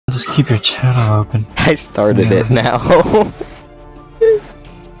Just keep your channel open. I started it now.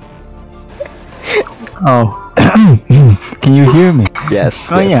 Oh. Can you hear me?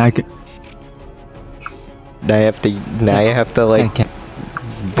 Yes. Oh yes. yeah, I can. Now you have to like I can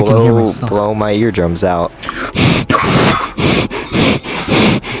hear myself. blow my eardrums out.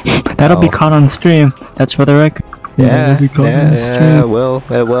 That'll be caught on stream. That's for the record. Yeah, that'll be caught on stream. yeah, it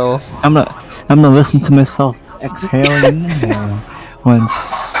will. I'm gonna listen to myself exhaling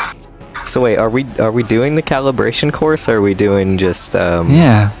once. So wait, are we doing the calibration course, or are we doing just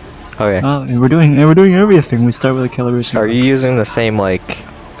Yeah. Okay. We're doing everything. We start with a calibration. Are you using the same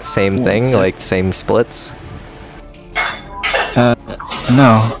thing, sec. like same splits?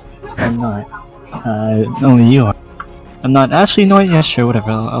 No, I'm not. Only you are. I'm not. Actually, no. Yeah, sure.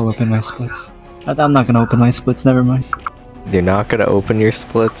 Whatever. I'll open my splits. I'm not gonna open my splits. Never mind. You're not gonna open your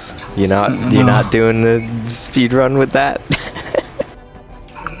splits? You're not doing the speed run with that?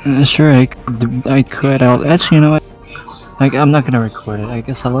 Sure, I could. Actually, you know what? I'm not gonna record it. I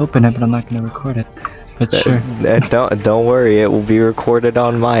guess I'll open it, but I'm not gonna record it. But sure. Don't worry, it will be recorded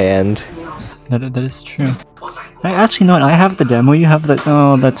on my end. That is true. Actually, no. I have the demo. You have the.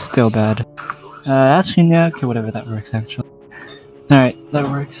 Oh, that's still bad. Actually, yeah. Okay, whatever. That works. Actually. All right, that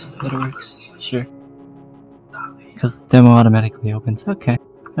works. That works. Sure. Because the demo automatically opens. Okay,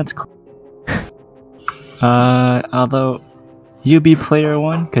 that's cool. Although, you be player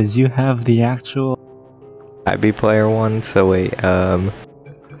 1 because you have the actual. I be player 1. So wait, no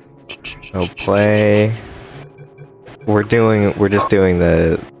play. We're just doing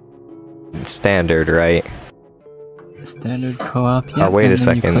the standard, right? Standard co-op. Yeah. Oh wait a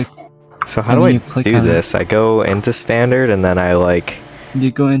second. So how do I do this? I go into standard and then I like.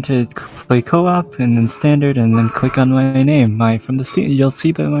 You go into play co-op and then standard and then click on my name. From the Steam. You'll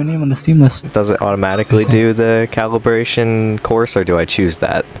see my name on the Steam list. Does it automatically do the calibration course, or do I choose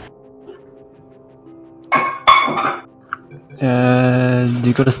that?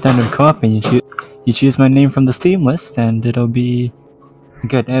 You go to standard co-op and you choose my name from the Steam list, and it'll be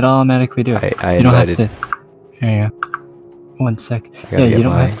good. It'll automatically do it. I you don't invited. have to. Here you go. 1 sec. Yeah, Gotta you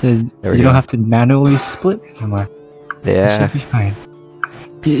don't have to. You don't have to manually split anymore. Yeah. It should be fine.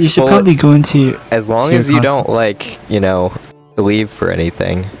 You should Well, probably go into. As long as you don't leave for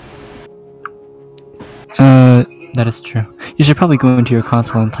anything. That is true. You should probably go into your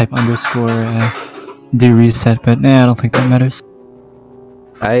console and type underscore do reset, but I don't think that matters.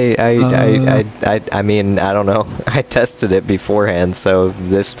 I mean, I don't know. I tested it beforehand, so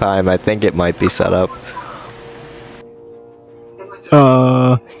this time I think it might be set up.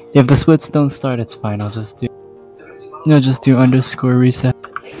 If the splits don't start, it's fine. I'll just do underscore reset.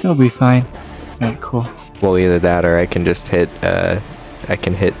 It'll be fine. Alright, cool. Well, either that or I can just hit, I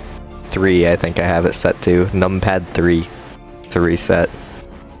can hit 3, I think I have it set to. Numpad 3 to reset.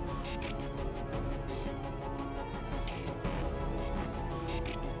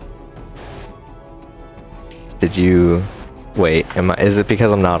 Did you... Wait, is it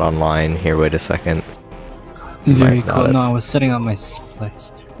because I'm not online? Here, wait a second. Very cool. No, I was setting up my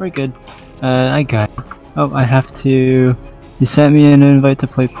splits. We're good. I got it. Oh, I have to... You sent me an invite to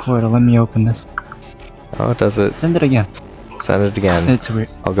play Portal. Let me open this. Oh, does it? Send it again. Send it again. It's weird.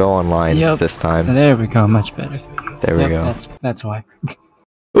 I'll go online this time. There we go. Much better. There we go. That's why.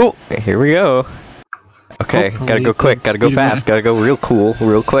 Ooh, here we go. Okay, Hopefully gotta go quick, gotta go fast, gotta go real cool,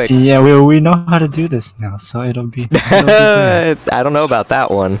 real quick. Yeah, we know how to do this now, so it'll be I don't know about that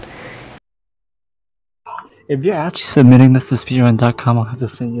one. If you're actually submitting this to speedrun.com, I'll have to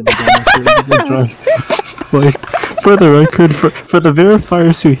send you the demo. Like, for the record, for the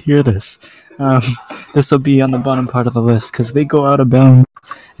verifiers who hear this, this will be on the bottom part of the list, because they go out of bounds,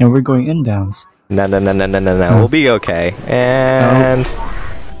 and we're going inbounds. No, we'll be okay. And...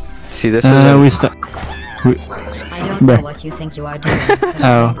 See, this is we start... I don't know what you think you are doing.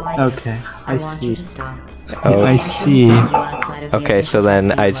 Oh, okay. I see. Oh. I see. Okay, so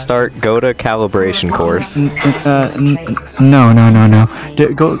then I go to calibration course.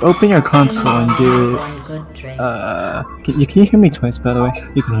 No. Go open your console and do. Can you hear me twice? By the way,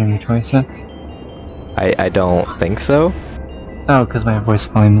 you can hear me twice. Huh? I don't think so. Oh, because my voice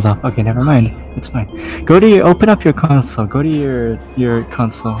volume is off. Okay, never mind. It's fine. Open up your console. Go to your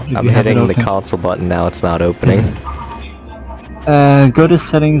console. I'm hitting the console button now. It's not opening. Go to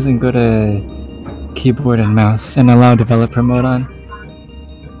settings and go to keyboard and mouse and allow developer mode on.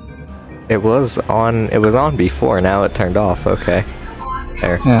 It was on before. Now it turned off. Okay.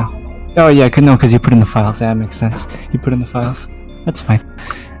 There. Yeah. Oh yeah. No, because you put in the files. That makes sense. You put in the files. That's fine.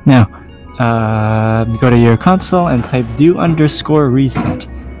 Now. Go to your console and type do underscore reset.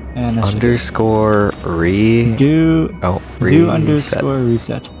 And underscore re... Do reset. underscore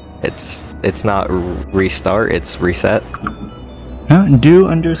reset. It's not restart, it's reset. Huh? Do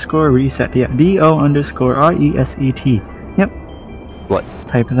underscore reset. Yeah, DO_RESET. Yep. What?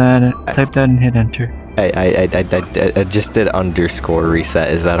 Type that and hit enter. I just did underscore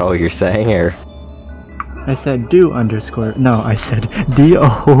reset. Is that all you're saying, or? I said do underscore. No, I said DO.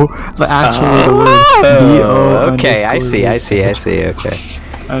 But actually the word DO. Okay, I see. reset. Okay.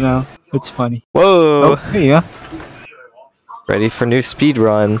 I know. It's funny. Whoa! Oh, here you go. Ready for new speed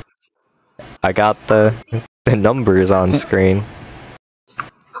run. I got the numbers on screen.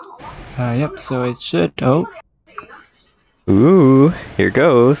 Yep. So it should. Oh. Ooh, here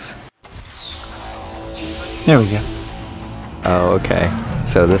goes. There we go. Oh, okay.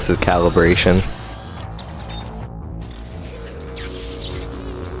 So this is calibration.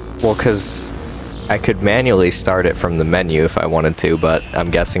 Well, because I could manually start it from the menu if I wanted to, but I'm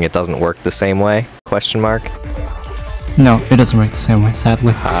guessing it doesn't work the same way? Question mark? No, it doesn't work the same way,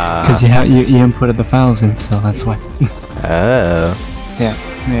 sadly. Because you inputted the files in, so that's why. Oh. Yeah,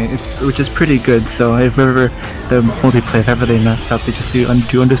 which is pretty good. So if ever the multiplayer, if ever they mess up, they just do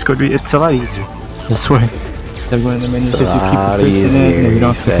underscore read. It's a lot easier this way. Instead of going to the menu, because you keep the person in, and you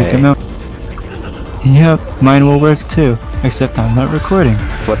don't have to kick them out. Yep, mine will work too. Except I'm not recording.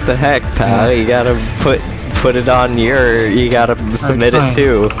 What the heck, pal? You gotta put it on your. You gotta submit it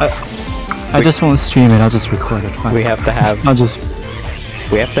too. I just won't stream it. I'll just record it. Fine. We have to have.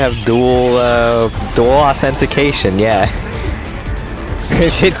 We have to have dual authentication. Yeah.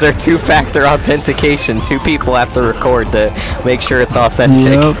 It's our two-factor authentication. Two people have to record to make sure it's authentic.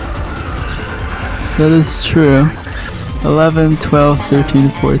 Yep. That is true. 11, 12, 13,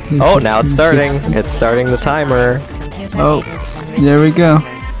 14. Oh, now it's 15, starting. 16. It's starting the timer. Oh, there we go.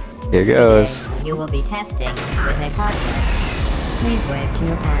 Here goes. You will be testing with a partner. Please wave to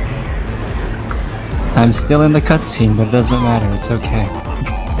your partner. I'm still in the cutscene, but it doesn't matter. It's okay.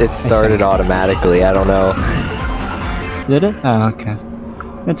 It started automatically. I don't know. Did it? Oh, okay.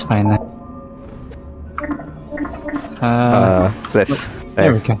 It's fine then. This.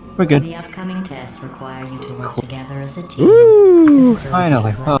 There we go. We're good. The upcoming tests require you to work together as a team. Woo! To facilitate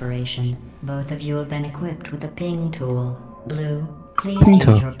Finally. collaboration, both of you have been equipped with a ping tool. Blue, please Ping use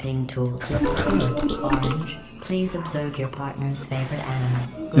tool. your ping tool to secure. Orange, please observe your partner's favorite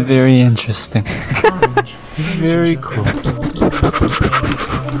animal. Very interesting. Orange, please Very use your cool. ping tool to select your favorite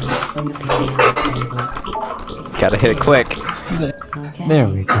animal from the periodic table. Gotta hit it quick. Okay. There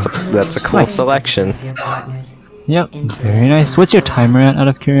we go. That's a cool selection. Your partner's Yep. Very nice. What's your timer at, out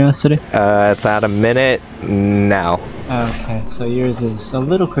of curiosity? It's at a minute now. Okay, so yours is a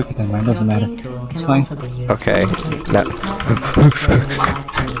little quicker than mine. Doesn't matter. It's fine. Okay. Now,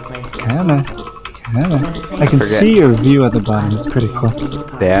 Come on. Come on. I can see your view at the bottom. It's pretty cool.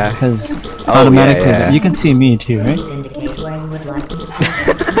 yeah. Because Oh, automatically, yeah. you can see me too, right? indicate where you would like to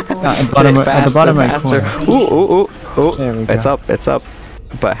At the bottom right faster. corner. Ooh. There we go. It's up.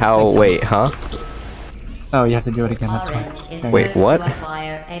 But how? Wait, huh? Oh, you have to do it again. That's fine. Wait, what?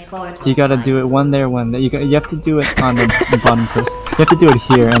 You gotta do it one there, one there. You have to do it on the bottom first. You have to do it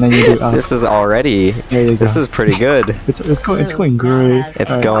here, and then you do up. This is already. There you go. This is pretty good. It's going great.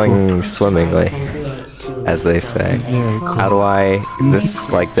 It's Alright, going swimmingly, as they say. Very cool. How do I? This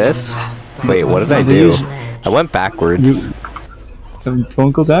like this? Wait, what did I do? I went backwards.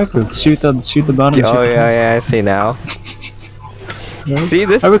 Don't go backwards. Shoot the bottom. Oh shoot yeah, I see now. Right? See,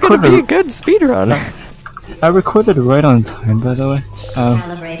 this I is gonna recorded- be a good speedrun. I recorded right on time, by the way.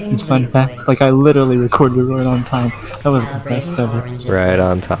 It's fun fact. Like, I literally recorded right on time. That was the best ever. Right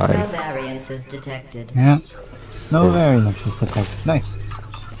on No time. variances detected. Yeah. No variances detected. Nice.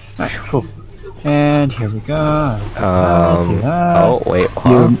 Alright, cool. And here we go. Oh wait,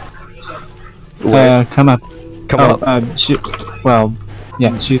 huh? Come up. Come Oh, on. shoot. Well,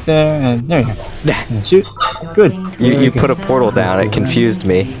 yeah, shoot there, and there you go. And shoot. Good. You put a portal down. It confused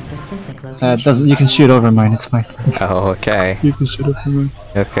me. Doesn't. You can shoot over mine. It's fine. Oh, okay. You can shoot over mine.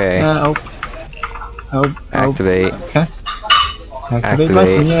 Okay. Oh. Activate. Okay. Activate Activate.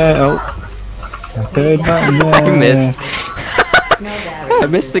 button. Yeah. Oh. Activate button. Yeah. I missed. I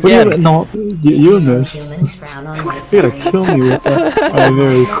missed What do you- again. No, you missed. You're gonna kill me with that. Oh,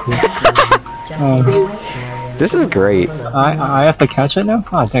 very cool. This is great. I have to catch it now?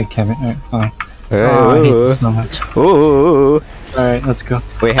 Oh, thank Kevin. Alright, fine. Oh, I hate Ooh. this so much. Ooh. Alright, let's go.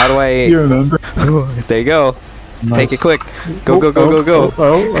 Wait, how do I? You remember? There you go. Take it Nice. quick. Go.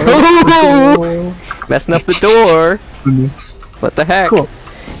 Oh. Messing up the door. Goodness. What the heck? Cool.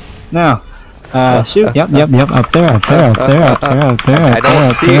 Now, shoot. Yep. Up there. I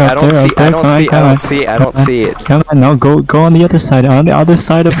don't see it. Come on, no, go on the other side. On the other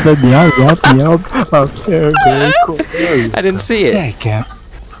side of the. Yep. Up there. Very cool. I didn't see it. Dang it.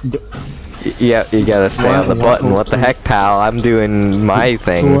 Yeah, you gotta stay on the button. What the heck, pal? I'm doing my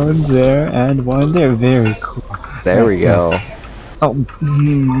thing. One there and one there. Very cool. There we go. Oh,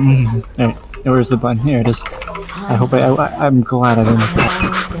 alright. Where's the button? Here it is. I hope I'm glad I didn't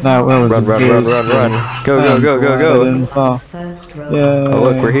fall. That was Run, run, run, run, run. Go, go, go, go, I go. didn't fall. First row. Yeah. Oh,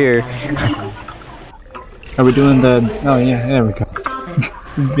 look, we're here. Are we doing the... Oh, yeah, there we go.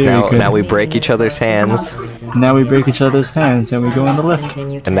 Very good. Now we break each other's hands. Now we break each other's hands and we go on the lift.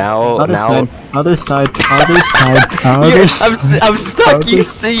 And now, Other side, other side. I'm stuck. You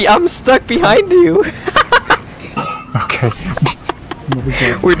see, I'm stuck behind you. Okay.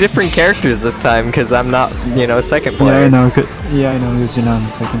 We're different characters this time because I'm not, second Yeah, player. I know. Yeah, I know. Because you're not on the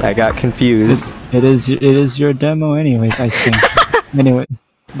second. I got confused. It is your demo, anyways. I think. Anyway,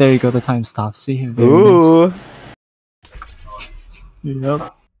 there you go. The time stops. See. Very Ooh. nice.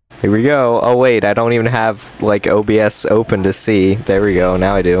 Yep. Here we go. Oh wait, I don't even have like OBS open to see. There we go.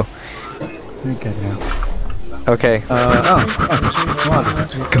 Now I do. You're good now. Okay.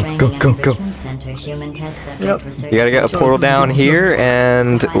 Go. Yep. You gotta get a portal down here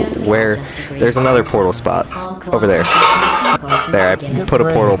and where there's another portal spot over there. There, I put a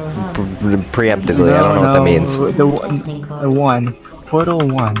portal preemptively. I don't know what that means. The one. Portal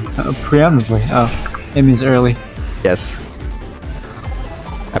 1. Preemptively. Oh, it means early. Yes.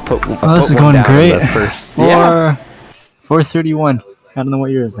 I put This is one going down great. in the first. Yeah. 4:31. I don't know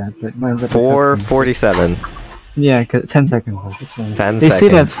what yours at, but mine's at the cutscene. 4:47. Yeah, 10 seconds left. It's fine. 10 they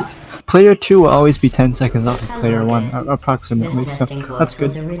seconds. say that player 2 will always be 10 seconds off of player 1, approximately. So that's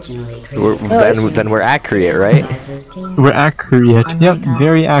good. Then we're accurate, right? We're accurate. Yep,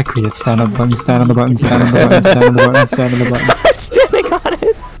 very accurate. Stand on the button. Stand on the button. Stand on the button. Stand on the button. Stand on the button. I'm standing on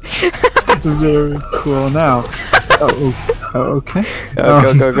it. Very cool. Now. Okay. Go.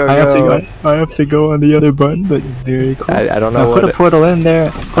 I have to go on the other button, but very cool. I don't know now what. Put a portal in there.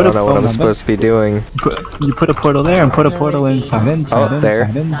 I don't know what I'm supposed to be doing. You put a portal there and put a portal inside. Oh, there.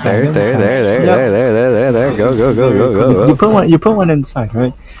 Go. You put one inside,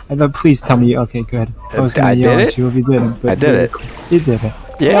 right? And then please tell me. Okay, good. I was gonna yell at you if you didn't. I did it. You did it.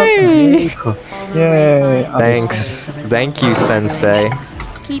 Yay! Cool. Yay! Thanks. Thank you, Sensei.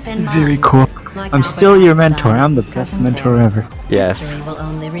 Very cool. I'm still your mentor. I'm the best mentor ever. Yes.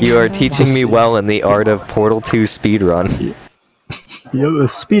 You are teaching me well in the art of Portal 2 speedrun. You're the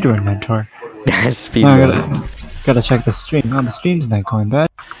speedrun mentor. Speedrun. Gotta check the stream. Oh, the stream's not going bad.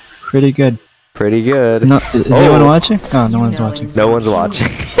 Pretty good. Pretty good. No, is anyone watching? Oh, no one's watching. No one's watching.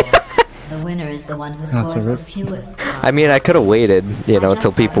 The winner is the one who That's scores a the rip. fewest. I mean, I could have waited,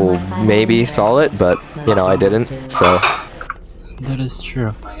 till people maybe saw it, but, I didn't, so. That is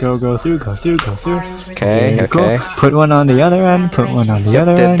true. Go through. Okay, Cool. okay. Put one on the other end. Put one on the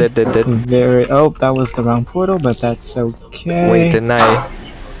other end. Did. Very. Oh, that was the wrong portal, but that's okay. Wait, didn't I?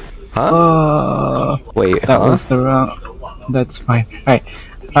 Huh? Oh, Wait, that huh? was the wrong. That's fine. Alright.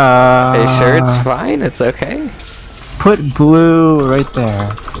 Are you sure it's fine? It's okay? Put blue right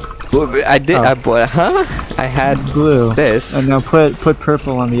there. I did. Oh. I had Blue. this. And now put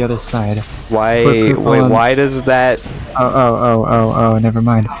purple on the other side. Why? Put purple Wait, on- why does that? Oh, never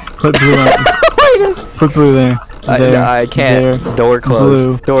mind. Put blue on. Put blue there. There. I can't. There. Door closed.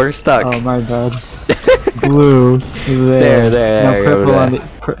 Blue. Door stuck. Oh, my bad. Blue. There. There, Now go purple there. on the.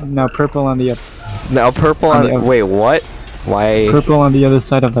 Now purple on the other side. Now purple On the on. other- Wait, what? Why? Purple on the other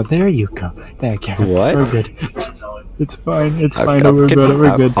side of that. There you go. There, Karen. What? We're good. It's fine. It's fine. I'm We're kidding. good.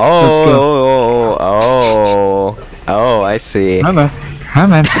 We're good. Let's go. Oh, I see. Come on.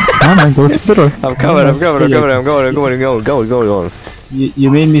 Go through the door. I'm going. You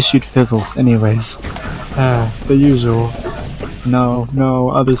made me shoot fizzles, anyways. The usual. No,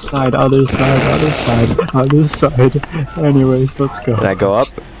 other side. Anyways, let's go. Can I go up?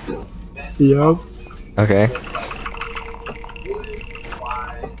 Yep, Okay.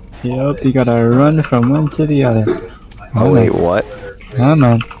 you gotta run from one to the other. Oh wait, what? Come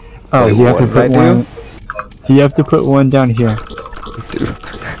on. Oh, Wait, you have what to did put I do? one. You have to put one down here.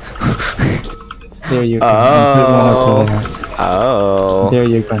 There you go. And put one up there. Oh. There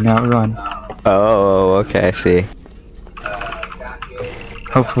you go. Now run. Oh, okay, I see.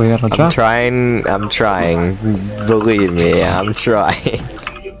 Hopefully that'll I'm drop. trying. Believe me, I'm trying.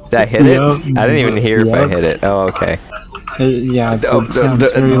 Did I hit it? Yep. I didn't even hear if I Yep. hit it. Oh, okay. Yeah, it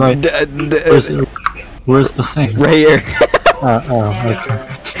sounds very light. Where's the thing? Right here. Okay.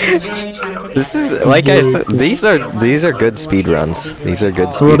 This is like I said. These are good speedruns. These are good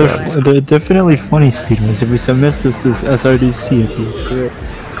Well, speedruns. they're definitely funny speedruns. If we submit this SRDC, it'd be great.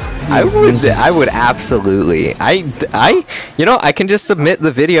 I would absolutely. I can just submit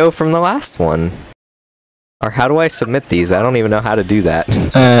the video from the last one. Or how do I submit these? I don't even know how to do that.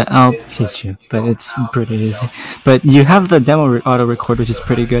 I'll teach you, but it's pretty easy. But you have the demo auto record, which is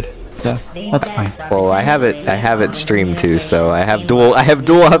pretty good, so that's fine. Well, I have it streamed too, so I have dual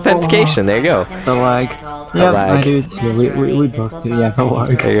authentication. There you go. The lag. Yeah, lag. I do too. We both do. Yeah, the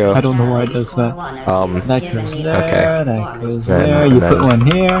lag. There you go. I don't know why it does that. That goes there. Okay. That goes Then- there. You then put one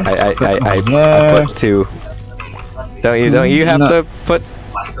here. I there. put 2. Don't you have No. to put?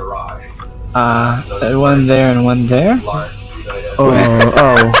 One there and one there.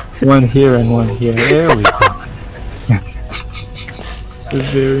 Oh, one here and one here. There we go.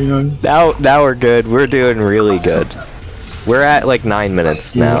 Very nice. Now we're good. We're doing really good. We're at like 9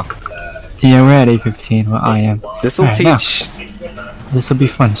 minutes now. Yeah, we're at 8:15. Well, I am. This'll Alright, now. teach. This'll be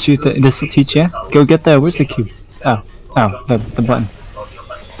fun. Shoot the. This'll teach you. Go get the. Where's the cube? Oh, the button.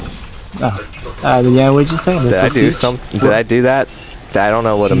 Oh, yeah. What'd you say? Did I do some? Did I do that? I don't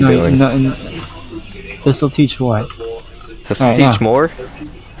know what I'm doing. No, this'll teach what? Does Alright, teach now. more?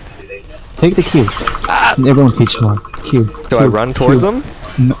 Take the cube. It won't teach more. Cube. Do I run towards them?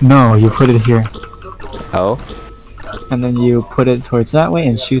 No, you put it here, Oh, and then you put it towards that way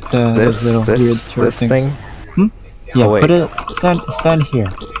and shoot those little weird sort of this things. thing. Yeah, Oh, wait. put it. Stand here,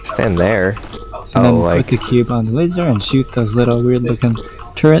 Stand there. and then Oh, like put the cube on the laser and shoot those little weird-looking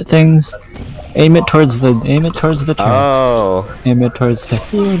turret things. Aim it towards the turret. oh. Aim it towards the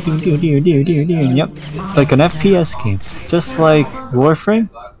yep, like an FPS game, just like Warframe.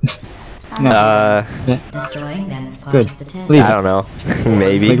 No, Destroying them is part good. of the test. Leave I it. don't know. Like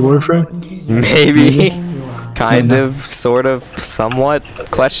Maybe. Warframe. Maybe. Kind No. of. Sort of. Somewhat.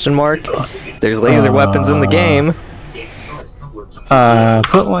 Question mark. There's laser weapons in the game.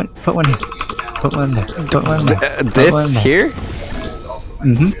 Put one here. Put one there. Put one there. Put one This there. here?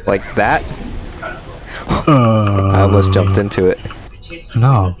 Mhm. Like that? I almost jumped into it.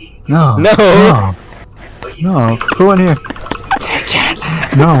 No. No! No. Put one here.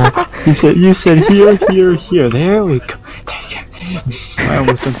 No. You said here. There we go. Take it. I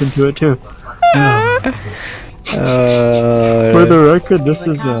almost jumped into it too. No. For the record, this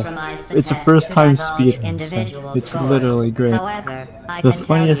is it's a first time speedrun, so it's literally great. The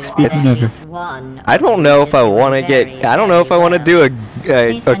funniest speedrun ever. I don't know if I want to get. I don't know if I want to do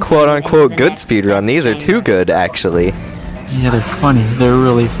a quote unquote good speedrun. These are too good, actually. Yeah, they're funny. They're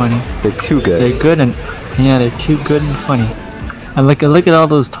really funny. They're too good. They're good and yeah, they're too good and funny. And look at all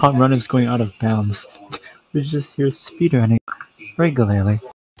those top runners going out of bounds. We're just here speedrunning regularly.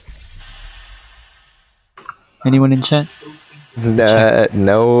 Anyone in chat?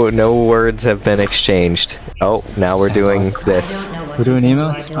 No words have been exchanged. Oh, now we're doing this. We're doing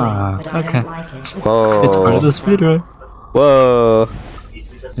emails? Okay. It's part of the Whoa. speedrun. Whoa.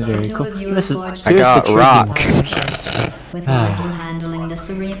 Very cool. This is I got rock.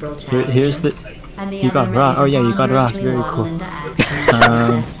 Here's the. You got rock. Oh yeah, you got rock. Very cool.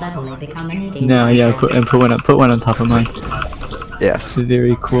 Now, yeah, put one on top of mine. Yes.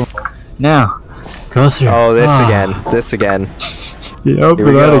 Very cool. Now, go through. Oh, this again. This again. Yeah, open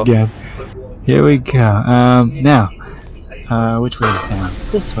Here we that go. again. Here we go. Now, which way is down?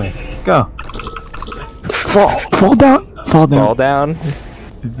 This way. Go. Fall down. Fall down. Fall down.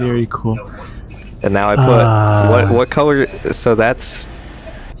 Very cool. And now I put what color? So that's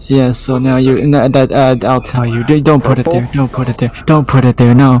Yeah. So now you. No, that I'll tell you. Don't put it Purple? there. Don't put it there. Don't put it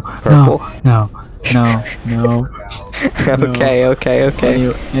there. No. Purple? No. No. okay.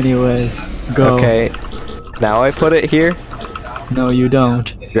 Anyways, go. Okay. Now I put it here. No, you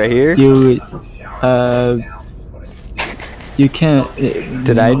don't. Right here. You. You can't.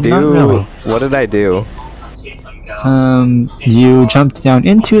 Did I not do? really. What did I do? You jumped down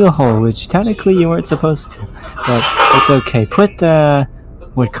into the hole, which technically you weren't supposed to, but it's okay. Put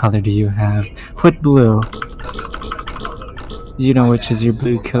what color do you have? Put blue. You know which is your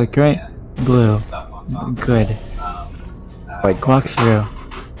blue click, right? Blue. Good. Like, Walk through.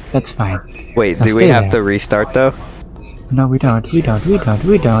 That's fine. wait, Now do we stay have there. to restart though? No, we don't. We don't. We don't.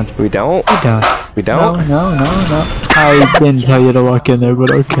 We don't. We don't. No. I didn't tell you to walk in there,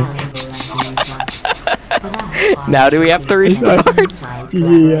 but okay. Now do we have to restart?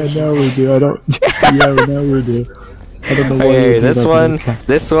 Yeah, now we do. I don't. Yeah, now we do. I don't know why. Okay, you did this that, but one. okay.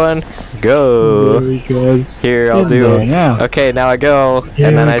 This one. Go. Very good. Here, I'll In do. there now. Okay, now I go, Here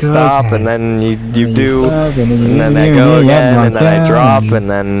and then we I go stop, again. and then you And do, stop, and and then I you- go yeah, again, walk and then I down, drop, and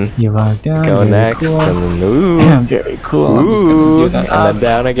then you walk down. go very next, cool. and then ooh, Very cool. I'm just gonna ooh, do that. and then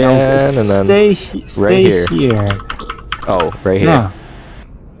down again, and then stay here. here. oh, right here. Now.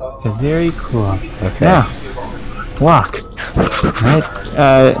 Very cool. Okay. Now, walk.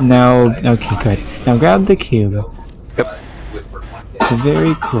 Right. Now. Okay, good. Now grab the cube. Yep.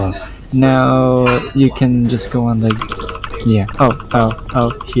 Very cool. Now you can just go on the. Yeah. Oh.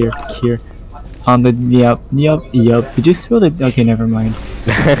 Here. On the yep. Did you throw the? Okay, never mind.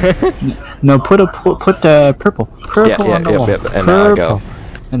 No, put the purple on the wall. Yep. And now I go.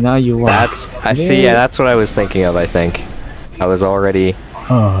 And now you walk. I see. Yeah, that's what I was thinking of. I think I was already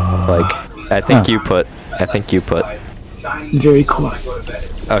like. I think you put. Very cool.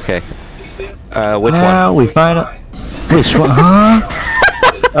 Okay. Which now one? we find out. Which one? Huh?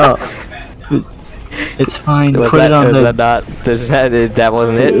 Oh. It's fine. Was Put that, it on was the. that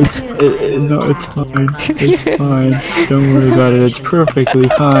wasn't it? No, it's fine. It's fine. Don't worry about it. It's perfectly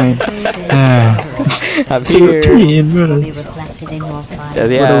fine. I'm here. 15 minutes. Reflected in your file. What are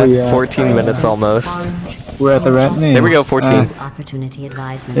we Yeah, at? 14 minutes almost. We're at the rat names. There we go, 14. Opportunity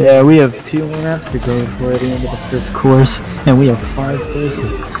advisement. Yeah, we have 2 more maps to go before the end of the first course, and we have 5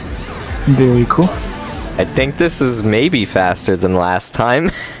 courses. Very cool. I think this is maybe faster than last time.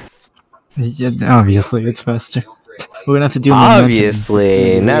 Yeah, obviously, it's faster. We're gonna have to do momentum.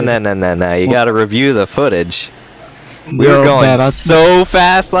 Obviously. No. You gotta review the footage. We Yo, were going yeah, that's- so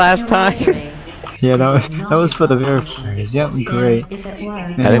fast last time. Yeah, that was for the verifiers. Yep, great. If it were,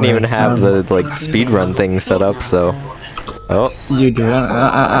 I didn't even have the speedrun thing set up, so. Oh, You do it.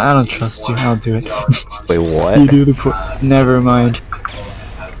 I don't trust you. I'll do it. wait, You what? do the Never mind.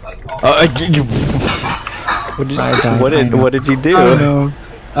 What did you do? I know.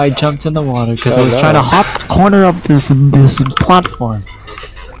 I jumped in the water because I Oh, was no. trying to hop the corner of this platform.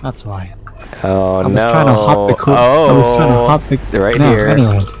 That's why. Oh I was no. trying to hop the corner. I was trying to hop the Right no, here.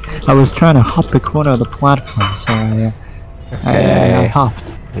 Anyways, I was trying to hop the corner of the platform, so I Okay.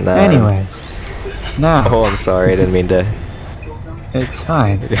 hopped. No. Anyways, now Oh, I'm sorry. I didn't mean to. it's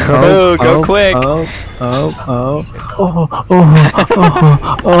fine. Oh, go quick.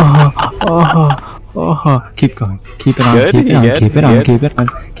 Keep going. Keep it on. Good, Keep it on. you good, Keep it you on. good? Keep it on.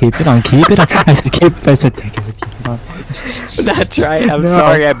 Keep it on. Keep it on. I said take it. Keep it on. That's right. I'm No.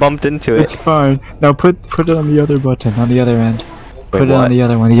 sorry. I bumped into It's it. fine. Now put it on the other button, on the other end. Put it what? on the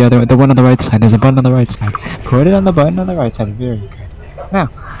other one, the one on the right side. There's a button on the right side. Put it on the button on the right side. Very good. Now,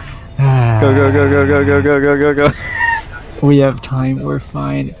 Go. we have time. We're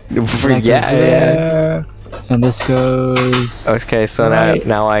fine. That goes Yeah. there, and this goes. Okay, so Right.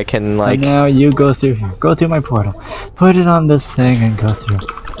 now I can like. And now you go through here. Go through my portal. Put it on this thing and go through.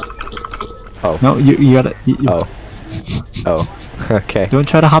 Oh. No, you gotta. Oh. Okay. Don't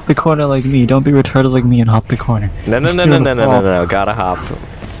try to hop the corner like me. Don't be retarded like me and hop the corner. No. Gotta hop.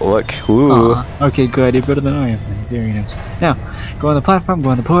 Look. Ooh. Okay, good. You're better than I am. Then. Very nice. Now, go on the platform. Go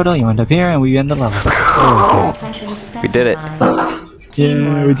on the portal. You end up here, and we end the level. We did it.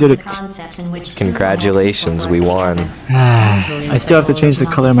 Yeah, we did it. Congratulations, we won. I still have to change the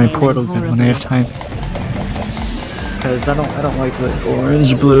color of my portal gun when I have time. Cause I don't like the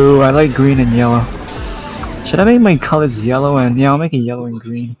orange, blue. I like green and yellow. Should I make my colors yellow and yeah? I'll make it yellow and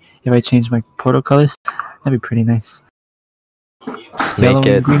green if I change my portal colors. That'd be pretty nice. Just Yellow make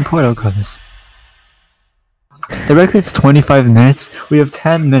and it. green portal colors. The record's 25 minutes. We have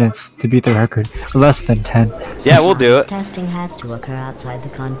 10 minutes to beat the record. Less than 10. Yeah, we'll do it. Testing has to occur outside the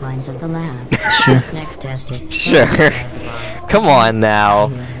confines of the lab. Sure. This next test is Sure. Come on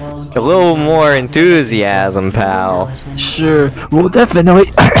now. A little more enthusiasm, pal. Sure. We'll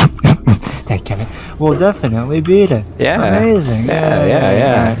definitely. Damn it. We'll definitely beat it. Yeah. Amazing.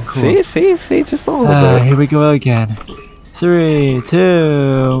 Yeah. Cool. See, just a little bit. Here we go again. 3,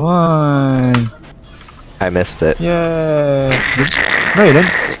 2, 1. I missed it. Yay. No, you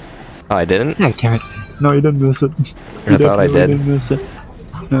didn't. Oh, I didn't? Yeah, damn it. No, you didn't miss it. I thought I did. Didn't miss it.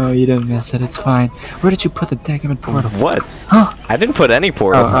 No, you didn't miss it. It's fine. Where did you put the damn portal? What? Huh? I didn't put any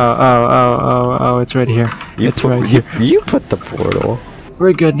portal. Oh, it's right here. It's right here. You put the portal.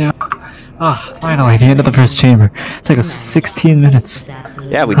 We're good now. Ah, finally, the end of the first chamber. It took us 16 minutes.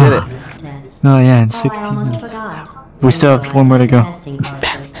 Yeah, we did it. Oh yeah, in Oh, I 16 almost minutes. forgot. We still have 4 more to go. Testing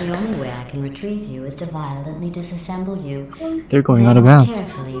process, the only way I can retrieve you is to violently disassemble you. They're going out of bounds.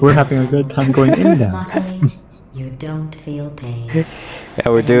 We're having a good time going in bounds. Luckily, you don't feel pain. Yeah,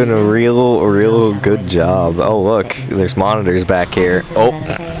 we're doing a real good job. Oh, look, there's monitors back here. Consider Oh,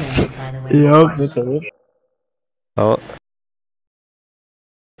 that a failure, by the way. Yep, that's it. oh.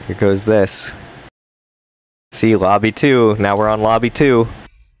 Here goes this. See, lobby 2. Now we're on lobby 2.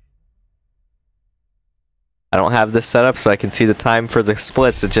 I don't have this set up so I can see the time for the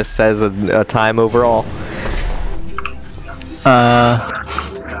splits. It just says a time overall.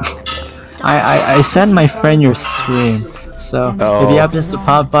 I send my friend your stream. So Oh. if he happens to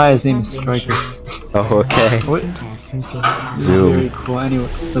pop by, his name is Striker. Oh, okay. What? Some tests and see what happens. Zoom. Very cool. Anyway,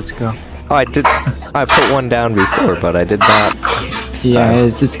 let's go. Oh, I put one down before, but I did not Yeah,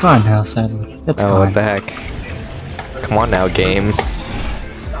 it's gone now, sadly. It's Oh, gone. what the heck? Come on now, game.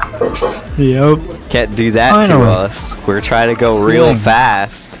 Yep. Can't do that Finally. to us. We're trying to go real Feeling.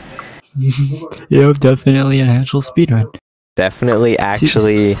 fast. Yep, definitely an actual speedrun. Definitely,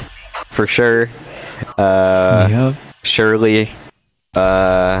 actually, for sure. Yep. Surely.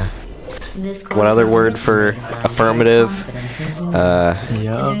 What other word for affirmative?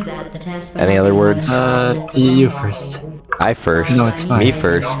 Yep. Any other words? You first. I first. No, it's fine. Me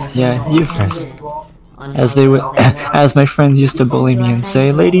first. Yeah, you first. As they would, as my friends used to bully me and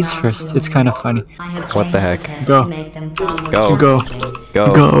say, "Ladies first." It's kind of funny. What the heck? Go. Go. Go.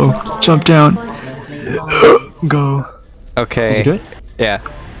 Go. Go. Jump down. Go. Okay. Did you do it? Yeah.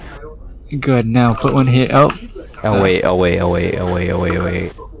 Good. Now put one here. Oh. Oh wait. Oh wait. Oh wait. Oh wait. Oh wait. Oh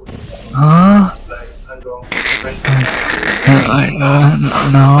wait. Huh?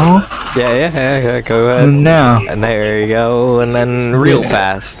 No. Yeah. Go ahead. Now. And there you go. And then real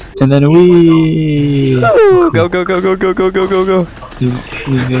fast. And then we. Ooh, go. Very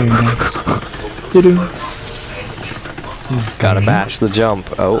nice. Doo-doo. Gotta bash the jump.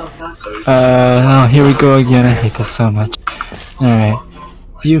 Oh. Oh, here we go again. I hate this so much. Alright.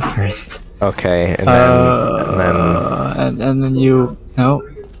 You first. Okay. And And then you. No.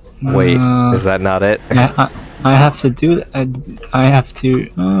 wait. Is that not it? Yeah, I have to do that. I have to.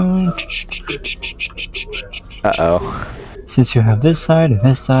 Uh-oh. Since you have this side and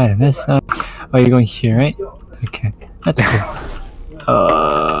this side and this side. Oh, you're going here, right? Okay. That's cool.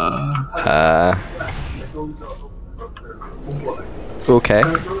 Okay.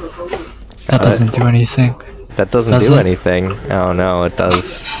 That doesn't do anything. That doesn't Does do it? anything. Oh no, it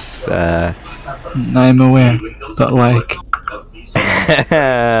does. I'm aware. But like.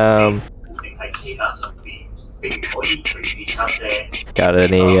 Got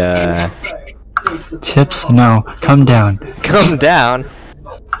any, Tips? No. Come down. Come down?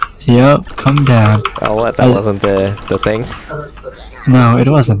 Yep, come down. Oh, what? That wasn't the thing? No, it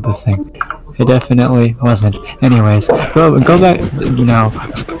wasn't the thing. It definitely wasn't. Anyways, go back. No,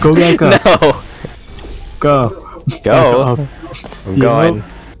 go back up. No! Go. Go! Back up. I'm going.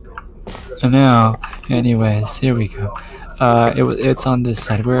 And now, anyways, here we go. It's on this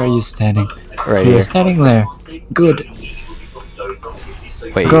side. Where are you standing? Right You're here. standing there. Good.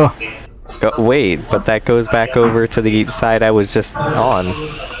 Wait. Go. Wait, but that goes back over to the side I was just on.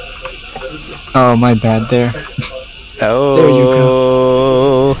 Oh, my bad there. Oh. There you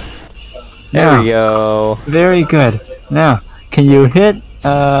go. There Now, we go. very good. Now, can you hit,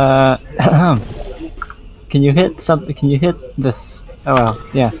 can you hit something, can you hit this? Oh well,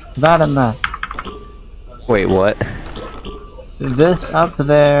 yeah, that and that. Wait, what? This up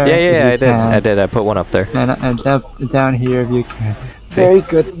there. Yeah, if you I did. can. I did. I put one up there. And down here if you can. See? Very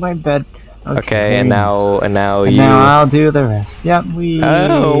good, my bad. Okay, and very nice. now And you. now I'll do the rest. Yep,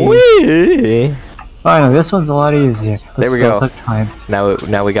 Oh, wee! Finally, this one's a lot easier. But There we still go. took time.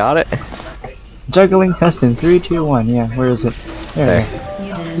 Now we got it. Juggling test in 3, 2, 1. Yeah, where is it? There.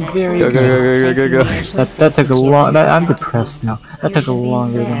 You did an Very excellent good. job Go. chasing the That took a long. ageless I'm future. depressed now. That You took should be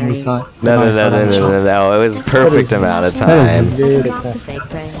longer than we very- thought. No. It was perfect amount of That time. is very Not to depressing. fake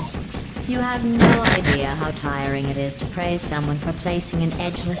praise. You have no idea how tiring it is to praise someone for placing an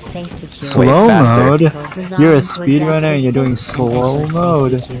edgeless safety cube. Wait, Slow faster. mode. Designed You're a to speedrunner and you're doing execute slow an edgeless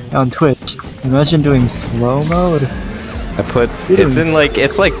mode safety cube. on Twitch. Imagine doing slow mode. I put it's in like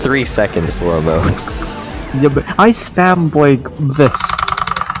 3 seconds slow mode. Yeah, but I spam like this.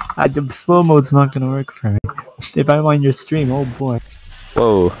 The slow mode's not gonna work for me. If I'm on your stream, oh boy,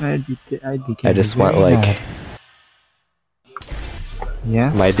 Whoa! I'd be I just very went like mad.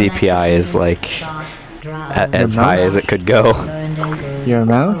 Yeah, my DPI is like as high as it could go. your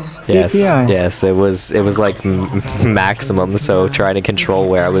mouse. Yes, DPI. yes, it was like maximum. So trying to control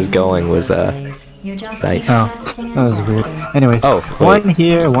where I was going was nice. Oh, that was weird. Anyways, Oh, one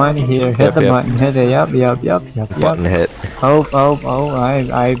here, hit Yep, the yep. button, hit it, yep. Button hit. Oh,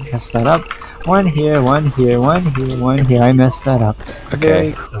 I messed that up. One here, one here. I messed that up. Very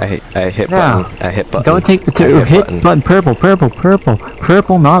Okay, cool. I hit Now, button. I hit button. Don't take the I two. Hit button. button.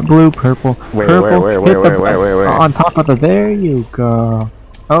 Purple, not blue. Purple. Where, Purple. where, hit where, the where, where? On top of the. There you go.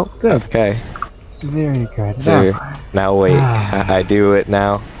 Oh, good. Okay, Very good. so Now, now wait. I do it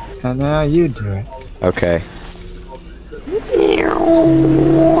now. and now you do it. Okay.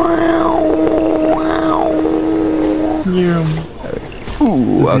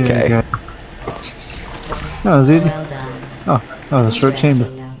 Ooh, Very okay. good. That was easy. Well done. Oh, that was a short chamber.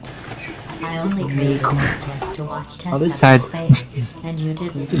 I only created this test to watch test Other subjects side. fail, and you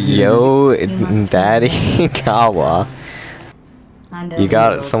didn't. Yo, Daddy Kawa, I'm you got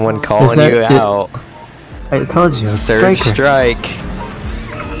building someone those calling that you it? out. I told you. Surge Striker. strike.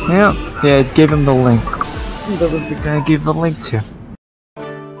 Yeah, it gave him the link. That was the guy I gave the link to.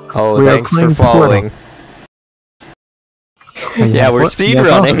 Oh, We are thanks for playing Portal. following. Yeah, we're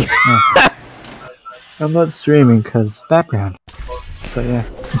speedrunning. I'm not streaming because background. So yeah.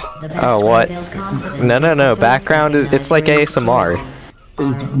 Oh, what? No. Background is, it's like ASMR.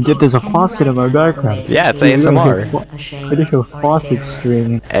 There's a faucet in my background. Yeah, it's ASMR. I do a faucet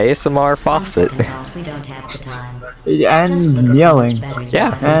streaming. ASMR faucet. We don't have the time. And yelling.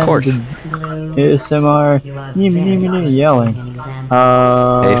 Yeah, And of course. ASMR yelling.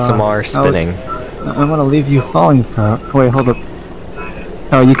 ASMR spinning. I'm gonna leave you falling for. Wait, hold up.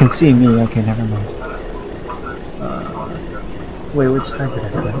 Oh, you can see me. Okay, never mind. Wait, which side did I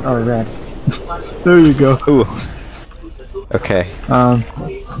go? Oh, red. There you go. Ooh. Okay. I'm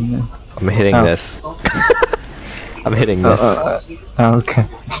hitting Oh. this. I'm hitting this. Okay.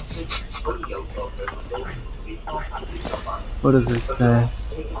 What does this say?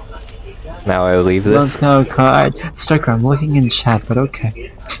 Now I leave this. Striker, I'm looking in chat, but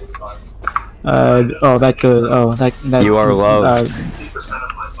okay. Oh, that goes. Oh, that. You are loved.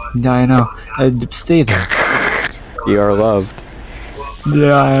 Yeah, I know. Stay there. You are loved.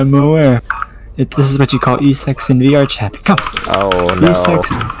 Yeah, I am aware. This is what you call e-sex in VR chat. Come. Oh no. E-sex.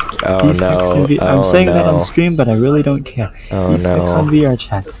 Oh E6 no. on I'm Oh saying that on no. stream, but I really don't care. Oh E6 no. on VR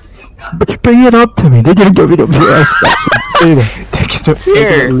chat. But bring it up to me. They're gonna give me the best. Stay there. Take it.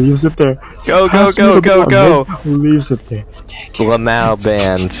 Here. Leaves it there. Go, Pass me the ball, man. Leaves it there. Lamau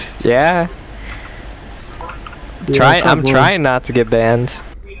banned. Yeah. Yeah, I'm come on. trying not to get banned.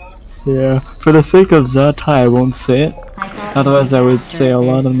 Yeah. For the sake of Zatai, I won't say it. Otherwise, I would say a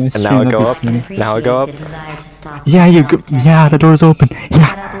lot on my And stream. now I that'd go be up. funny. Now I go up. Yeah, you go. Yeah, the door's open.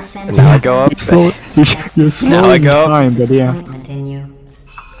 Yeah. And now I go up. You're slow Now I in go up. time, but yeah. In you.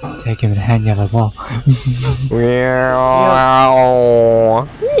 Take him and hand you the ball.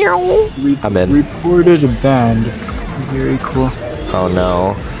 I'm in. Reported and banned. Very cool. Oh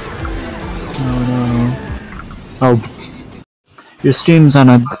no. Oh. Your stream's on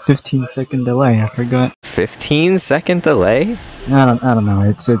a 15-second delay. I forgot. 15-second delay? I don't know.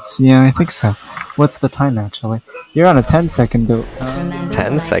 It's yeah, I think so. What's the time actually? You're on a 10-second delay.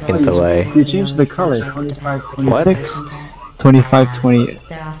 10-second delay. You changed the color. 25, 26, 25, 20.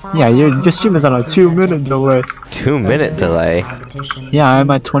 Yeah, your stream is on a 2-minute delay. 2-minute delay. Yeah, I'm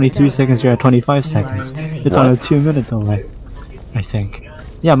at 23 seconds. You're at 25 seconds. It's on a 2-minute delay. I think.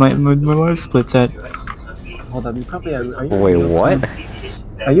 Yeah, my live split's at. Hold on, you probably are you Wait, what?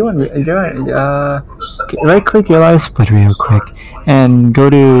 Are you on? Right click your live split real quick and go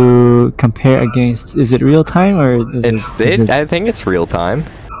to compare against. Is it real time or is it? I think it's real time.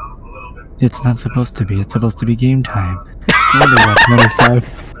 It's not supposed to be. It's supposed to be game time.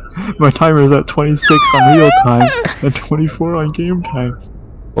 25. My timer is at 26 on real time and 24 on game time.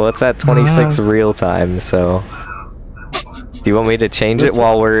 Well, it's at 26 real time, so. Do you want me to change it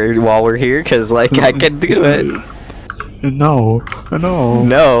while we're here? Cause like I can do it. No. No.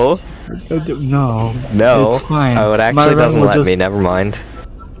 No. No. It's fine. Oh, it My actually run doesn't will let just- me. Never mind.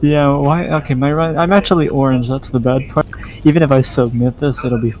 Yeah, why? Okay, my run. I'm actually orange. That's the bad part. Even if I submit this,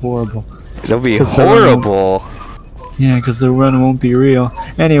 it'll be horrible. It'll be 'Cause the run won't- horrible. Yeah, because the run won't be real.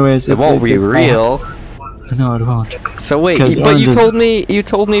 Anyways, It won't be real. No, it won't. So wait, 'Cause but orange is- you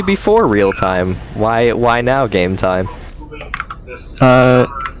told me before real time. Why now game time?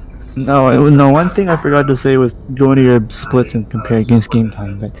 No. One thing I forgot to say was go into your splits and compare against game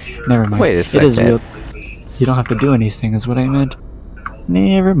time. But never mind. Wait a It is second. real. You don't have to do anything, is what I meant.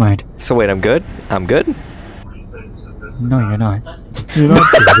 Never mind. So wait, I'm good? I'm good? No, you're not. You're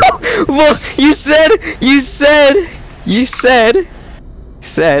not. good. Well, you said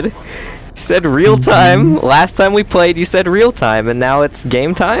real time. Last time we played, you said real time, and now it's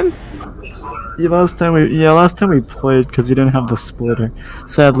game time? Yeah, last time we played because you didn't have the splitter.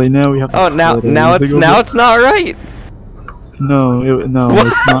 Sadly, now we have the Oh, splitter. now it's not right. No,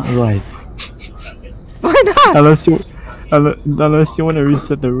 it's not right. Why not? Unless you want to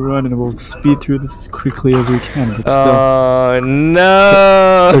reset the run and we'll speed through this as quickly as we can, but still. Oh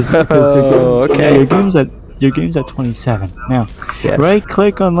no. 'Cause Okay. Your game's at 27 now. Yes. Right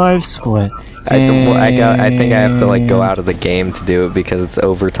click on live split. I think I have to like go out of the game to do it because it's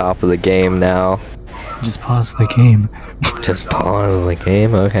over top of the game now. Just pause the game. Just pause the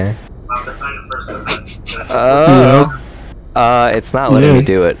game, okay. It's not letting me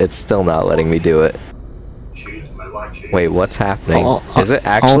do it. It's still not letting me do it. Wait, what's happening? Is it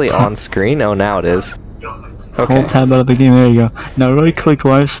actually on screen? Oh, now it is. Okay. Hold tab out of the game. There you go. Now right click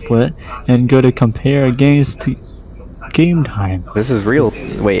live split and go to compare against game time. This is real.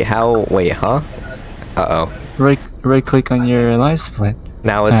 Wait, how? Wait, huh? Uh-oh. Right click on your live split.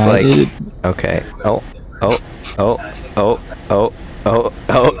 Now it's okay. Oh.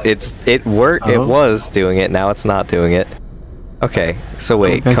 It worked. It was doing it. Now it's not doing it. Okay. So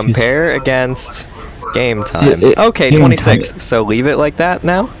wait. Compare against game time. Okay, 26. So leave it like that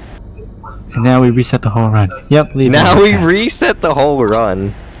now. And now we reset the whole run. Yep. Now we reset the whole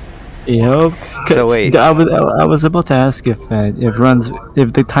run. Yep. So wait. I was about to ask if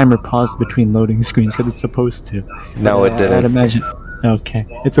the timer paused between loading screens because it's supposed to. No, it didn't. I'd imagine. Okay,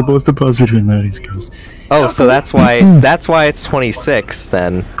 it's supposed to pause between loading screens. Oh, so that's why it's 26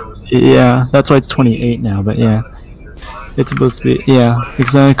 then. Yeah, that's why it's 28 now. But yeah, it's supposed to be. Yeah,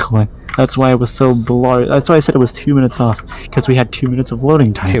 exactly. That's why it was so blurry. That's why I said it was 2 minutes off, because we had 2 minutes of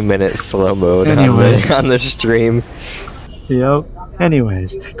loading time. 2 minute slow mode on the stream. Yep.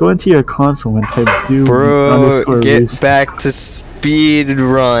 Anyways, go into your console and type do Bro, get back to speed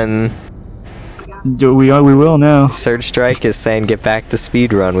run. We will now. Surge Strike is saying get back to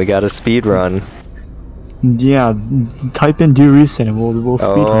speed run. We got a speed run. Yeah, type in do reset and we'll speed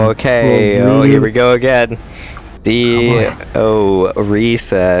run. Okay, here we go again. D-O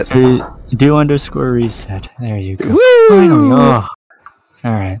reset. Do underscore reset. There you go. Woo! Finally. Oh.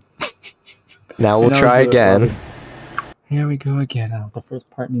 Alright. Now we'll try again. Here we go again. Oh, the first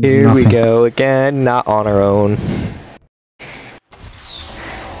part means Here nothing. we go again, not on our own.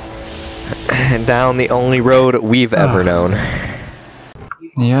 Down the only road we've ever known.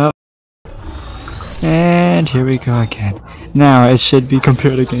 Yep. And here we go again. Now it should be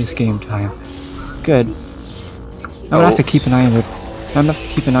compared against game time. Good. I would have to keep an eye on your. I'm gonna have to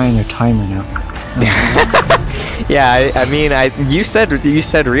keep an eye on your timer now. Yeah, I mean, you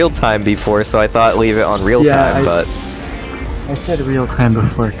said real time before, so I thought leave it on real time, but. I said real time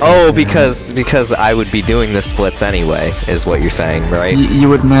before. Oh, because I would be doing the splits anyway, is what you're saying, right? You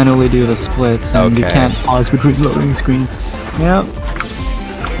would manually do the splits, and you Okay. can't pause between loading screens. Yep.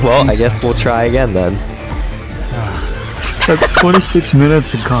 Well, I guess we'll try again then. That's 26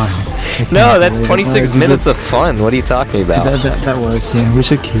 minutes gone. No, that's 26 minutes of fun. What are you talking about? That was, yeah. We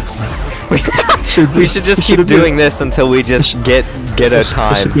should keep that. We should just keep doing this until we just get a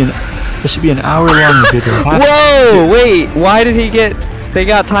time. It should be an hour-long video. Whoa! Wait, why did they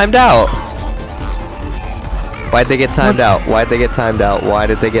got timed out? Why'd they get timed out? Why'd they get timed out? Why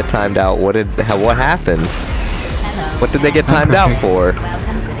did they get timed out? What happened? Hello. What did they get timed out for?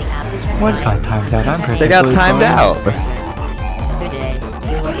 Welcome to the Aperture What got timed out? I'm They perfectly got timed fine. out. Good day.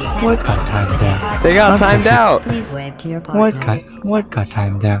 You will be tested. What got timed out? They got timed out. Please wave to your partner. What got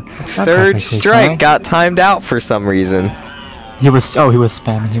timed out? I'm Surge perfectly Strike fine. got timed out for some reason. He was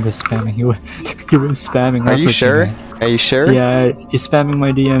spamming. He was spamming. Are that's you what sure? meant. Are you sure? Yeah, he's spamming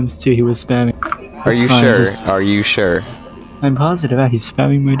my DMs too. He was spamming. Are It's you fine, sure? just- Are you sure? I'm positive. He's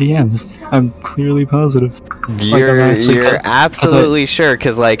spamming my DMs. I'm clearly positive. You're absolutely sure,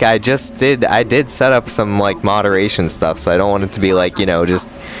 cause like I did set up some like moderation stuff, so I don't want it to be like, you know, just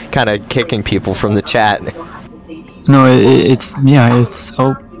kind of kicking people from the chat. No, it's spam.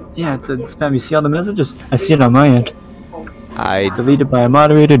 You see all the messages? I see it on my end. Deleted by a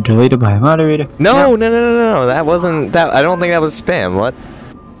moderator. Deleted by a moderator. No, that wasn't that. I don't think that was spam. What?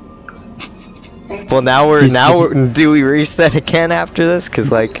 Well, do we reset again after this?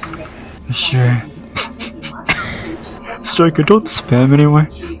 Cause like. Sure. Striker, don't spam anymore.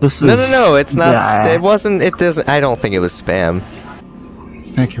 This is. No, it's not. Yeah. It wasn't. It doesn't. I don't think it was spam.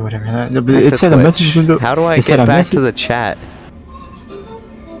 Okay, whatever. It Back to said a Twitch. message window. How do I it said get a back message- to the chat?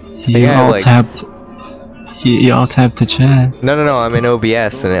 You Yeah, all like- tapped. You all tapped the chat. No. I'm in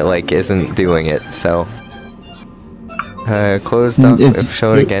OBS and it like isn't doing it. So. Close doc. If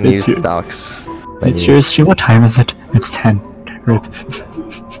shown again, use the docs. It's your stream. What time is it? It's 10. Rip.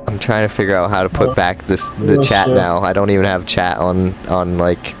 I'm trying to figure out how to put back the Oh, chat shit. now. I don't even have chat on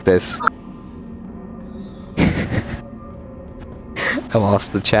like this. I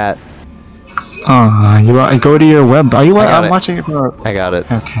lost the chat. You go to your web. Are you? I got I'm it. watching it from. I got it.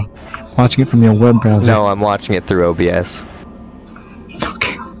 Okay. Watching it from your web browser. No, I'm watching it through OBS.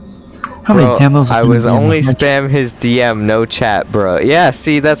 Okay. How many Bro, demos? I was only spam his DM, no chat, bro. Yeah,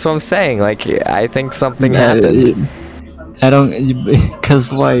 see, that's what I'm saying. Like, I think something happened. I don't,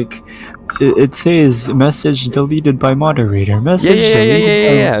 cause like, it says message deleted by moderator. Message deleted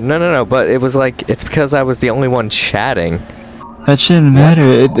by- Yeah. No. But it was like, it's because I was the only one chatting. That shouldn't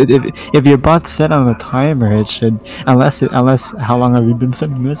matter. If your bot's set on a timer, it should. Unless how long have you been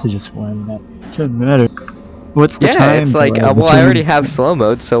sending messages for? I mean, that shouldn't matter. What's the time? Yeah, it's like, well, I between- already have slow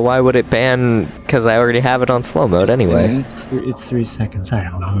mode, so why would it ban? Because I already have it on slow mode anyway. It's 3 seconds. I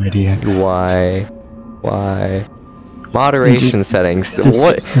have no idea. Why? Moderation settings.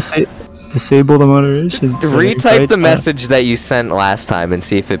 What? Disable the moderation. Retype the message that you sent last time and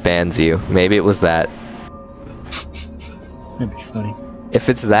see if it bans you. Maybe it was that. That'd be funny. If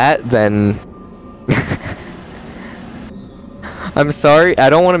it's that, then... I'm sorry, I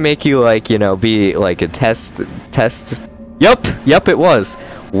don't want to make you, like, you know, be, like, a test... Yup, it was.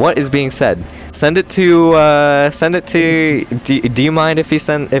 What is being said? Send it to, do you mind if they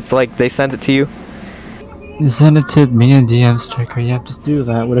send it to you? Send it to me and DM Striker. Yeah, just do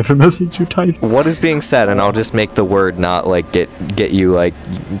that, whatever message you type. What is being said, and I'll just make the word not, like, get you, like,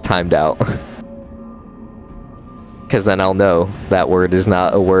 timed out. Because then I'll know that word is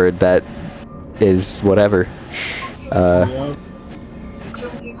not a word that is whatever. Send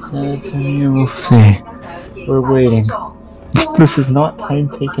it to me and we'll see. We're waiting. This is not time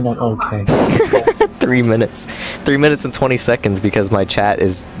taken at okay. 3 minutes. 3 minutes and 20 seconds because my chat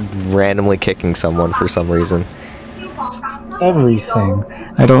is randomly kicking someone for some reason. Everything.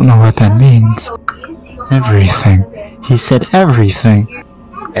 I don't know what that means. Everything. He said everything.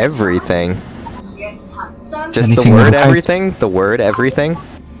 Everything? Just Anything the word okay? everything? The word everything?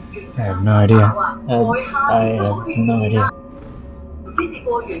 I have no idea. I have no idea.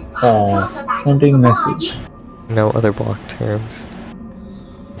 Sending message. No other block terms.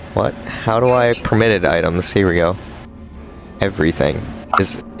 What? How do I permitted items? Here we go. Everything.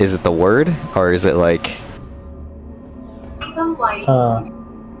 Is it the word or is it like?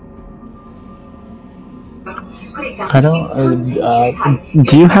 I don't.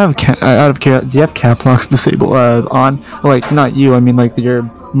 Do you have do you have cap locks disabled on? Like not you. I mean like your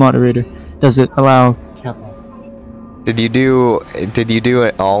moderator. Does it allow cap locks? Did you do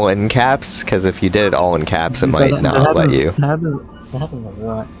it all in caps? Because if you did it all in caps, it might not let you. That happens a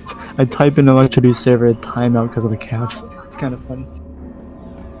lot. I type in Electrody server timeout because of the caps. It's kind of funny.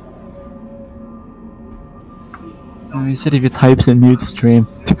 He said if he types in mute stream,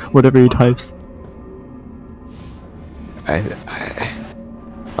 whatever he types.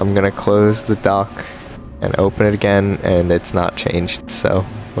 I'm gonna close the dock and open it again, and it's not changed, so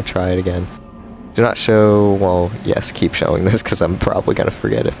we'll try it again. Do not show, well, yes, keep showing this, because I'm probably gonna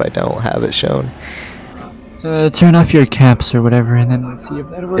forget if I don't have it shown. Turn off your caps or whatever, and then let's see if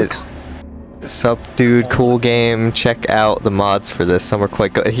that works. Sup, dude, cool game, check out the mods for this, some are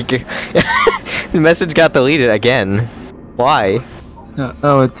quite good. The message got deleted again. Why?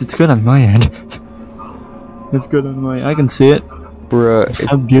 Oh, it's good on my end. It's good on my. I can see it. Bruh.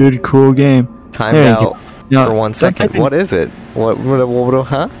 Sup, dude, cool game. Timed out for 1 second. What is it? What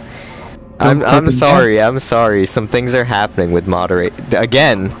huh? I'm sorry. Some things are happening with moderate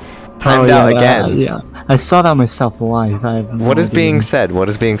again. Timed out again. Yeah, I saw that myself live. What is being said? What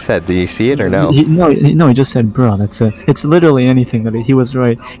is being said? Do you see it or no? No, he just said, "Bro, that's it." It's literally anything that he was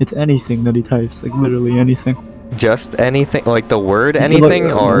right. It's anything that he types, like literally anything. Just anything, like the word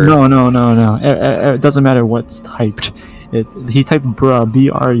anything, or no. It doesn't matter what's typed. He typed "bruh,"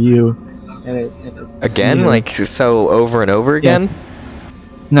 B-R-U, and again, you know, like so over and over again. Yes.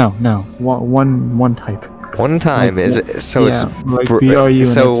 No, one type. One time like, is it, so yeah, it's like BRU.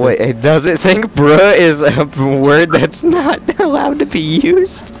 So wait, does it think "bruh" is a word that's not allowed to be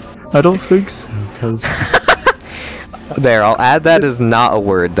used? I don't think so, because there, I'll add that as not a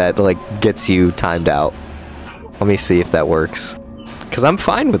word that like gets you timed out. Let me see if that works, because I'm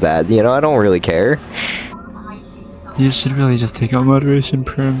fine with that. You know, I don't really care. You should really just take out moderation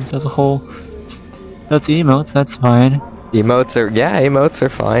perms as a whole. That's emotes. That's fine. Emotes are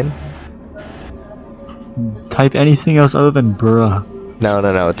fine. Type anything else other than bruh.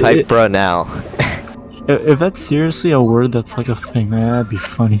 No. Type bruh now. If that's seriously a word that's like a thing, man, that'd be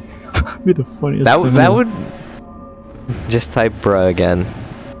funny. That'd be the funniest thing. That would just type bruh again,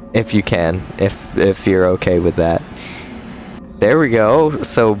 if you can, if you're okay with that. There we go.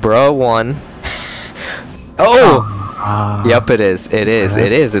 So bruh 1. Oh. Yep, it is.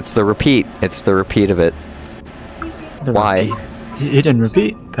 It's the repeat. It's the repeat of it. Why? It didn't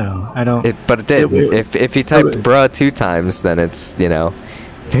repeat though. I don't. But it did. If you typed bruh 2 times, then it's, you know,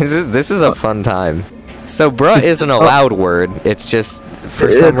 this is a fun time. So bruh isn't a loud word. It's just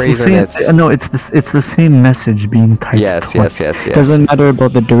for some reason it's no. It's the same message being typed. Yes. It doesn't matter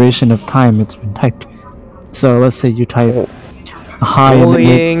about the duration of time it's been typed. So let's say you type hi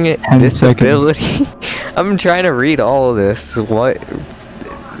bullying, disability. I'm trying to read all of this. What?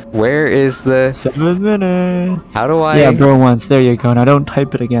 Where is the 7 minutes? How do I? Yeah, bro. Once there you go. Now don't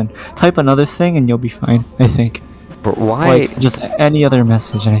type it again. Type another thing and you'll be fine. I think. But why? Like just any other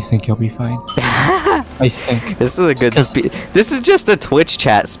message and I think you'll be fine. I think. This is a good speed. This is just a Twitch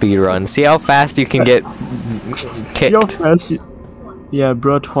chat speed run. See how fast you can get kicked. See how fast you... Yeah,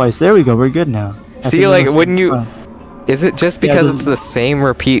 bro. Twice. There we go. We're good now. See, like when you. Is it just because it's the same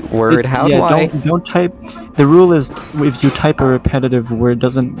repeat word? How do I? Don't type. The rule is if you type a repetitive word,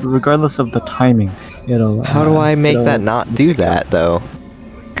 doesn't regardless of the timing, it'll. How do I make that not do that though?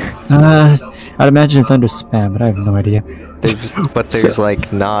 I'd imagine it's under spam, but I have no idea. There's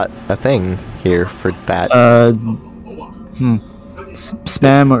like not a thing here for that.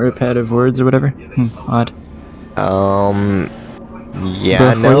 Spam or repetitive words or whatever. Odd.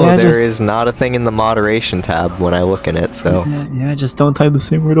 Yeah, no, there is not a thing in the moderation tab when I look in it, so... Yeah, just don't type the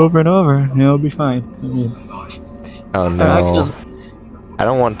same word over and over, and it'll be fine. I mean... Oh no. I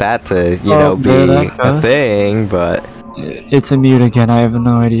don't want that to, you know, be a thing, but... It's a mute again, I have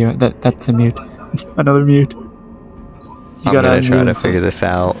no idea. That's a mute. Another mute. I'm gonna try to figure this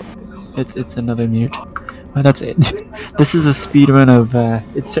out. It's another mute. Oh, that's it. This is a speedrun of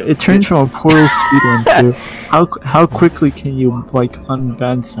it turns from a portal speedrun to how quickly can you like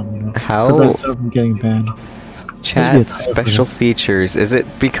unban someone? Prevent someone from getting banned. Chat special features. Is it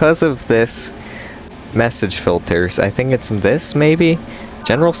because of this message filters? I think it's this maybe.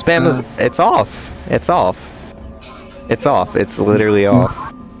 General spam is it's off. It's off. It's off. It's literally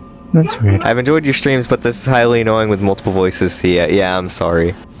off. That's weird. I've enjoyed your streams, but this is highly annoying with multiple voices. Yeah, I'm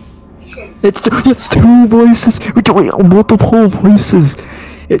sorry. It's two voices. We're doing multiple voices.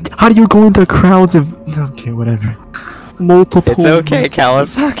 How do you go into crowds of? Okay, whatever. Multiple. It's okay, voices.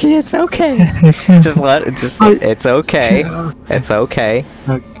 Kawasaki. It's okay. It's okay. It's okay.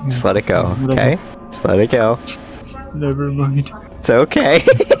 Just let it go. Okay. Just let it go. Never mind. It's okay.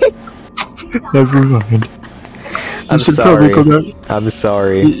 Never mind. I'm sorry. I'm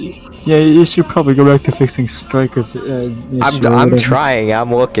sorry. Yeah, you should probably go back to fixing strikers. I'm trying.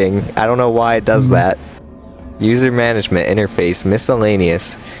 I'm looking. I don't know why it does that. User management interface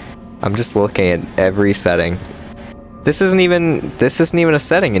miscellaneous. I'm just looking at every setting. This isn't even a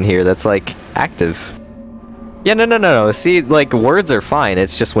setting in here that's like active. Yeah, no. See, like words are fine.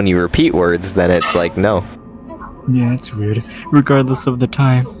 It's just when you repeat words, then it's like no. Yeah, it's weird. Regardless of the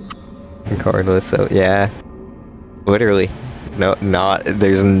time. Regardless of yeah. Literally. No,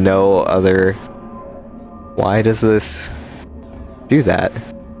 there's no other... Why does this do that?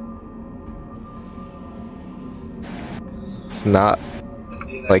 It's not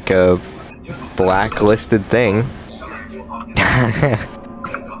like a blacklisted thing.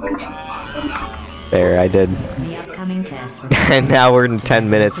 There, I did. And now we're 10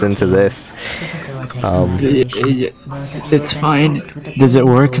 minutes into this. It's fine. Does it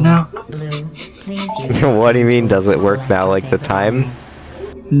work now? What do you mean, does it work now? Like the time?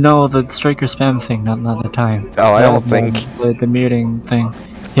 No, the striker spam thing, not the time. Oh, I don't think... The muting thing.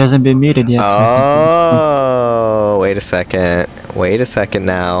 He hasn't been muted yet. Oh, wait a second. Wait a second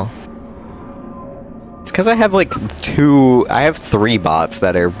now. It's because I have like I have 3 bots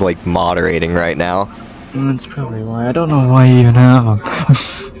that are like moderating right now. That's probably why. I don't know why you even have them.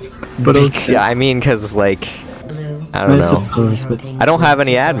 But okay. Yeah, I mean, because like... I don't know. I don't have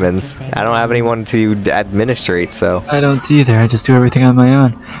any admins. I don't have anyone to administrate, so... I don't either. I just do everything on my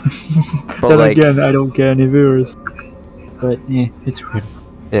own. But then like, again, I don't get any viewers. But yeah, it's weird.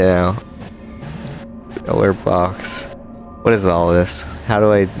 Yeah. Color box. What is all this? How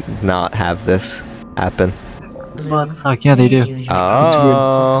do I not have this happen? Bots suck. Yeah, they do.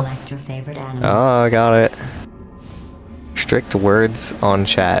 Oh. Oh, I got it. Strict words on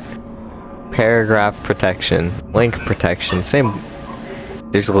chat. Paragraph protection, link protection, same.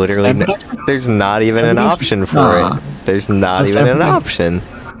 There's literally there's not even an option for it. There's not even an option.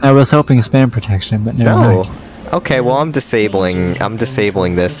 I was hoping spam protection, but no. Okay, well I'm disabling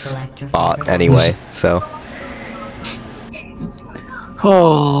this bot anyway, so.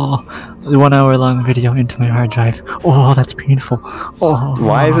 Oh, the 1 hour long video into my hard drive. Oh, that's painful. Oh.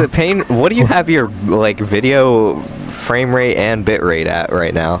 Why is it pain? What do you have your like video frame rate and bit rate at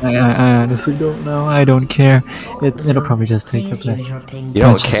right now? I honestly don't know. I don't care. It'll probably just take a bit. You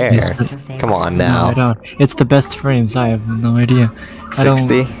don't care? Come on now. No, I don't. It's the best frames. I have no idea.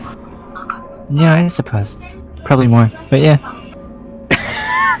 60? Yeah, I suppose. Probably more, but yeah.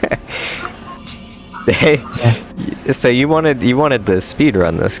 Hey, so you wanted to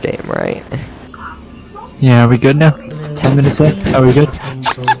speedrun this game, right? Yeah, are we good now? 10 minutes in? Are we good?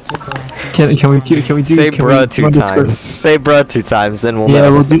 Can we do? Say bruh 2 times. Say bruh 2 times, then we'll. Yeah,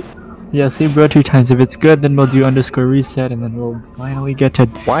 we'll do. Yeah, say bruh 2 times. If it's good, then we'll do _reset, and then we'll finally get to.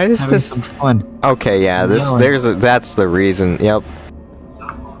 Why is this some fun? Okay, yeah, that's the reason. Yep.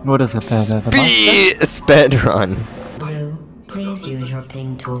 What is it? Sped run. Please use your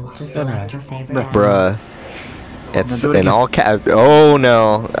ping tool to select your favorite Bruh. It's in all cap. Oh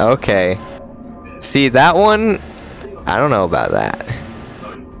no. Okay. See, that one, I don't know about that.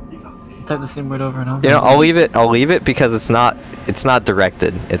 type the same word over and over. You know, I'll leave it. I'll leave it because it's not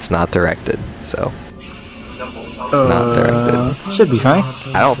directed. It's not directed. So it's not directed. Should be fine.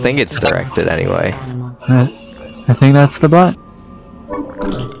 I don't think it's directed anyway. I think that's the bot.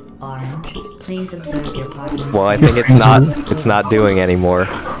 Orange, please observe your partner's Well, I think it's not. It's not doing anymore.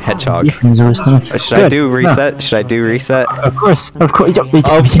 Hedgehog. Should I do reset? Should I do reset? Of course. Of course.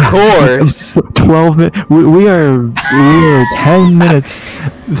 12 minutes. We are 10 minutes,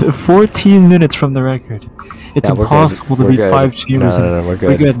 14 minutes from the record. It's Yeah, we're impossible good. to We're beat good. 5 chambers. No, we're good.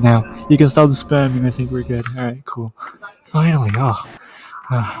 We're good now. You can stop spamming. I think we're good. All right, cool. Finally.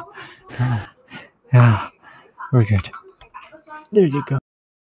 Yeah, we're good. There you go.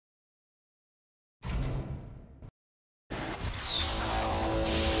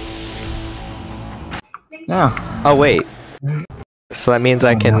 Now. Oh wait. So that means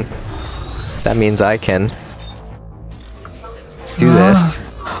I can. That means I can do this.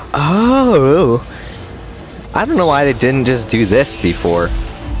 Oh. I don't know why they didn't just do this before.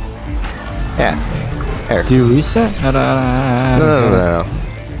 Yeah. There. Do you reset?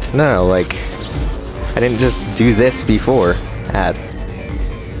 No, like I didn't just do this before. Add.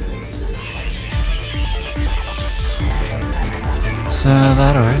 So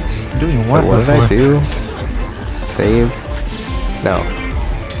that works. Doing what? What did I do? Save? No.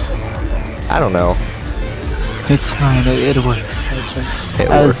 I don't know. It's fine. It works. It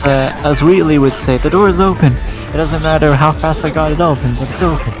As works. as Wheatley would say, the door is open. It doesn't matter how fast I got it open, but it's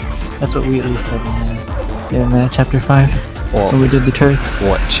open. That's what Wheatley said in chapter 5 Well, when we did the turrets.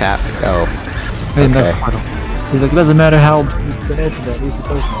 what chap? Oh, In okay. the portal. He's like, it doesn't matter how it's been opened, at least it's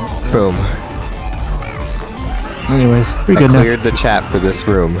open. Boom. Anyways, we're I good now. cleared the chat for this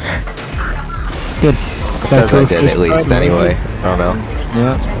room. Good. It says I did at least anyway. I don't know.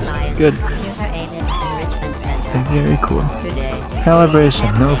 Yeah. Science Good. Computer-aided enrichment center. Very cool. Today,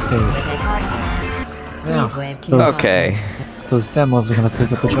 Calibration, no fade. please Now, wave to those, your Okay. those demos are gonna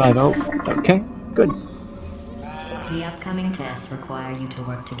take up a drive. Oh, okay. Good. The upcoming tests require you to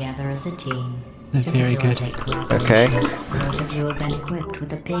work together as a team. To Very good. facilitate cooperation. Okay. Both of you have been equipped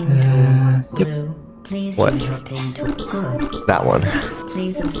with a ping tool. yep. Blue, please What? use your ping tool. Good. That one.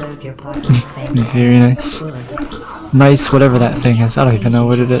 Please observe your partner's favorite. Very nice. Good. Nice, whatever that thing is. I don't even know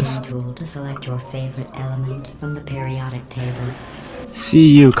what it is. Tool to select your favorite element from the periodic table.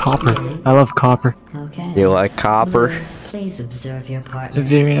 CU, copper. I love copper. Okay. You like copper? Blue, please observe your partner's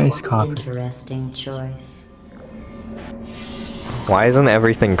Very nice copper. interesting choice. Why isn't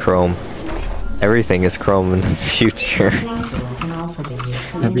everything chrome? Everything is chrome in the future. Ping tool can also be used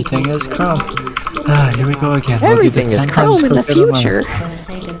to Everything indicate is your chrome. favorite. Ah, here we go again. We'll do this Everything is 10 times chrome in the quicker than last. future. For the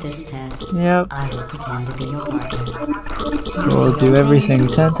sake of this test, Yep. I will pretend to be your partner. We'll do everything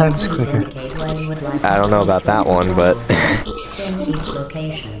 10 times quicker. Indicate where you would like I don't know about that one, but in each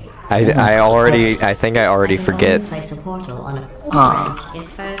location. I think I already forget. Place a portal on a Ah. branch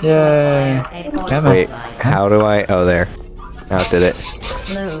is first Yay. to acquire a portal Damn it. Wait, device. how do I? Oh, there. Now it did it.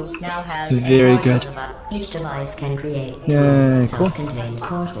 Blue now has Very a portal good. device. Each device can create Yay, two cool. self-contained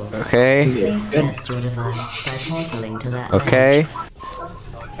portals. Okay. Please test your device by portaling to that Okay.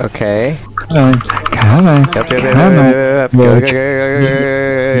 Okay. Come on. Come on. Yep, yep, yep, Come on. yep, Go, yep, yep,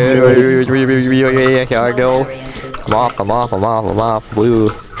 here I go. I'm off. Blue.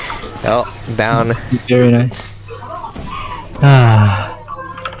 Oh, down. Very nice. Ah.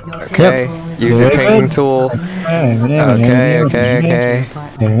 Okay. Use your Very pinging good. tool. Okay. Okay.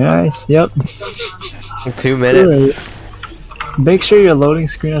 Very nice. Yep. 2 minutes. Make sure your loading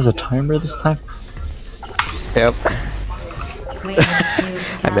screen has a timer this time. Yep.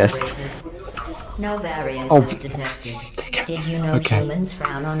 I missed. No variance Oh. is detected. Did you know Okay. humans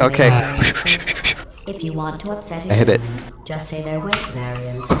frown on Okay. weight variances? If you want to upset a I hit it. human, just say their weight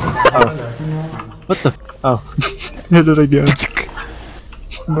variance is below the norm. What the? Oh. Hit it again.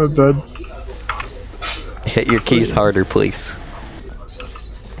 My bad. Hit your keys harder, please.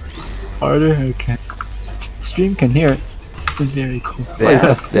 Harder? Okay. Stream can hear it. Very cool. Oh, you Yeah,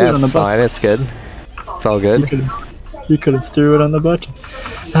 could've threw it on the it's fine. It's good. It's all good. You could have threw it on the button.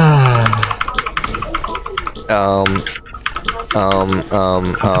 Ah.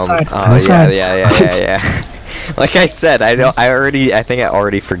 Aside. Yeah. Like I said, I think I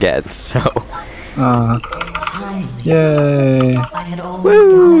already forget. So. Finally, Yay. I had almost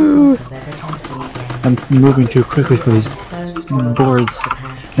given up of ever testing again. I'm moving too quickly for these First boards. to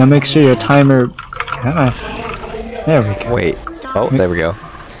pass Now make sure your timer. Come on. There we go. Wait. Oh, there we go.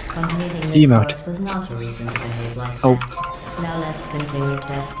 completing this Emote. course was not a reason to behave like Oh. that. Now let's continue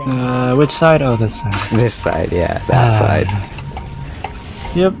testing. Which side? Oh, this side. This side, yeah, that side.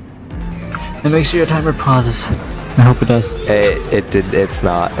 Yep. And make sure your timer pauses. I hope it does. It did. It's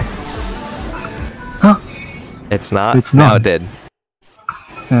not. It's not? It's Now not. it did.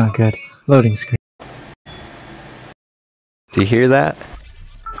 Oh, good. Loading screen. Do you hear that?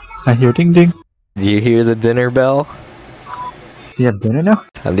 I hear ding ding. Do you hear the dinner bell? Do you have dinner now?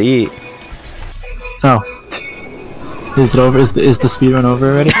 Time to eat. Oh. Is it over? Is the speedrun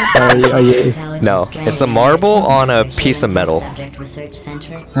over already? Are you... No, it's a marble on a piece of metal.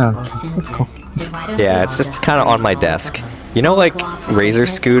 Oh, that's cool. Yeah, it's just kind of on my desk. You know, like Razor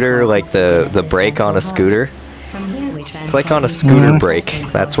scooter, like the brake on a scooter. It's like on a scooter brake.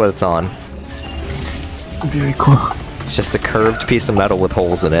 That's what it's on. Very cool. It's just a curved piece of metal with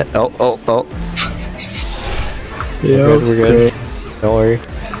holes in it. Oh, oh, oh. Yeah, We're good. Don't worry.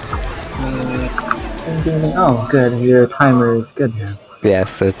 Oh, good. Your timer is good now.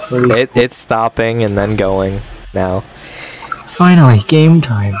 Yes, it's stopping and then going now. Finally, game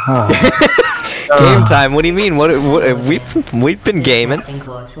time. Oh. Game time? What do you mean? What we've been gaming.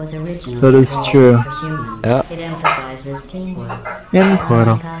 That is true. Yep. In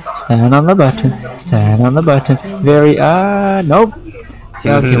Portal, stand on the button. Stand on the button. Very nope.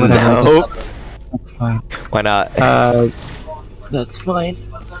 Okay, whatever. Nope. That's fine. Why not? That's fine.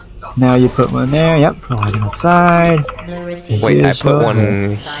 Now you put one there. Yep. Put one outside. Wait, I put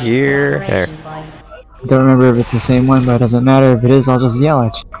one here. There. Don't remember if it's the same one, but it doesn't matter. If it is, I'll just yell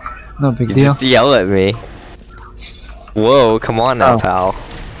at you. No big You deal. just yell at me. Whoa, come on now, Oh. pal.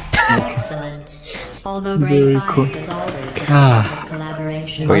 Excellent. Although Very great cool. science is always Ah.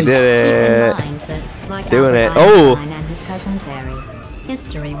 collaboration. We did it. Keep in mind that, like Doing it. Albert Oh! Einstein and his cousin Terry,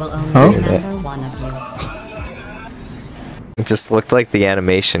 history will only Oh? remember one of you. It just looked like the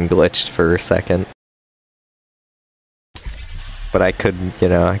animation glitched for a second. But I could, you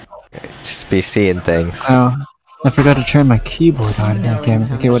know, just be seeing things. Oh, I forgot to turn my keyboard on.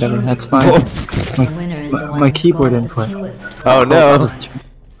 Okay, whatever. That's fine. The winner is the one my who keyboard scores the input. fewest. Oh no!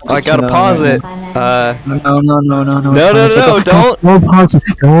 Just I gotta turn it pause on it. No, no, no, no, no. No, don't! Don't pause it.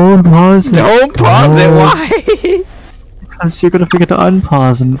 Don't pause it. Don't pause it. No. Why? Because you're gonna forget to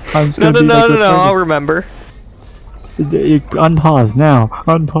unpause, and this time's No, gonna no, be no, like no, no. I'll remember. You unpause now.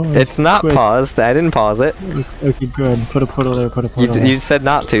 Unpause. It's not Quick. paused. I didn't pause it. Okay, good. Put a portal there. Put a portal there. You said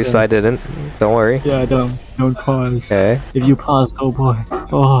not to, so I didn't. Don't worry. Yeah, don't pause. Okay. If you paused, oh boy.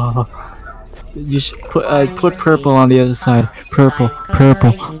 Oh. You should put purple on the other side. Purple,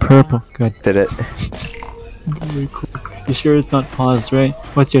 purple, purple. Good. Did it? Very cool. You sure it's not paused, right?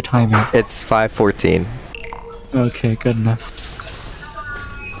 What's your timing? It's 5:14. Okay, good enough.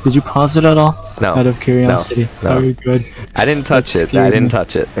 Did you pause it at all? No. Out of curiosity. No. Very good. I didn't touch That it. I scared didn't me.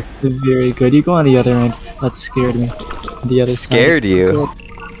 touch it. Very good. You go on the other end. That scared me. The other Scared side. you?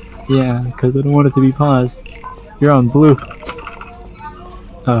 Yeah, because I don't want it to be paused. You're on blue.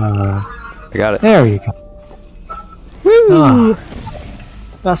 I got it. There you go. Ah,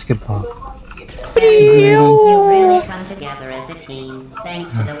 basketball. You've really come together as a team,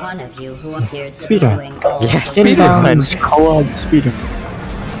 thanks to the one of you who appears to be Speedrun. doing all Yeah, the speedrun. Inbounds, co-op, speeder.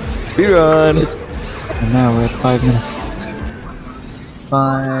 Speedrun. And now we're at 5 minutes.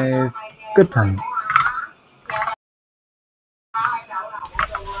 5. Good time.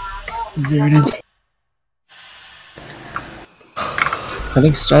 There it is. I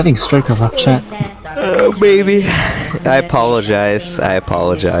think Striker left chat. Oh, baby. I apologize. I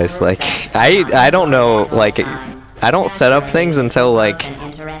apologize. Like, I don't know, like, I don't set up things until, like,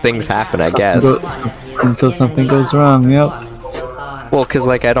 things happen, I guess. Until something goes wrong, yep. Well, cause,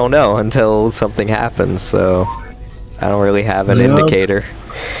 like, I don't know until something happens, so I don't really have an Yep. indicator.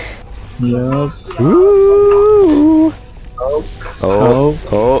 Yep. Ooh. Oh,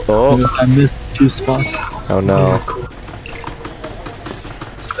 oh, I missed 2 spots. oh no.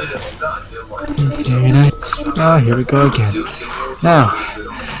 Very nice. Oh, here we go again. Now,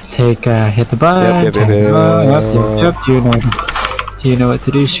 hit the button. Yep, Yep. You know what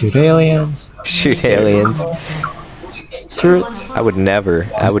to do. Shoot aliens. Shoot aliens. Turrets. I would never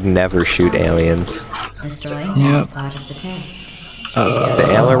shoot aliens. Destroying Yep. is part of the test. The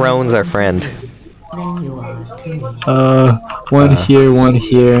aileron's our friend. Then you are too. One here, one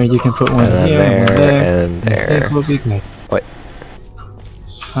here. You can put one And here, then one there, there. and there. It will be good. What?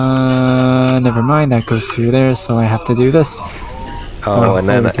 Never mind. That goes through there, so I have to do this. Oh, and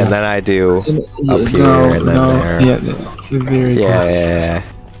then there we go. and then I do up No, here and then no, there. Yeah, very good. Yeah.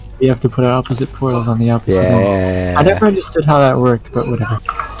 You have to put opposite portals on the opposite Yeah. ends. I never understood how that worked, but whatever.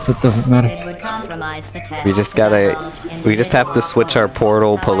 That doesn't matter. It would compromise the test. We just have to switch our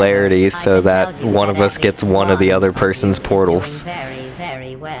portal polarities so that one of us gets one of the other person's portals. Very,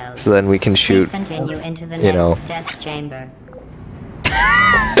 very well. So then we can Please shoot, continue into the you know. next test chamber.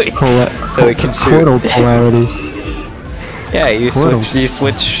 so we can shoot. Portal polarities. Yeah, you Portal.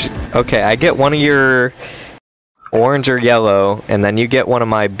 switch, okay, I get one of your orange or yellow, and then you get one of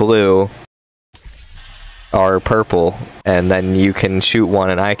my blue or purple, and then you can shoot one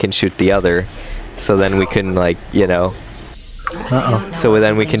and I can shoot the other. So then we can, like, you know. Uh-oh. So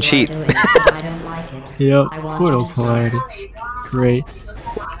then we can cheat. Yep, portal polarities. Great.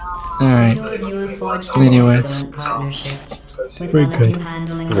 Alright. Anyways. We're good.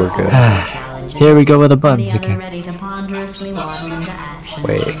 We're good. Here we go with the buttons again.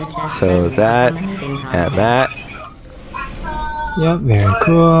 Wait, so that and that. Yep, very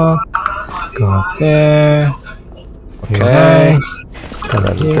cool. Go up there. Okay. Nice. And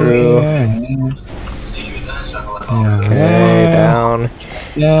then through. Okay, down.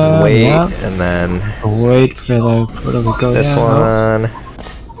 Yeah, Wait, yep. and then Wait for the portal to go this down. one.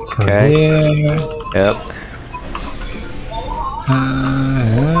 Go Okay. here. Yep.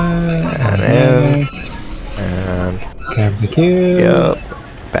 And in. And grab the cube. yep. Go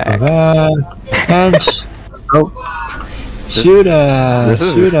Back. back. And shoot this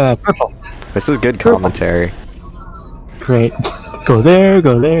is- shoot purple. This is good commentary. Great. Go there,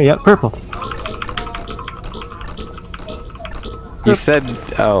 yep, purple. You said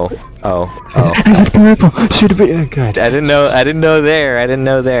oh. I said purple. Shoot a bit. Good. I didn't know there.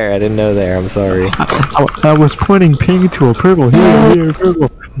 I'm sorry. I was pointing pink to a purple. Here,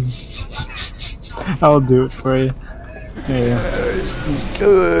 purple. I'll do it for you. There you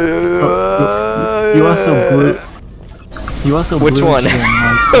go. You also blew. You also Which blew one? it in,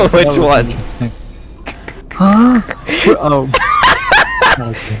 like, Which that was one? interesting. Huh? Oh.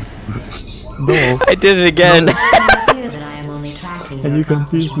 Okay. No. I did it again. And you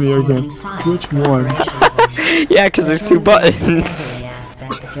confused me again. Which one? Yeah, because there's two buttons.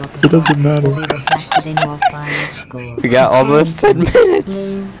 It doesn't matter. We got almost 10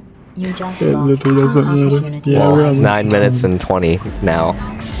 minutes. It literally doesn't matter. Yeah, we're Well, almost 9 minutes and 20 now.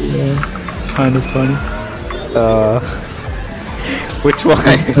 Yeah. Kind of funny. Which one?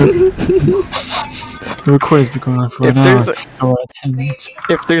 The recording's been going on for If an there's- hour. Or 10 minutes.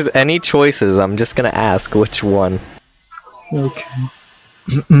 If there's any choices, I'm just gonna ask which one. Okay.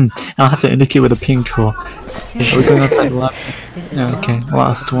 I'll have to indicate with a ping tool. We're going outside the lab. Okay,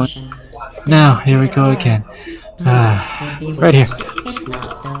 last one. Now, here we go again. Right here.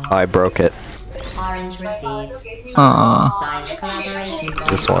 I broke it. Aww.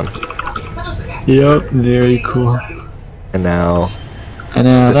 This one. Yep, very cool. And now. And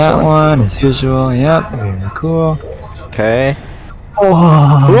now This that one. one, as usual. Yep, very cool. Okay.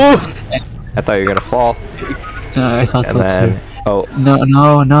 Oh, Ooh! I thought you were gonna fall. I thought And so then. too. Oh,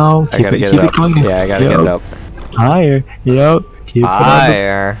 No. I gotta get keep it up. going. Yeah, I gotta get it up. Higher. Yep. Keep it up.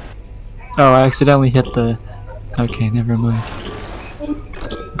 Higher. Oh, I accidentally hit the. Okay, never mind.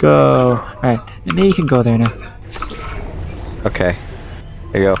 Go. Alright, and now you can go there now. Okay.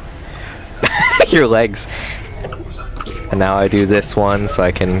 There you go. Your legs. And now I do this one so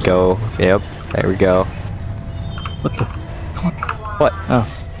I can go. Yep. There we go. What the? What?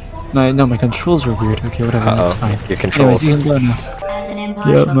 Oh. No, my controls were weird. Okay, whatever, that's fine. Your controls. Anyways, you can go now.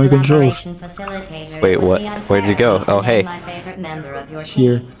 Yep, my controls. Wait, what? Where'd you go? Oh, hey.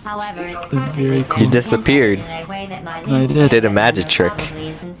 Here. However, it's Very cool. You disappeared. I did. Did a magic trick.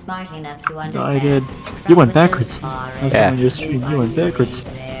 No, I did. You went backwards. I saw Yeah. on your stream. You went backwards.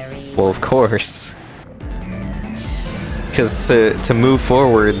 Well, of course. Because to move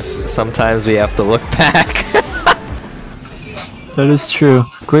forwards, sometimes we have to look back. That is true.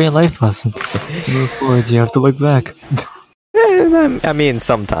 Great life lesson. To move forwards, you have to look back. I mean,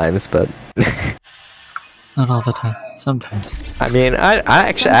 sometimes, but Not all the time. Sometimes. I mean, I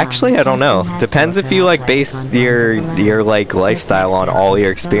actually I don't know. Depends if you like base your like lifestyle on all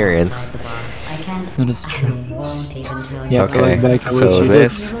your experience. That is true. Yeah, Okay, going back, I wish so you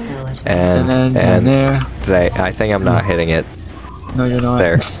this and then and there. I think I'm not hitting it. No, you're not.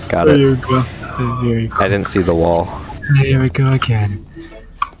 There, got There it. you go. Very cool. I didn't see the wall. Here we go again.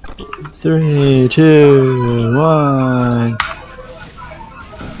 3, 2, 1.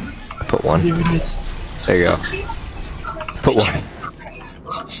 Put one. Here it is. There you go. Put one.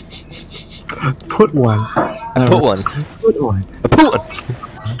 Put one. Put one. Put one. Put one.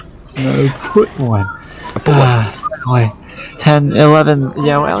 No, put one. Put one. Finally. 10, 11.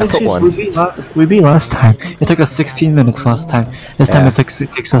 Yeah, well, at least Put one. we beat last time. It took us 16 minutes last time. This time Yeah. it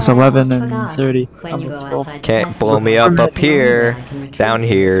takes us 11 and 30. Almost 12. Can't blow me up here, down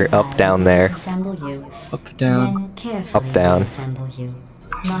here, up down there. Up, down. Up, down.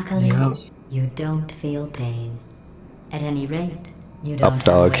 Luckily, Yep. you don't feel pain. At any rate, you don't Up,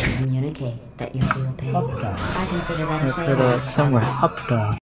 dog. have a way to communicate that you feel pain. Up, dog. I consider that a I've flavor heard of that somewhere. Up,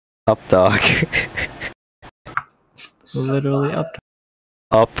 dog. Up dog. Literally up.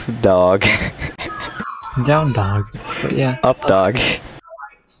 Up dog. Down dog. But yeah. Up dog.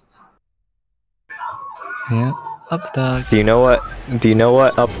 Yeah. Up dog. Do you know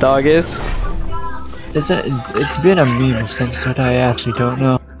what up dog is? Is it? It's been a meme of some sort. I actually don't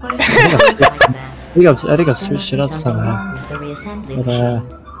know. What if you like that? I think I've switched it up somehow. But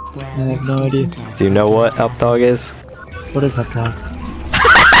I have no idea. Do you know what up dog is? What is up dog?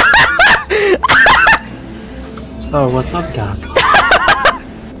 Oh, what's up dog?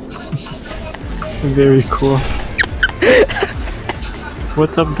 Very cool.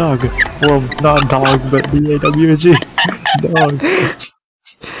 What's up dog? Well, not dog, but D-A-W-G. Dog.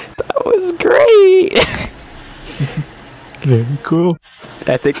 That was great. Very cool.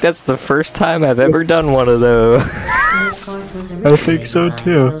 I think that's the first time I've ever done one of those. I think so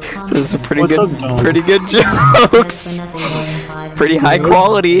too. This is pretty What's good, up, dog? pretty good jokes. Pretty high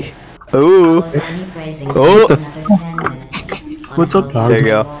quality. Ooh. Oh. What's up, dog? There you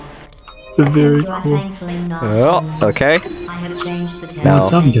go. Very cool. Oh, okay. No.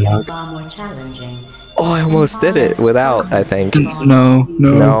 What's up, dog? Oh, I almost did it without, I think. No.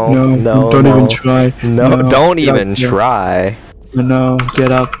 Don't even try. No, don't get even up there. try. No,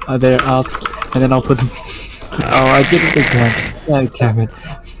 get up. There, up. And then I'll put them. Oh, I did it again. Oh, damn it.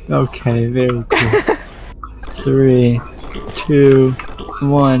 Okay, very cool. 3, 2,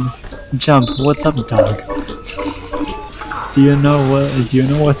 1. Jump. What's up, dog? Do you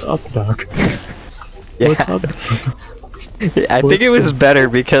know what's up, dog? Yeah. What's up, dog? I think it was better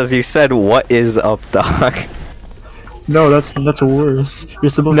because you said, "What is up, dog?" No, that's worse. You're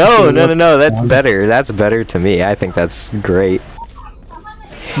supposed to No, say no, what, no, that's dog. better. That's better to me. I think that's great.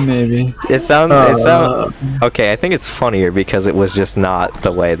 Maybe. It sounds. Okay, I think it's funnier because it was just not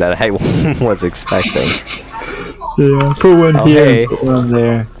the way that I was expecting. Yeah, put one Oh, here hey. and put one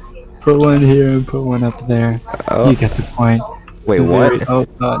there. Put one here and put one up there. Oh. You get the point. Wait, what? Oh,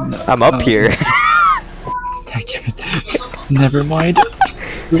 no, I'm up here. Damn it. Never mind.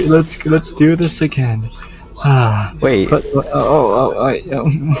 Wait, let's do this again. Ah. Wait. But, okay.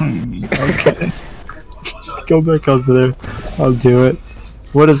 Go back up there. I'll do it.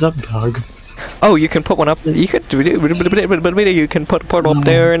 What is up, dog? Oh, you can put one up. You could do. You can put one up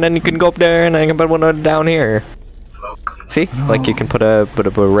there, and then you can go up there, and I can put one down here. See, like you can put a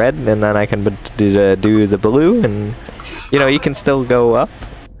red, and then I can do the blue, and you know you can still go up.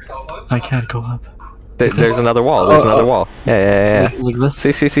 I can't go up. There's another wall. There's another wall. Yeah. Like this?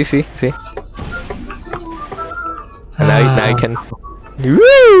 See. And now you can.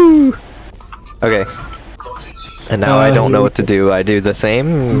 Woo! Okay. And now I don't know what to do. I do the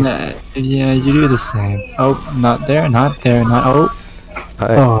same. Nah, yeah, you do the same. Oh, not there, not. Oh.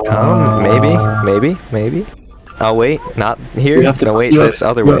 Maybe. Oh wait, not here. You have to- No wait, you have- this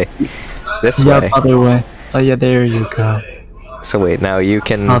other you- way. This Yeah, way. other way. Oh yeah, there you go. So wait, now you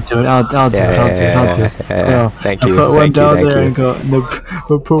can. I'll do it. I'll do it. Yeah. Go. Thank I'll you. Put one Thank you. down Thank there you. and go. No,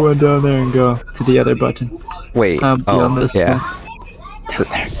 we'll put one down there and go to the other button. Wait. On Oh, this yeah. one. Down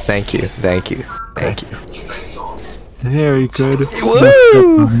there. Thank you. Very good.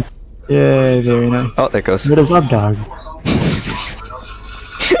 Woo! Yay, very nice. Oh, there goes. What is up, dog?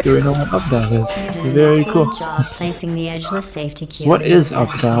 Do we know what up dog is? Very cool. Placing the edgeless safety cube. What is up,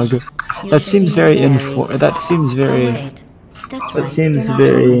 dog? That seems very That seems very. That seems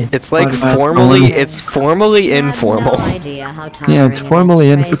very. It's like automatic. formally. It's formally informal. Yeah, it's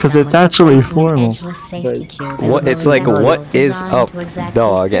formally because it's actually formal. What it's like? What is up,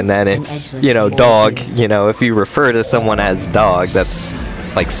 dog? And then it's dog. If you refer to someone as dog,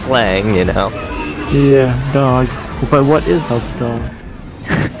 that's like slang. Yeah, dog. But what is up, dog?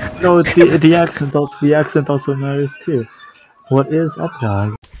 No, it's the accent. Also, the accent also matters too. What is up,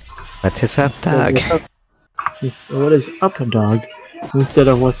 dog? What is up, dog? What is up, dog? Instead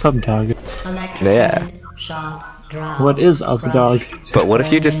of what's up, dog. Yeah. What is up, dog? But what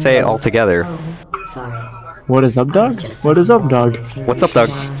if you just say it all together? What is up, dog? What is up, dog? What's up, dog?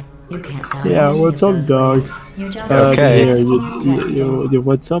 Yeah, what's up, dog? Okay. Here, you,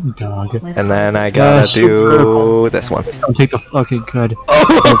 what's up, dog? And then I gotta do this one. Don't take the. Okay, good.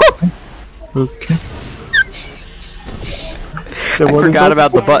 Okay. I forgot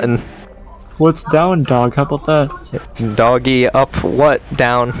about the button. What's down, dog? How about that? Doggy up. What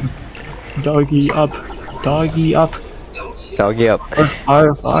down? Doggy up. Doggy up. Doggy up.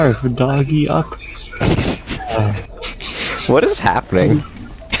 Arf, arf, doggy up. What is happening?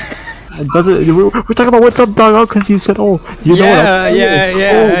 We're talking about what's up, dog, because you said, oh, you know what up dog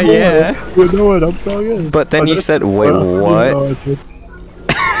is. Yeah. You know what up dog is. But then you said, wait, what?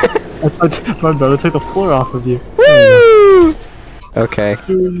 My brother took the floor off of you. Woo! Okay.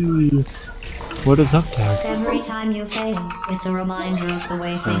 What is up, dog? Every time you fail, it's a reminder of the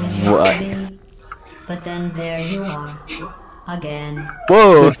way things used What? to be. But then there you are. Again.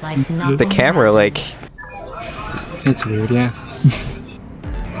 Whoa! Like The nothing camera, like... It's weird, yeah.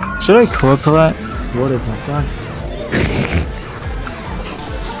 Should I co-op that? What is that dog?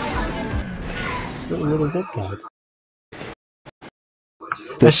 What is that dog?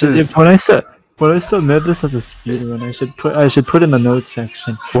 This is... When I submit this as a speedrun, I should put in the notes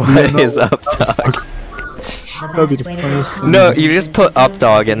section. What is up, dog? That'd be the funniest thing. No, you just put up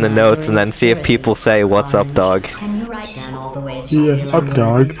dog in the notes and then see if people say what's up, dog. Can you write down all the ways you Yeah, feel up I'm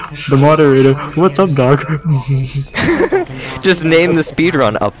dog. living? The moderator. What's up, dog? Just name the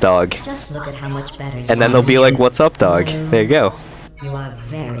speedrun up, dog. Just look at how much better you And then they'll be like, what's up, dog? There you go. You are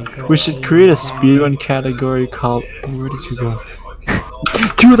very good. We should create a speedrun category called. Where did you go?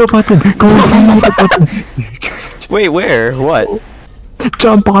 To the button. Go to the button. Wait, where? What?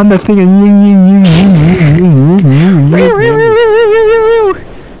 Jump on the thing and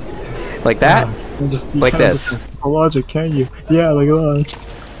Like that? You Like can't this. just simple logic, can you? Yeah, like that.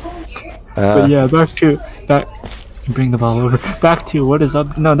 But yeah, back. Bring the ball over. Back to what is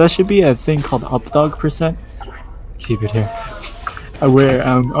up? No, that should be a thing called up dog percent. Keep it here. Where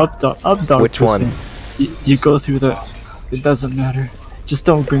up dog. Which one? You go through the. It doesn't matter. Just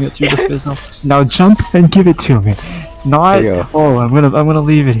don't bring it through the fizzle. Now jump and give it to me. Not. There you go. Oh, I'm gonna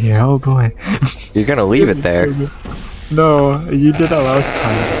leave it here. Oh boy. You're gonna leave it there. No, you did that last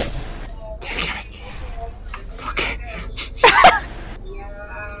time. Take it. Okay.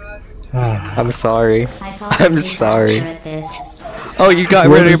 I'm sorry. I thought I'm you'd be sorry. faster at this. Oh, you got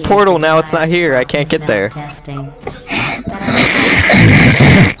rid of your portal, now it's not here. I can't get there. Testing.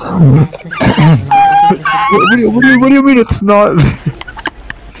 That's the second What do you mean it's not?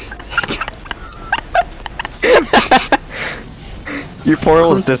 Your portal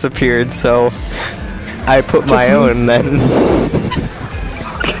has disappeared, so I put my own then.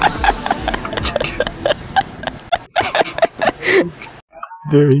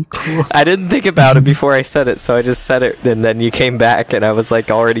 Very cool. I didn't think about it before I said it, so I just said it, and then you came back, and I was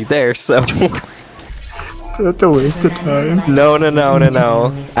like already there, so... That's a waste of time. No.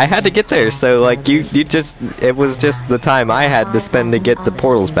 I had to get there, so like you just, it was just the time I had to spend to get the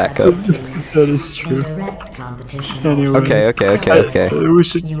portals back up. That is true. direct competition. Anyways, Okay.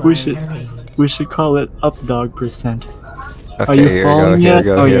 we should call it up dog percent. Are Okay, you here we go, following here we yet?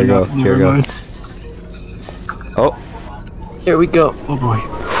 go, Oh, here you're we go, not. here we Never go. mind. Oh, Here we go. Oh boy.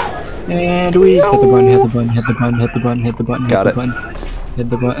 And we hit the button, hit the button, hit the button, hit the button, hit the button, Got hit the it. button. Hit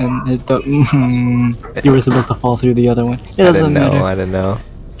the button, hit the You were supposed to fall through the other one. It I doesn't didn't know, matter. I didn't know.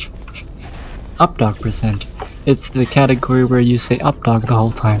 Up dog percent. It's the category where you say up dog the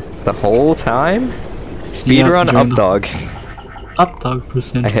whole time. The whole time? Speedrun during up the- dog. Up dog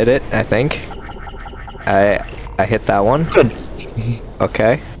percent. I hit it, I think. I hit that one. Good.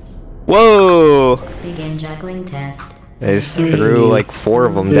 Okay. Whoa! Begin juggling test. I just threw like 4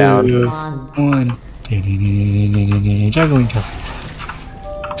 of them down. One. One. Juggling test.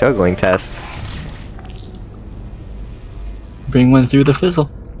 Juggling test. Bring one through the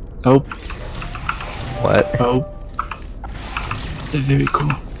fizzle. Oh, What? oh. Very cool.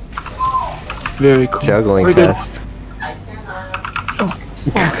 Very cool. Juggling We're good. test.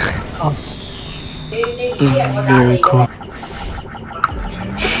 Very cool.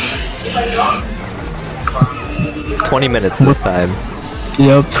 20 minutes this time.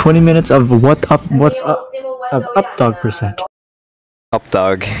 Yep, 20 minutes of what's up, of up dog percent. Up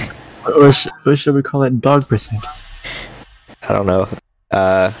dog. Or should we call it dog percent? I don't know.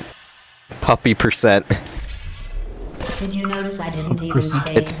 Puppy percent. Did you notice I didn't even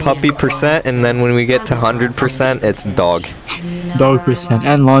say It's puppy percent, and then when we get to 100%, it's dog. Dog percent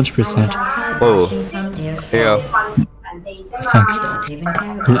and launch percent. Whoa. Here Here you go. Thanks. Don't even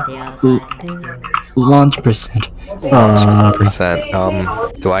care about the outside, do you? Launch percent. Percent.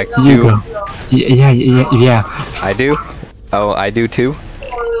 Do I You do? go. Yeah. I do? Oh, I do too?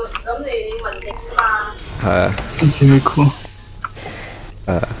 Very cool.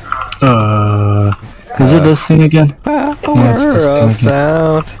 Is it this thing again? Power it's this thing of again.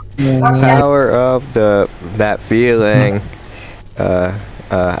 sound. Power of that feeling.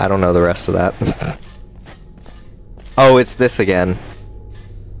 I don't know the rest of that. Oh, it's this again.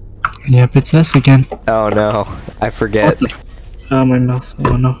 Yep, it's this again. Oh no, I forget. Oh, my mouse.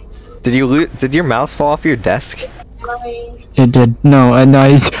 Oh no. Did your mouse fall off your desk? It did. No, and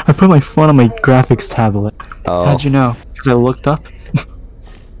I put my phone on my graphics tablet. Oh. How'd you know? Because I looked up.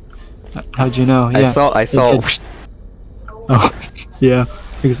 How'd you know? Yeah. I saw. It did. Oh, yeah.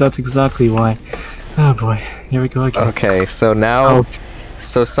 Because that's exactly why. Oh boy. Here we go again. Okay, so now, Oh.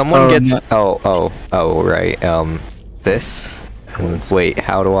 so someone Oh, gets. Oh, right. This. And wait,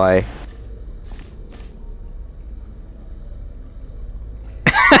 how do I?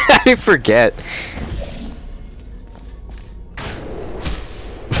 I forget?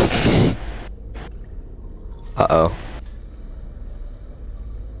 Uh-oh.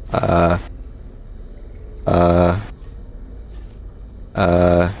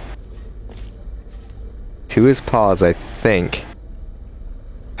 2 is pause, I think.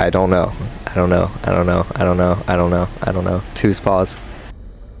 I don't know. I don't know. 2 is pause.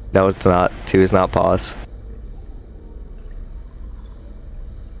 No, it's not. 2 is not pause.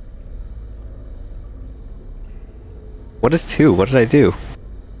 What is 2? What did I do?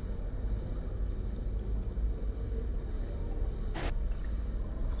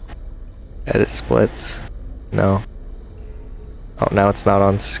 Edit splits. No. Oh, now it's not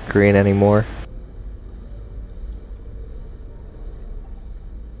on screen anymore.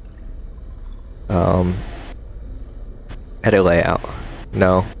 Edit layout.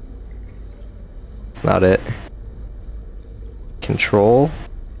 No. It's not it. Control.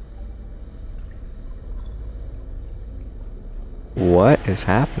 What is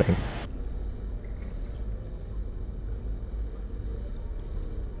happening?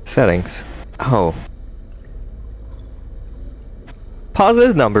 Settings. Oh. Pause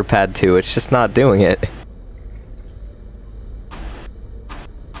is number pad 2, it's just not doing it.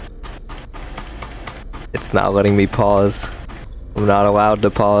 It's not letting me pause. I'm not allowed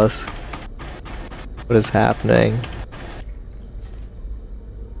to pause. What is happening?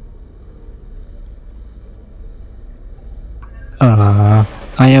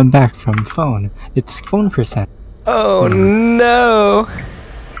 I am back from phone. It's phone percent. Oh no!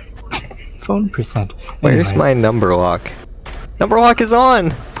 Phone percent. Where's my number lock? Number lock is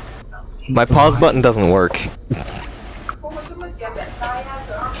on! My pause button doesn't work.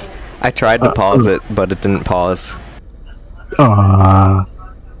 I tried to pause it, but it didn't pause.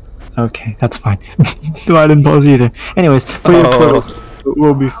 Okay, that's fine. No, I didn't pause either. Anyways, for your portals,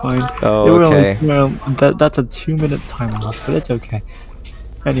 we'll be fine. Oh, okay. That's a 2-minute time loss, but it's okay.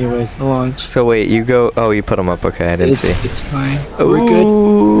 Anyways, launch. So wait, you go. Oh, you put them up. Okay, I didn't see. It's fine. We're good.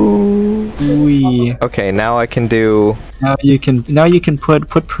 Wee. Okay, now I can do. Now you can put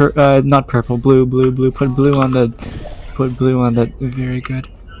not purple, blue. Put blue on the. Very good.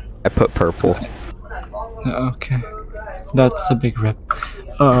 I put purple. Okay, that's a big rip.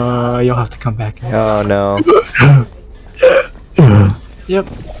 You'll have to come back. Oh no. Yep.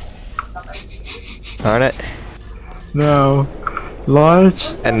 Darn it. No.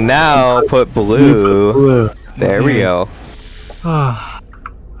 Launch. And now put blue. There we go. And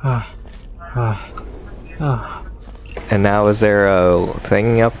now is there a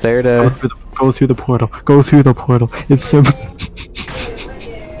thing up there to go through the portal? Go through the portal. It's simple.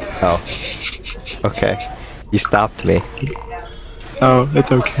 Oh. Okay. You stopped me. Oh,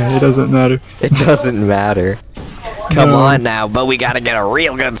 it's okay. It doesn't matter. It doesn't matter. Come on now, but we gotta get a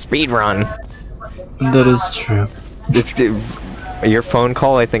real good speed run. That is true. Your phone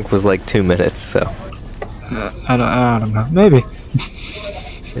call, I think, was like 2 minutes, so. I don't know. Maybe.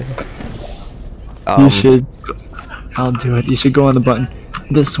 You should. I'll do it. You should go on the button.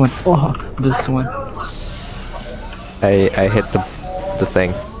 This one. Oh, this one. I hit the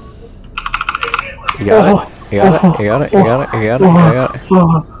thing. You got it? You got it? You got it? You got it? You got it? You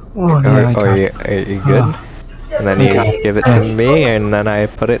got it? Are you good? And then you give it to me, and then I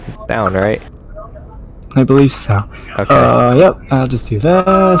put it down, right? I believe so. Okay. Yep. I'll just do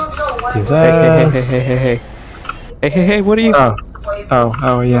this. Do this. Hey, what are you?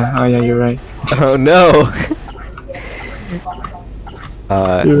 Oh yeah, you're right. Oh no!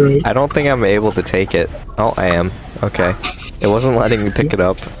 You're right. I don't think I'm able to take it. Oh, I am. Okay. It wasn't letting me pick it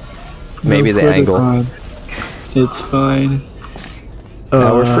up. Maybe the angle. It's fine.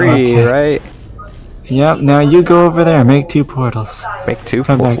 Now we're free, okay. right? Yep, now you go over there, make 2 portals. Make 2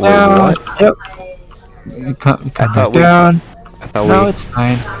 Come back portals? down. What? Yep. Come back down. No, it's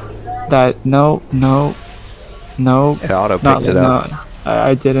fine. No. It auto-picked it up. No,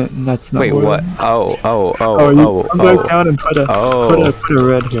 I didn't. That's not. Wait, what? You come back down and put a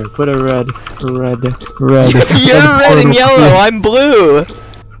red here. Put a red. You're red and yellow. I'm blue.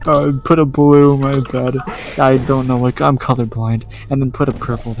 Put a blue. My bad. I don't know. Like, I'm colorblind. And then put a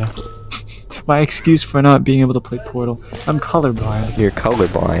purple there. My excuse for not being able to play Portal. I'm colorblind. You're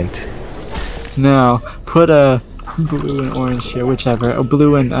colorblind. Now put a blue and orange here, whichever. A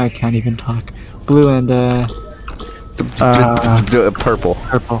blue and I can't even talk. Blue and purple.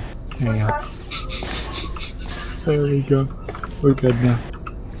 Purple. There you go. There we go. We're good now.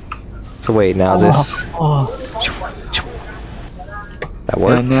 So wait, now this. That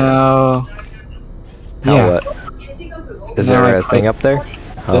worked. And now. Now what? Is there a thing up there?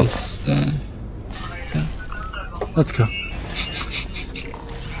 This. Yeah. Let's go.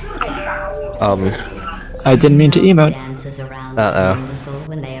 I didn't mean to emote.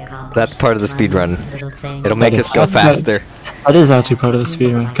 That's part of the speedrun. It'll make us go faster. That is actually part of the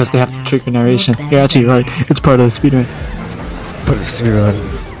speedrun, because they have to trigger narration. You're actually right, it's part of the speedrun. Part of the speedrun.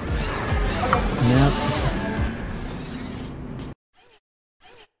 Yep.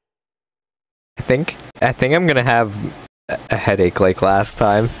 I think I'm gonna have a headache like last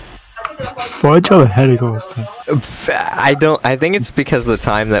time. Why'd you have a headache all this time? I think it's because of the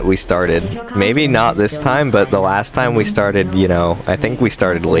time that we started. Maybe not this time, but the last time we started, you know, I think we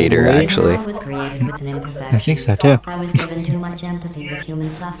started later, actually. I think so, too. I was given too much empathy with human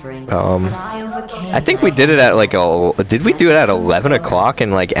suffering. I think we did it at, like, did we do it at 11 o'clock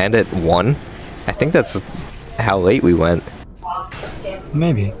and, like, end at 1? I think that's how late we went.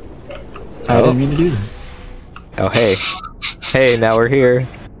 Maybe. I didn't mean to do that. Oh, hey. Hey, now we're here.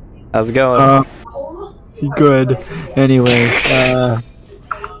 How's it going? Good. Anyways,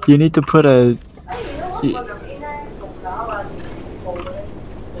 you need to put a...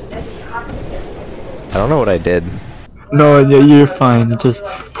 I don't know what I did. No, you're fine. Just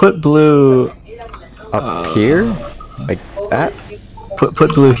put blue... Up here? Like that?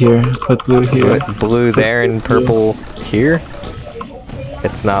 Put blue here. Put blue here. Put blue there and purple here?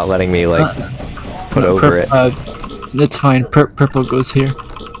 It's not letting me, like, put over it. It's fine. Purple goes here.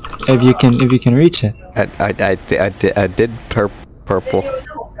 If you can reach it. I did purple.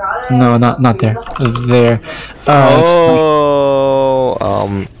 No, not there. There.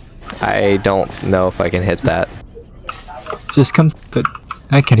 I don't know if I can hit that. Just come. But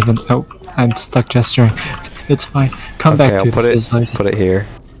I can't even. Oh, I'm stuck gesturing. It's fine. Come back I'll to put it here.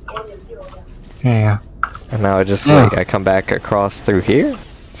 There you go. And now I just wait. I come back across through here.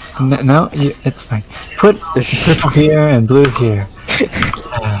 No, it's fine. Put purple here and blue here.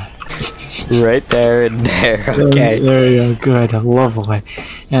 Right there and there. Okay. There you go. Good. Lovely.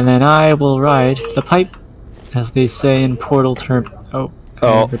 And then I will ride the pipe, as they say in Portal term. Oh.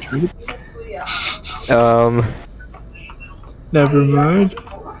 Never mind.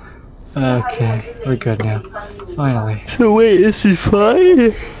 Okay, we're good now. Finally. So wait, this is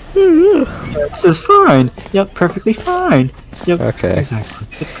fine? This is fine. Yep, perfectly fine. Yep. Okay. Exactly.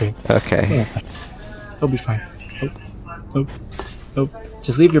 It's great. Okay. Yeah. It'll be fine. Oh.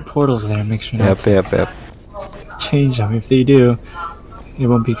 Just leave your portals there. Make sure not Yep. change them. If they do, it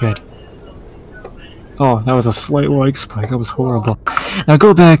won't be good. Oh, that was a slight lag spike. That was horrible. Now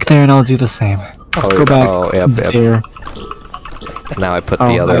go back there and I'll do the same. Go back there. And now I put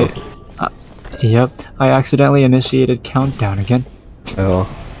the other... Yep. I accidentally initiated countdown again. Oh.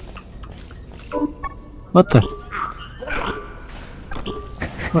 What the?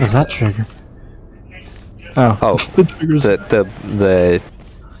 What does that trigger? Oh. The triggers.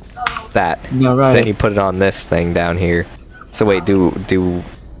 That. No, right. Then you put it on this thing down here. So wait, do...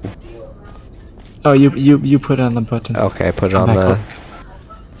 Oh, you put it on the button. Okay, I put it on the...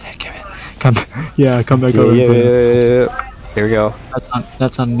 Come back over. Yeah. Here we go.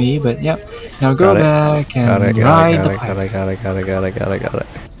 That's on me, but yep. Now go back and ride the pipe.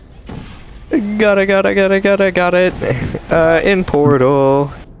 Got it. In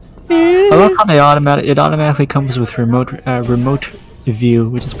Portal. I love how it automatically comes with remote view,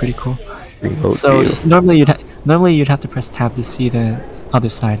 which is pretty cool. Remote so view. normally you'd have to press tab to see the other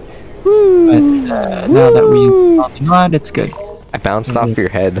side. But now that we installed the mod, it's good. I bounced off your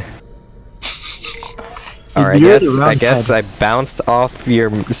head. Or I guess I bounced off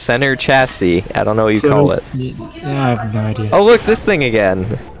your center chassis. I don't know what you call it. Yeah, I have no idea. Oh look, this thing again.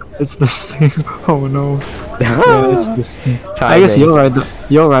 It's this thing. Oh no. Yeah, it's this thing. Timing. I guess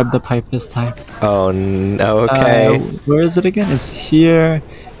you'll ride the pipe this time. Oh no. Okay. Where is it again? It's here.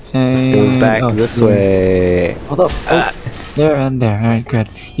 And this goes back this way. Hold up. There and there. Alright, good.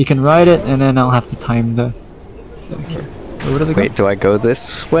 You can ride it, and then I'll have to time the... Where does it go? Wait, do I go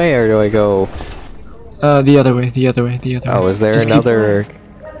this way, or do I go... the other way. Oh, is there another...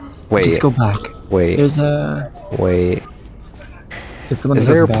 Wait. Just go back. Wait. There's a... Wait. It's the one is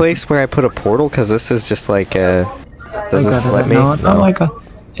there a place where I put a portal? Because this is just like a... Does this let me? No. Oh my god.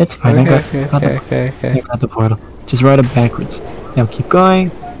 It's fine. Okay. I got the portal. Just ride it backwards. Now keep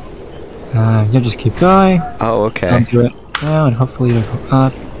going. You just keep going. Oh, okay. I'll do it now, and hopefully it'll go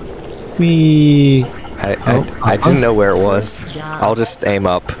up. I didn't know where it was. I'll just aim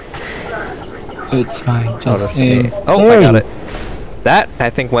up. It's fine. I'll just aim. Oh, I got it. That, I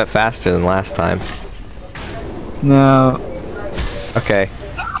think, went faster than last time. No. Okay.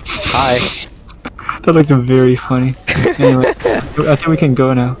 Hi. That looked very funny. Anyway, I think we can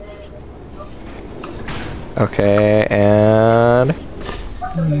go now. Okay, and...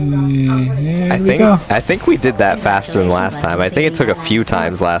 I think we did that faster than last time. I think it took a few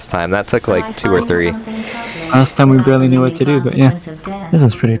times last time. That took like 2 or 3. Last time we barely knew what to do, but yeah. This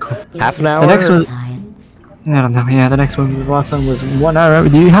was pretty cool. Half an hour? The next one, I don't know, yeah, the next one we watched on was 1 hour.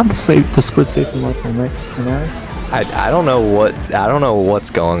 Do you have the split save from last time, right? 1 hour? I don't know what's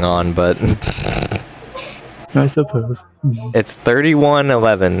going on, but I suppose. it's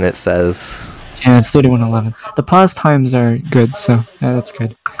 31:11 it says. Yeah, it's 31:11. The pause times are good, so yeah, that's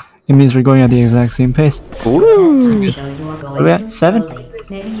good. It means we're going at the exact same pace. Ooh. Are we at 7?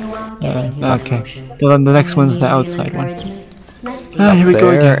 Yeah, okay. So then the next one's the outside one. Ah, here we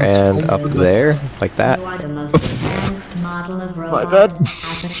go There again. and up there, like that. My bad.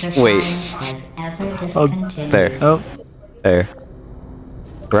 Wait. There. Oh, There.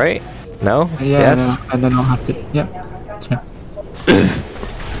 Right? No? yeah, Yes? no, and then I'll have to. Yep, that's fine.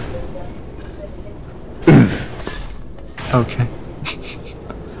 Okay.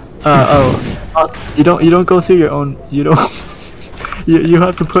 You don't go through your own. You don't. you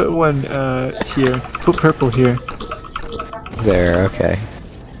have to put one here. Put purple here, There, okay.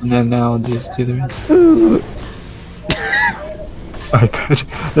 and then I'll just do the rest. My bad.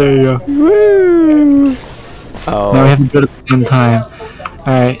 There you go. Oh. Now we have to do it at the same time.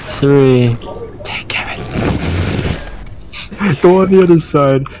 Alright, 3. Take Kevin. Go on the other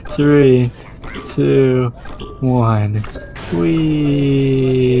side. 3, 2, 1.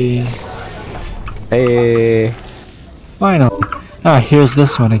 Whee. Hey. Final. Ah, here's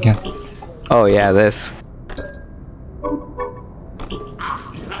this one again. Oh yeah, this.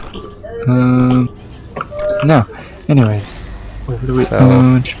 No. Anyways.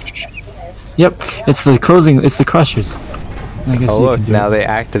 So- Yep, it's the closing. It's the crushers. I guess Oh you look, can do now it. they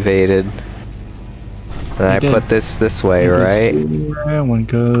activated. And I did. put this way, right? Here, one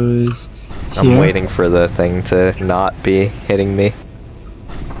goes. I'm here. waiting for the thing to not be hitting me.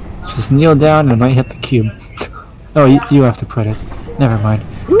 Just kneel down and it might hit the cube. Oh, you have to put it. Never mind.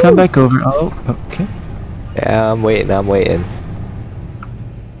 Come back over. Oh, okay. Yeah, I'm waiting,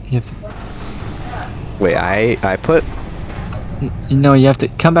 You have to. Wait, I put... No, you have to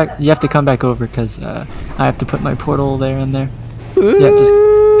come back. You have to come back over because I have to put my portal there and there. Yeah, just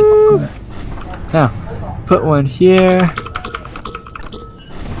now put one here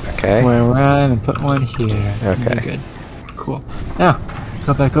Okay. where we're at, and put one here. Okay. You'll be good. Cool. Now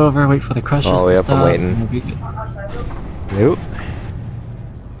go back over. Wait for the crushers Oh, to yep, I'm stop. waiting. And we'll be good. Nope.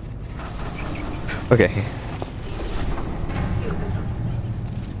 Okay.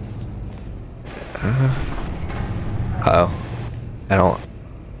 Uh-oh. I don't...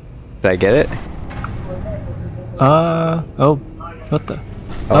 Did I get it? Oh, what the?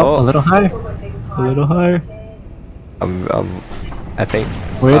 Oh. A little higher. A little higher. I think...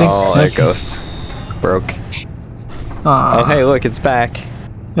 Waiting. Oh, there it Okay. goes. Broke. Aw, Oh, hey, look, it's back.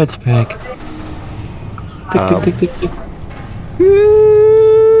 it's big. Tick, Um, tick, tick, tick, tick.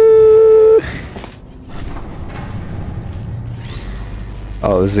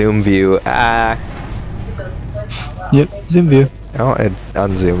 Oh, zoom view. Ah. Yep, zoom view. Oh, it's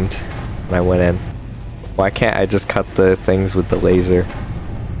unzoomed when I went in. Why can't I just cut the things with the laser?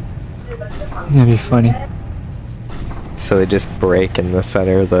 That'd be funny. So they just break in the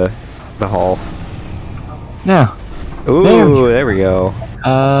center of the hall. Now, Ooh, there we go.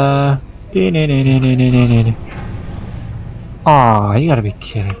 aw, you gotta be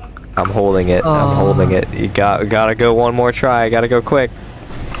kidding. I'm holding it. I'm holding it. You gotta go one more try. Gotta go quick.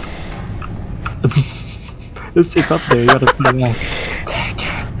 It's up there. You gotta put it back.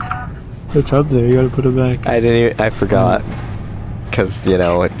 It's up there. You gotta put it back. I forgot. Cause you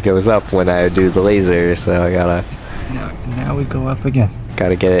know it goes up when I do the laser, so I Now we go up again.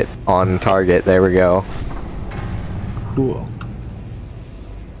 gotta get it on target. There we go. Cool.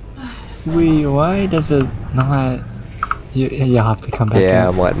 Why does it not? You have to come back. Yeah,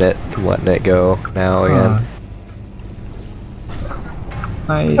 in. I'm letting it go now again.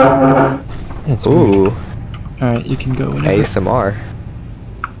 It's Ooh, weird. Alright, you can go whenever. ASMR.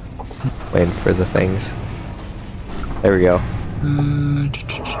 Waiting for the things. There we go.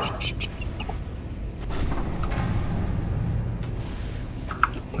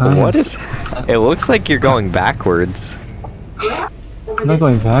 What is? It looks like you're going backwards. I'm not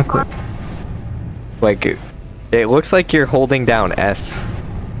going backward. Like, it looks like you're holding down S.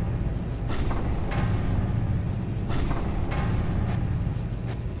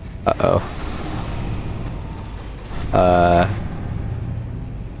 Uh-oh.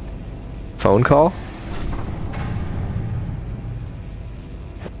 Phone call?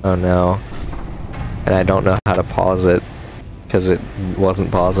 Oh no. And I don't know how to pause it, because it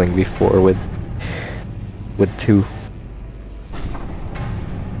wasn't pausing before with 2.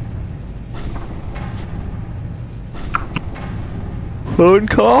 Phone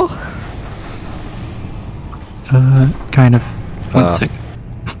call? Kind of. One sec.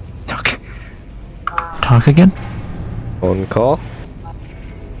 Okay. Talk again? Phone call?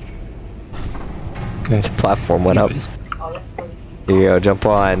 Okay. The platform went up. Anyways. Here you go, jump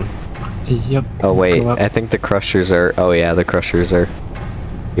on. Yep. Oh wait, Go up. I think the crushers are... Oh yeah, the crushers are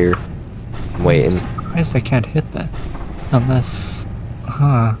here. I'm waiting. I'm surprised I can't hit that. Unless...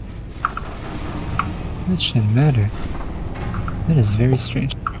 Huh. That shouldn't matter. That is very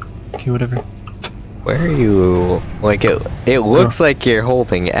strange. Okay, whatever. Where are you? Like, it looks like you're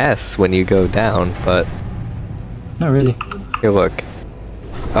holding S when you go down, but... Not really. Here, look.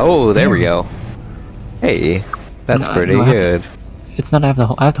 Oh, there we go. Hey, that's No, pretty no, good. It's not I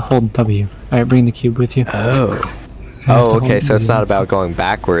have to hold W. Alright, bring the cube with you. Oh. I have Oh, to okay, hold so it's W. not about going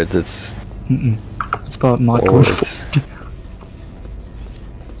backwards, it's It's about not going forwards. forward.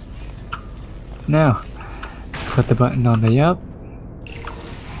 Now, put the button on the up.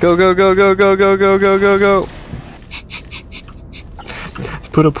 Go, go, go, go, go, go, go, go, go, go.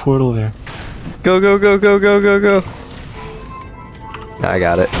 Put a portal there. Go, go, go, go, go, go, go. I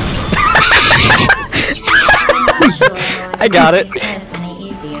got it. I got it.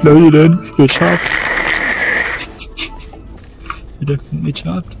 No, you didn't. You're chopped. You're definitely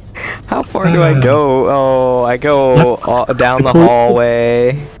chopped. How far do I go? Oh, I go down the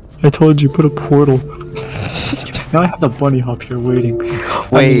hallway. I told you, put a portal. Now I have the bunny hop here waiting.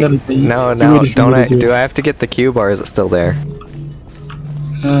 Wait, no, no, don't I? Do I have to get the cube or is it still there?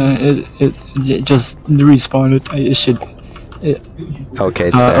 It just respawn it. It should. Okay,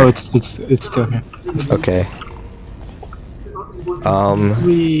 it's there. Oh, it's still here. Okay.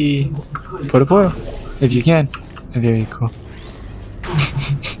 We put a portal if you can. Very cool.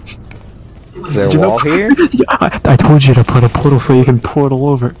 Is there Did a you know- wall here? Yeah, I told you to put a portal so you can portal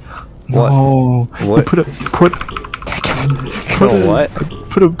over. What? No. What? You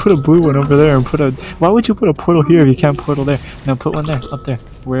put a blue one over there and put a. Why would you put a portal here if you can't portal there? Now put one there, up there,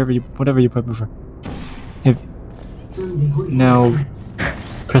 whatever you put before. Now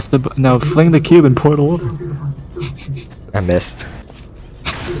press now fling the cube and portal over. I missed.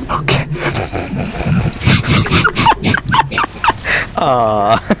 Okay.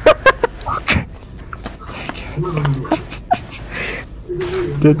 Okay.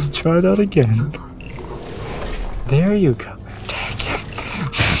 Let's try that again. There you go.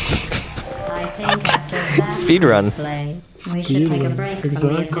 I think after that Speed run. display, we should take a break from the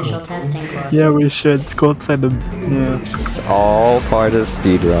Exactly. official testing courses. Yeah, we should. Let's go outside the. Yeah, It's all part of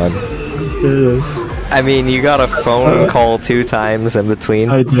speedrun. it is. I mean, you got a phone call 2 times in between,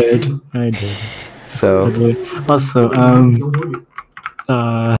 I did. I so did. Also,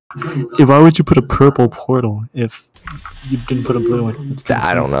 why would you put a purple portal if you didn't put a blue one? It's kinda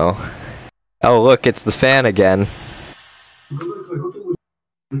I don't know. Oh, look, it's the fan again. funny.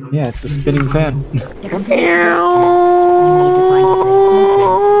 Yeah, it's the spinning fan. To complete this test, you need to find a safe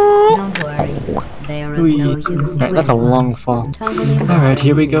entrance. Don't worry, they are of no use. Alright, that's a long fall. Totally Alright,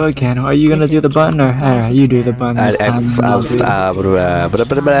 here we go again. Are you gonna do the button or alright, you do the button this time. and I'll do this.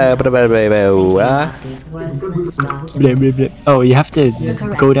 These worthless Blah, documents. blah, blah. Oh, you have to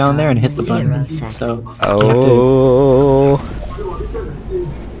go down there and hit the button. So, Oh,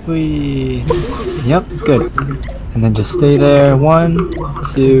 whee. Yep, good. And then just stay there. 1,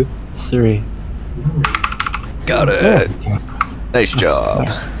 2, 3. got it. Nice job.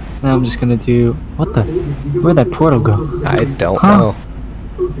 Now I'm just gonna do. What the? Where'd that portal go? I don't Huh? know.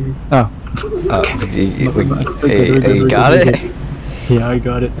 Oh. Hey, you got it? Yeah, I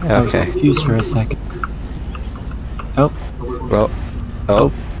got it. I was Okay. confused for a second. Oh.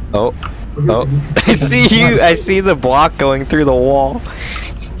 Oh. I see you. I see the block going through the wall.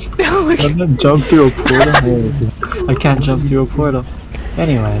 I'm gonna jump through a portal. I can't jump through a portal.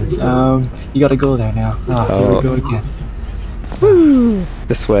 Anyways, you gotta go there now. Oh, here we go again.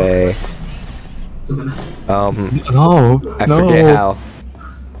 This way. No, I no. forget how.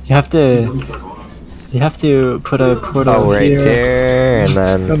 You have to put a portal Oh, right here, here,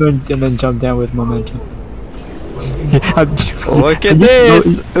 and then jump down with momentum. look at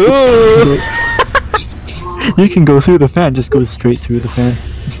this! Ooh! You can go through the fan. Just go straight through the fan.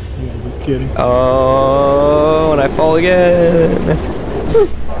 Yeah, you're kidding. Oh, and I fall again.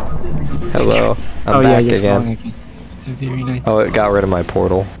 Hello, I'm back you're again. falling again. Very nice. Oh, it got rid of my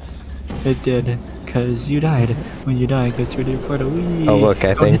portal. It did, cause you died. When you die, it gets rid of your portal. Whee! Oh, look,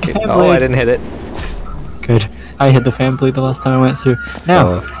 I Go hit think. the fan Oh, I blade. didn't hit it. Good. I hit the fan blade the last time I went through.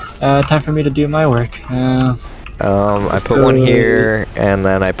 Now, time for me to do my work. I put one here, and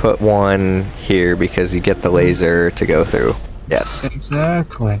then I put one here because you get the laser to go through. Yes.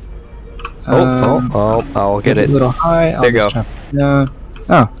 Exactly. I'll get It's it. a little high. I'll There you just go. jump. No.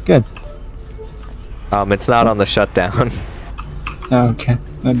 Oh, good. It's not on the shutdown. Oh, okay.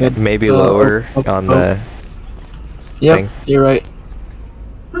 My bad. Maybe lower on the Yep, thing. you're right.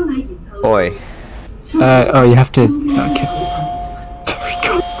 Oi. Oh, you have to. Okay. There we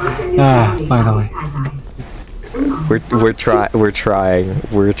go. Ah, finally. We're trying.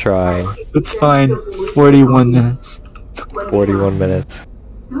 It's fine. 41 minutes. 41 minutes.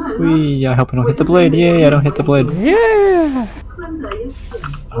 Whee! I hope I don't hit the blade. Yay! I don't hit the blade. Yeah.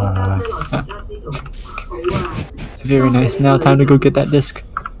 Very nice. Now time to go get that disc.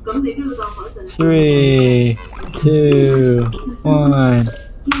 3, 2, 1.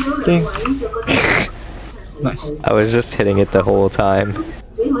 Ding. Nice. I was just hitting it the whole time.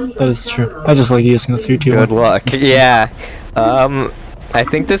 That is true. I just like using the 3, 2, 1. Good luck. Yeah. I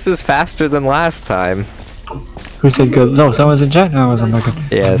think this is faster than last time. Who said good? No, someone's in chat? No, I wasn't looking.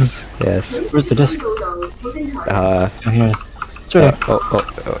 Yes. Yes. Where's the disc? Oh, here it is. It's right here.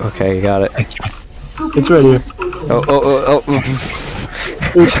 Okay, you got it. It's right here. Oh.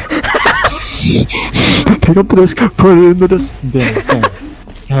 Pick up the disc, put it in the disc.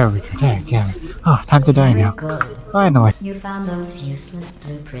 There we go. Damn it. Oh, time to die now. Good. Finally. You found those useless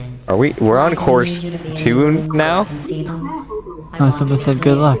blueprints. We're on course 2 now? Oh, someone said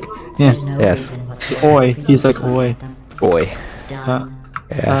good luck. Yeah. Yes. Oi. He's like oi. Boy. Yeah.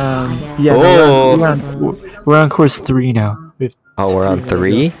 Oh. We're on course 3 now. Oh, we're on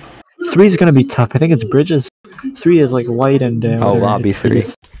 3? 3 is gonna be tough. I think it's bridges. 3 is like white and Oh, whatever. lobby It's 3.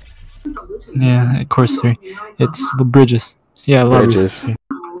 bridges. Yeah, course 3. It's the bridges. Yeah, lobby. Bridges.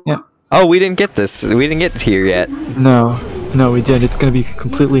 Yeah. Oh, we didn't get this. We didn't get here yet. No, we did. It's gonna be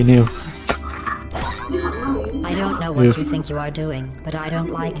completely new. I don't know what you think you are doing, but I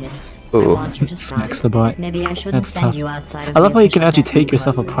don't like it. Ooh. I want you to stop. Smacks the butt. Maybe I shouldn't That's send tough. you outside of I love the how you can official actually take testing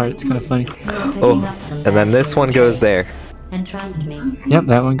yourself process. apart. It's kind of funny. You're picking Oh, up some and then bad this one goes there. And trust me, Yep,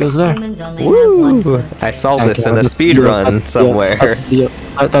 that one goes there. humans only have one Woo! good I saw Okay, this in a that's- speed yeah, run that's- somewhere. yeah,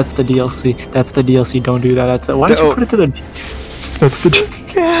 that's the DLC. That's the DLC. Don't do that. That's why don't you Don't- put it to the? That's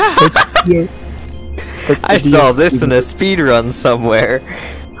the. That's I saw DLC. this in a speed run somewhere.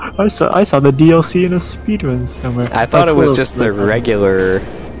 I saw the DLC in a speedrun somewhere. I thought it was Cool. just the regular.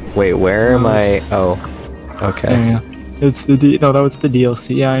 Wait, where am I? Oh, okay. Yeah, it's the no. That was the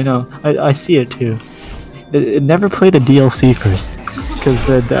DLC. Yeah, I know. I see it too. It never play the DLC first, because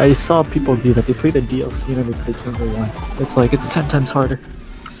I saw people do that. They play the DLC and then they play number 1. It's like it's 10 times harder.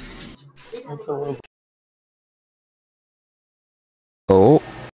 That's a little. Oh.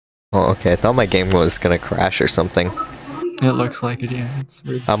 Oh, okay. I thought my game was gonna crash or something. It looks like it. Yeah, it's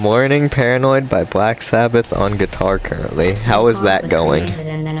weird. I'm learning Paranoid by Black Sabbath on guitar currently. How is that going? Created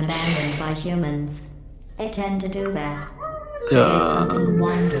and then abandoned by humans. They tend to do that. Create something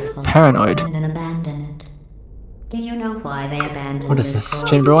wonderful. Paranoid. And then abandon it. Do you know why they abandoned What is this? for?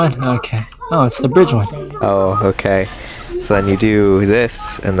 Chamber 1? Okay. Oh, it's the bridge one. Oh, okay. So then you do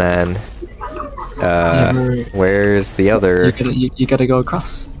this, and then Yeah, we're- where's the other? You gotta go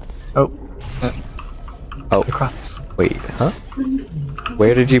across. Oh. Oh, Across. wait, huh?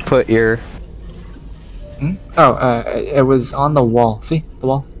 Where did you put your? Hmm? Oh, it was on the wall. See? The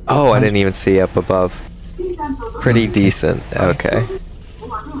wall? Oh, I didn't even see up above. Pretty decent. Okay.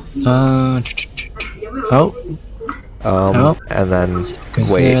 Oh. Oh. And then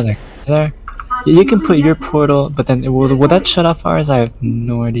Goes wait. There. There. You can put your portal, but then will that shut off ours? I have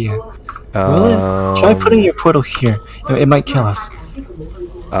no idea. Will it? Try putting your portal here. It might kill us.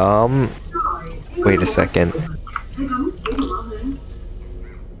 Wait a second.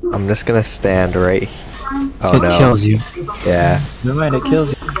 I'm just gonna stand right. Oh It no. kills you. Yeah. Never mind, it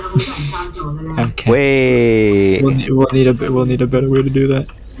kills you. Okay. Wait. We'll need a better way to do that.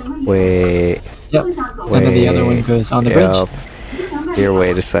 Wait. Yep. And then the other one goes on the bridge. Here,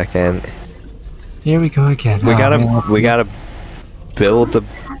 wait a second. Here we go again. We Oh, gotta man, we gotta build the.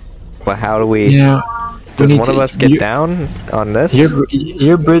 But how do we? Yeah. Does we need one of to- us get you- down on this?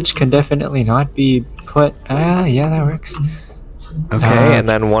 Your bridge can definitely not be put. Yeah, that works. Okay, and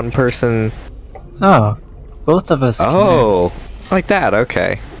then one person. Oh, both of us. Oh, like that.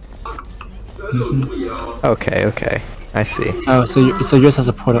 Okay. Mhm. Okay. I see. Oh, so yours has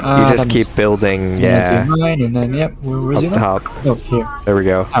a portal. You just keep building. Yeah. Mine, and then yep. Where's Up your top. Oh, here. There we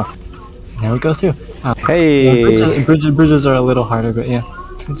go. Now we go through. Oh. Hey. Yeah, bridges are a little harder, but yeah,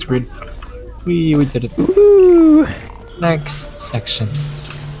 it's weird. We did it. Woo. Next section.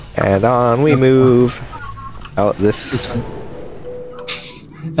 And on we move. Oh, This this. one.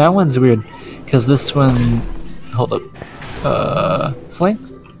 That one's weird, because this one. Hold up. Flame.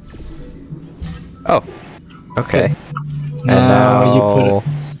 Oh. Okay. Now you put now- it.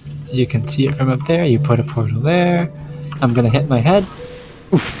 You can see it from up there. You put a portal there. I'm gonna hit my head.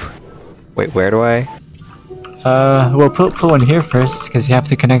 Oof. Wait, where do I? Well, put one here first, because you have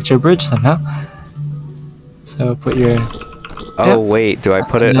to connect your bridge somehow. So put your... Oh, Yep. wait, do I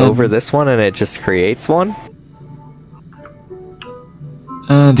put it And then- over this one and it just creates one?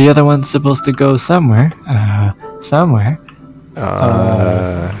 The other one's supposed to go somewhere. Somewhere.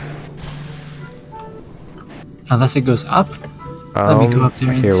 Unless it goes up. Let me go up there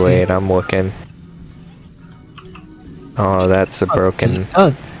and Here, see. wait, I'm looking. Oh, that's a broken...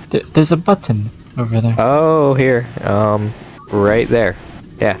 Oh, there's a button over there. Oh, here. Right there.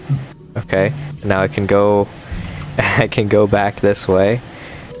 Yeah. Okay. Now I can go... I can go back this way.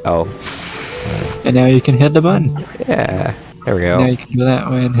 Oh. And now you can hit the button. Yeah. There we Now go. you can go that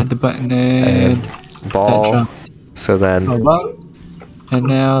way and hit the button and... that Ball. dropped. So then... Oh, ball. And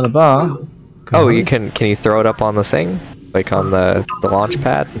now the ball. Oh, you can you throw it up on the thing? Like on the launch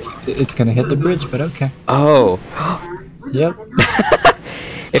pad? It's gonna hit the bridge, but okay. Oh. Yep.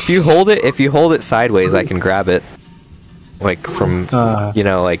 If you hold it sideways, I can grab it. Like from, you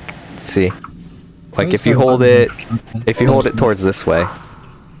know, like, see. Like if you hold it towards this way,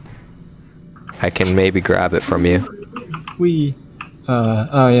 I can maybe grab it from you.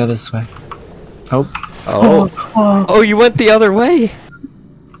 Oh yeah, this way. Oh. Oh, you went the other way.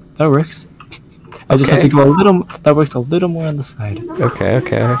 That works. I just have Okay. to go a little, that works a little more on the side. Okay,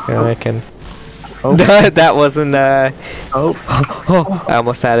 I can. Oh. That wasn't, Oh. oh, I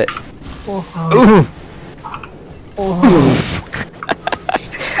almost had it.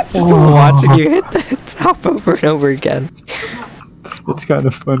 Just watching you hit the top over and over again. It's kind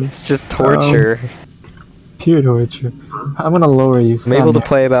of funny. It's just torture. Pure torture. I'm gonna lower you. I'm able to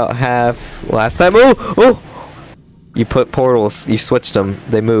play about half last time. Oh! You put portals, you switched them,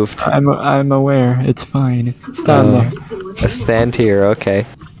 they moved. I'm aware. It's fine. Stand there. A stand here, okay.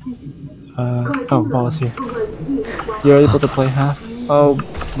 Oh, ball is here. You're able to play half? Oh,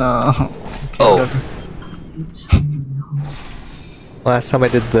 no. Okay, Oh. whatever. Last time I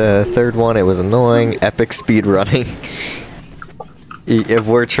did the third one, it was annoying. Epic speed running. If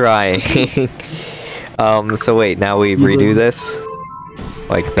we're trying. So wait, now we redo this?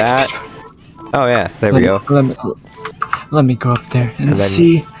 Like that? Oh yeah, there we go. Let me go up there and then-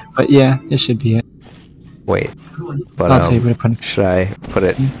 see. But yeah, it should be it. Wait. But I'll tell you where to put it. should I put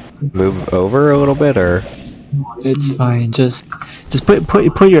it move over a little bit or It's fine. Just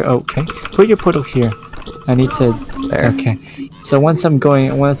put your okay. Put your portal here. I need to. there? Okay. So once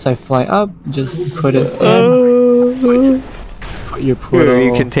I fly up, just put it in. Put your portal. Here,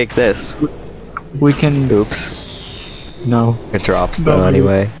 you can take this. We can. Oops. No, It drops though No.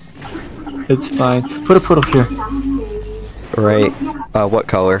 anyway. it's fine. Put a portal here. Right. What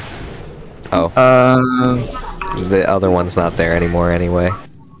color? Oh, the other one's not there anymore anyway.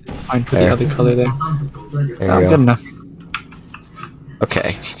 Fine. Put There. the other color there. There Oh, you good go. enough.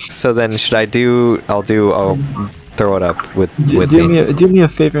 Okay. So then should I do I'll throw it up with Do me a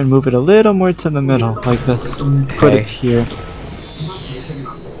favor and move it a little more to the middle, like this. Put Okay. it here.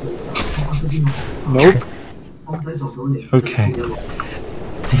 Nope. Okay.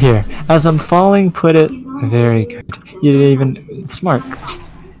 Here. As I'm falling, put it. Very good. You didn't even. Smart.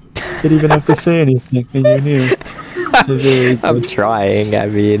 You didn't even have to say anything, and you knew. Very I'm good. trying. I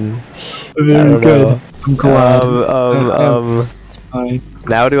mean, Very don't good. know. I'm glad. Fine.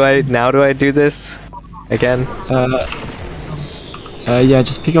 Now do I do this again? Yeah,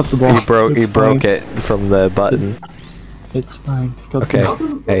 just pick up the ball. You broke it from the button. It's fine. Pick up Okay. the ball.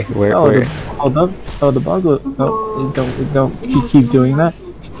 Hey, where Oh, where? hold up. Oh, the ball goes. No, don't keep doing that.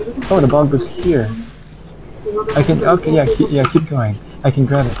 Oh, the ball goes here. I can. Okay, yeah, keep going. I can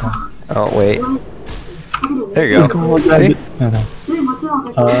grab it now. Oh wait. There you Just go. go grab See? it. No,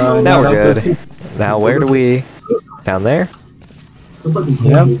 no. Now we're that goes good. here. Now where do we? Down there? Yep.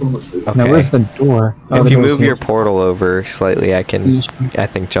 Now Okay. where's the door? Oh, If the you door's move here. your portal over slightly, I can, I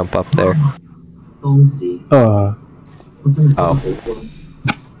think, jump up there. Oh.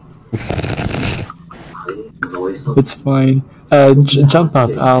 It's fine. Jump up.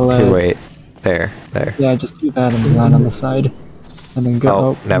 I'll. Here, wait. There. Yeah, just do that and land on the side, and then go.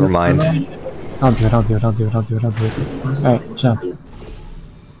 Oh, never mind. I'll do it. Alright, jump.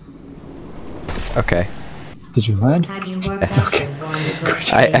 Okay. Did you land? Have you worked Yes. out the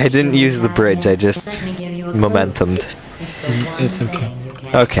wonderful I didn't use the bridge. I just Let me give you a clue. momentumed. It's the one It's okay. thing you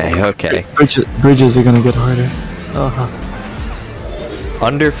can't Okay. Bridges are gonna get harder. Uh-huh.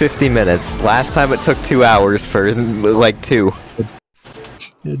 Under 50 minutes. Last time it took 2 hours for like 2.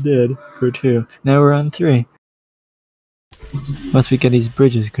 It did. For 2. Now we're on 3. Once we get these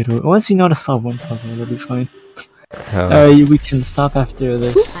bridges good. Once we know how to solve one puzzle, it'll be fine. We can stop after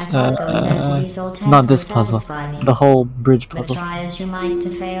this. I thought going into these old tests Not this would puzzle. satisfy me. The whole bridge But puzzle. try as you might to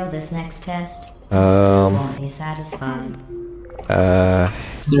fail this next test, you still won't be satisfied.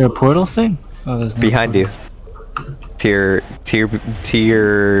 Is there a portal thing? Oh, there's no Behind you. portal. To your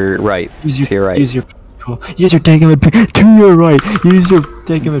right. To your right. Use your Degama to your right. Use your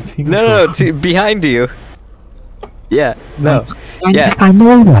Degama ping. No, behind you. Yeah, no. Yeah. I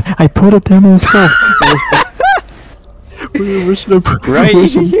know that. I put it there myself. Where should I put Right where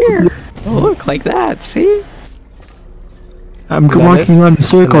should I put here. it? Oh, look, like that, see? I'm And then walking this- around the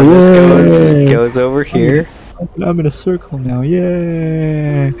circle. And then this Yay! goes over here. I'm in a circle now.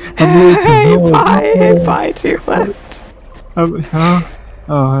 Yay! I'm Hey, leaping. bye, bye to your left. Huh?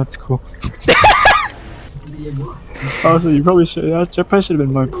 Oh, that's cool. Also, you probably should. That probably should have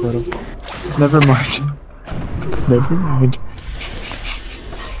been my portal. Never mind. Never mind.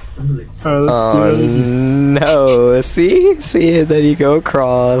 Alright, let's do it. No, see, and then you go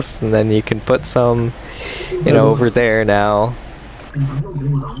across, and then you can put some, over there now.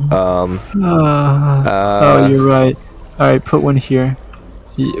 Oh, you're right. Alright, put one here.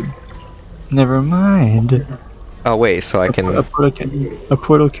 Never mind. Oh wait, so I can. A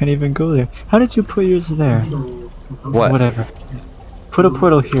portal can't even go there. How did you put yours there? What? Whatever. Put a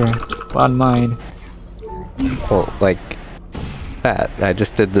portal here on mine. Well, like that. I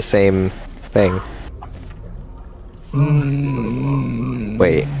just did the same thing.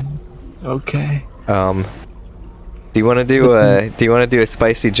 Wait. Okay. Do you want to do a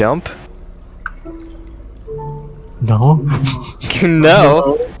spicy jump? No.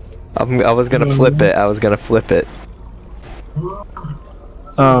 No. I was gonna flip it.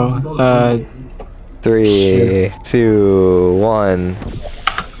 Oh. 3, 2, 1.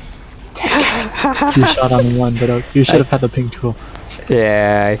 You shot on one, but you should have had the pink tool.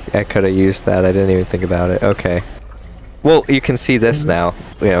 Yeah, I could have used that. I didn't even think about it. Okay. Well, you can see this now.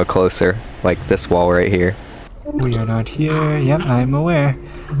 Closer, like this wall right here. We are not here. Yep, I'm aware.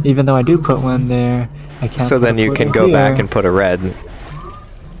 Even though I do put one there, I can't. So put then a you can portal go back here. and put a red.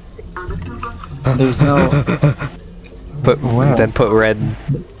 There's no. Where? Then put red.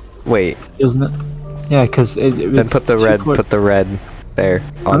 Wait. There's no. Yeah, because Then put the red. Put the red there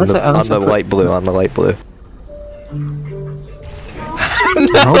on Unless the I- unless I put- light blue. On the light blue.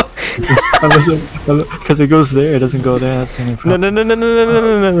 No. Because it goes there, it doesn't go there. That's the only No,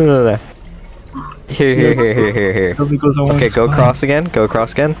 problem. no. Here. It only goes on one Okay, go spot. across again. Go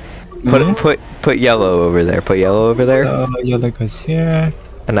across again. Mhm. Put yellow over there. Put yellow over there. So, yellow goes here.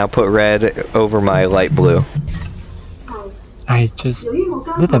 And now put red over my light blue. I just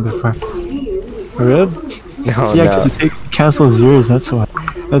did that before. Red? No, Yeah, no. because it cancels yours, that's why.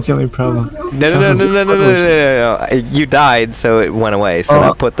 That's the only problem. No. You died, so it went away. So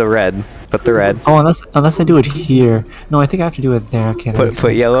now put the red. Put the red. Oh, unless I do it here. No, I think I have to do it there. Okay. that makes Put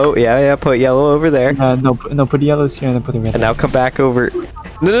sense. yellow. Yeah. Put yellow over there. No, put the yellows here and then put the red. And now come back over.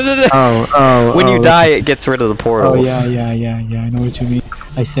 No. Oh. When you die, it gets rid of the Oh portals. yeah. I know what you mean.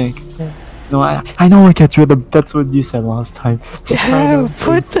 I think. No, I know it gets rid of. That's what you said last time. Yeah,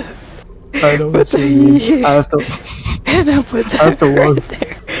 put the. I know what you mean. I have to. No, put the I have to walk. right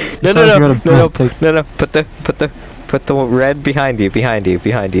there. You sound like you're at a No. birthday. Put the red behind you.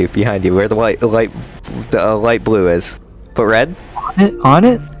 Where the light blue is. Put red. On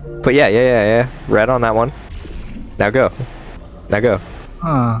it? But yeah. Red on that one. Now go.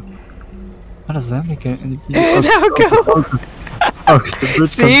 Huh. How does that make it? Now go. Oh, 'cause the bridge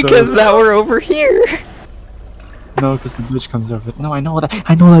See, comes because over. now we're over here. No, because the bridge comes over. No, I know that.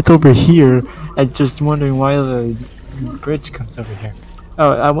 I know that's over here. I'm just wondering why the bridge comes over here. Oh,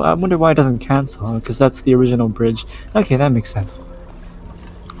 I wonder why it doesn't cancel. Because that's the original bridge. Okay, that makes sense.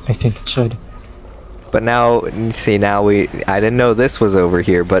 I think it should. But now, see, I didn't know this was over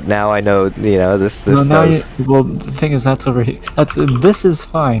here, but now I know, this No, now does. well, the thing is that's over here. This is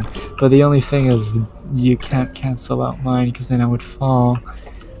fine, but the only thing is you can't cancel out mine because then I would fall,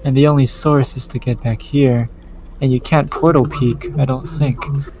 and the only source is to get back here, and you can't portal peek. I don't think.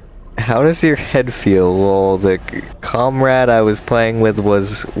 How does your head feel? Well, the comrade I was playing with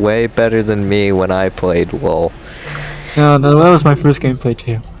was way better than me when I played LOL. No, that was my first gameplay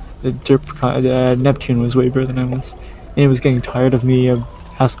too. Neptune was way better than I was, and he was getting tired of me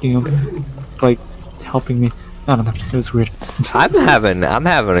asking him, like, helping me. I don't know. It was weird. I'm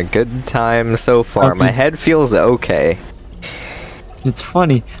having a good time so far. Okay. My head feels okay. It's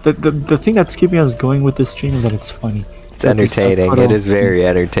funny. The thing that's keeping us going with this stream is that it's funny. It's entertaining. It is very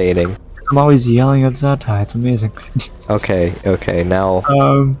entertaining. I'm always yelling at Zata. It's amazing. Okay, now.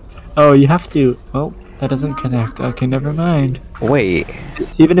 Oh, you have to. Oh, that doesn't connect. Okay, never mind. Wait.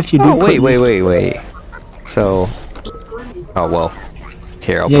 Even if you do. Oh, wait. So, oh well.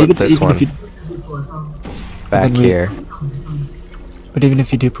 Here, I'll Yeah, put this one back then we- here. But even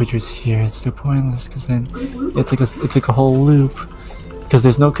if you do put yours here, it's still pointless because then it's like a whole loop. Because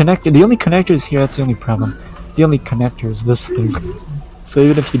there's no connector. The only connector is here. That's the only problem. The only connector is this thing. So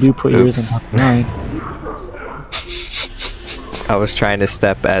even if you do put yours on top of mine, I was trying to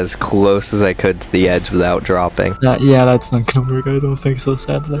step as close as I could to the edge without dropping. yeah, that's not gonna work. I don't think so,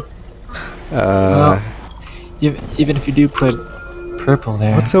 sadly. Even if you do put purple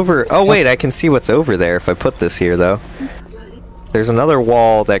there. What's over? Oh wait, I can see what's over there if I put this here though. There's another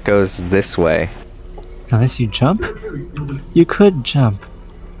wall that goes this way. Unless you jump, you could jump.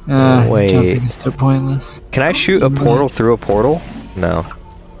 Wait. Jumping is still pointless. Can I shoot a portal through a portal? No.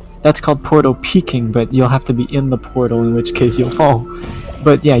 That's called portal peeking, but you'll have to be in the portal, in which case you'll fall.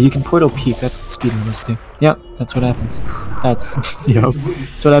 But yeah, you can portal peek. That's what speedrunners do. Yep, that's what happens. That's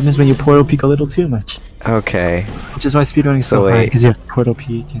that's what happens when you portal peek a little too much. Okay. Which is why speedrunning is so hard, wait. because you have portal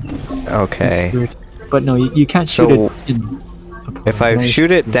peek. And Okay. it's weird. But no, you can't shoot So, it in a portal. If I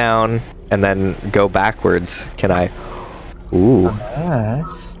shoot it down and then go backwards, can I? Ooh.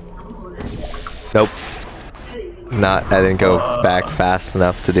 Yes. Nope. I didn't go back fast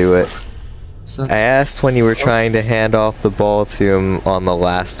enough to do it. So I that's asked when you were trying to hand off the ball to him on the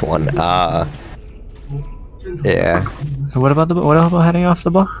last one. Yeah. what about heading off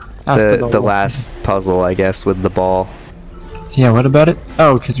the ball? Ask The last puzzle, I guess, with the ball. Yeah, what about it?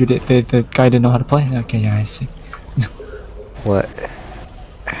 Oh, because the guy didn't know how to play? Okay, yeah, I see. What?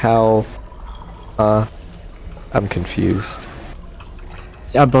 How? I'm confused.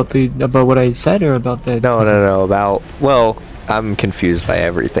 About what I said, or about the No, about... Well, I'm confused by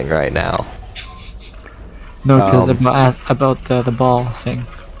everything right now. No, because about the ball thing.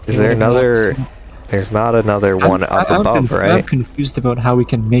 Is there another... There's not another one up above, right? I'm confused about how we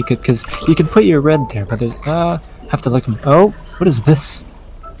can make it, because you can put your red there, but there's... have to look... Oh, what is this?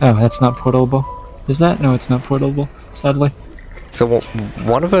 Oh, that's not portable. Is that? No, it's not portable, sadly. So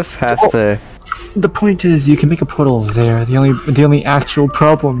one of us has to... The point is, you can make a portal there. The only actual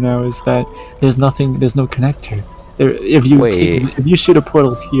problem now is that there's no connector. If you shoot a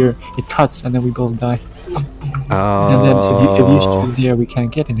portal here, it cuts, and then we both die. Oh. And then if you shoot there, we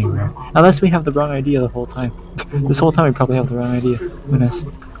can't get anywhere. Unless we have the wrong idea the whole time. This whole time we probably have the wrong idea. Who knows?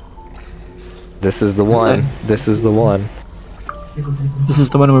 This is the one. This is the one. This is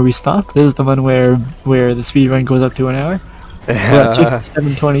the one where we stop? This is the one where the speed run goes up to an hour? Yeah, it's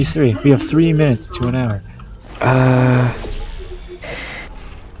 7:23. We have 3 minutes to an hour.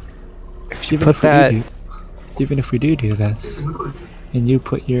 If you put that... Even if we do this, and you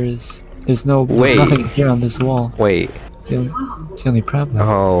put yours... There's nothing here on this wall. Wait. It's the only problem.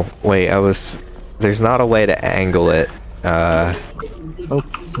 Oh, wait, there's not a way to angle it. Oh,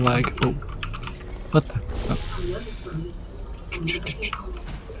 lag. Oh. What the? Oh.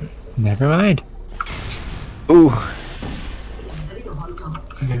 Never mind. Ooh.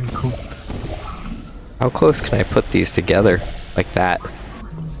 Very cool. How close can I put these together? Like that?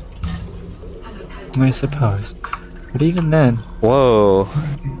 I suppose. But even then, Whoa.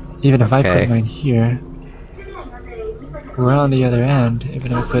 even if I Okay. put mine here, we're on the other end.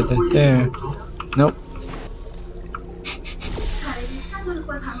 Even if I put that there. Nope.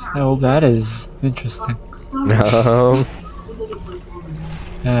 Oh, that is interesting. No.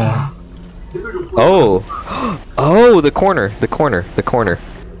 Yeah. Oh. Oh, the corner.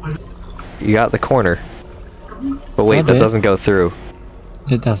 You got the corner. But wait, that did. doesn't go through.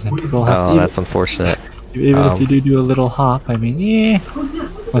 It doesn't. We'll have Oh, to, that's unfortunate. even if you do a little hop, I mean, yeah.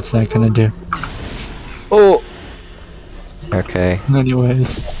 What's that gonna do? Oh. Okay.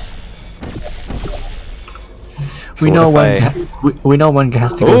 Anyways. So We know what if we know one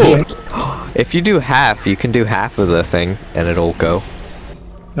has to go Ooh. here. If you do half, you can do half of the thing, and it'll go.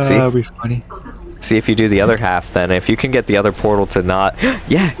 See? That'd be funny. See if you do the other half, then. If you can get the other portal to not...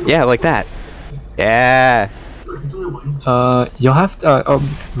 yeah, like that. Yeah. You'll have to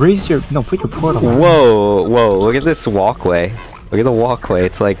put your portal. Whoa, look at this walkway. Look at the walkway,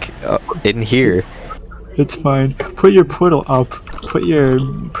 it's like in here. It's fine. Put your portal up. Put your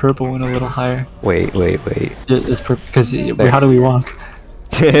purple one a little higher. Wait. It's because how do we walk?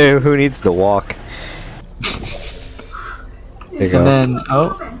 Who needs to walk? There you go. And then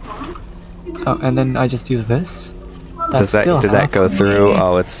and then I just do this. Did that go through?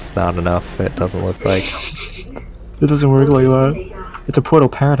 Oh, it's not enough. It doesn't look like. It doesn't work like that. It's a portal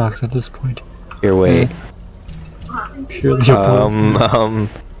paradox at this point. Here, wait. Purely a portal.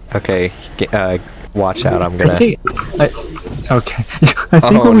 Okay. Watch out. I'm gonna. Okay. I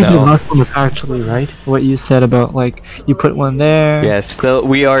think Oh, what we did no. last time was actually right. What you said about like you put one there. Yeah, still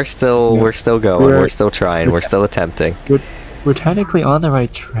we're still going. We're still trying. We're still attempting. We're technically on the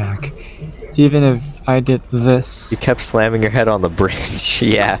right track, even if I did this. You kept slamming your head on the bridge.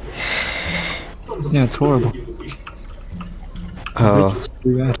 Yeah. Yeah, it's horrible. Oh. It's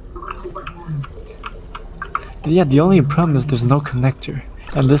pretty bad. But yeah, the only problem is there's no connector,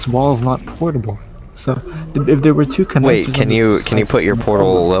 and this wall is not portable. So if there were two connectors. Wait, can you put your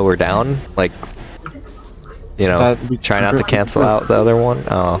portal lower down? Like, you know, That we try not to perfectly cancel could. out the other one?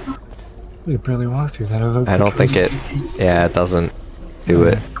 Oh, We could barely walk through that. If that's I the don't think case. it. Yeah, it doesn't do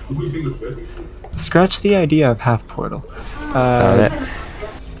it. Scratch the idea of half portal. Darn it.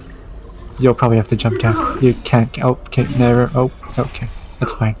 You'll probably have to jump down. You can't. Oh, can't. Never. Oh, okay.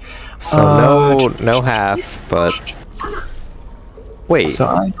 That's fine. So no half, but wait. So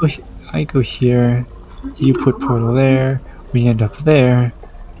I go here. You put portal there. We end up there,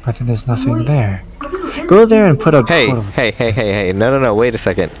 but then there's nothing there. Go there and put a portal. Hey! No! Wait a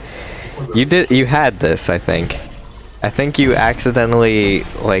second. You had this, I think. I think you accidentally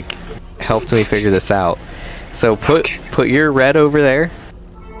like helped me figure this out. So put your red over there.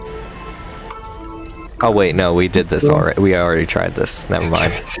 Oh wait, no, we did this already. We already tried this. Never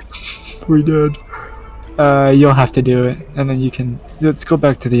mind. We did. You'll have to do it, and then you can. Let's go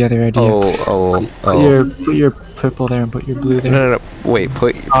back to the other idea. Oh. Put your purple there and put your blue there. No. Wait,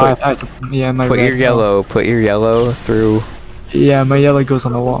 put yeah, my put red, your yellow. Put your yellow through. Yeah, my yellow goes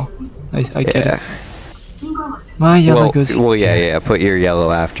on the wall. I get Yeah. it. My yellow goes. Well, yeah. Put your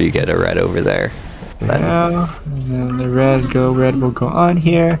yellow after you get a red over there. And then, And then the red will go on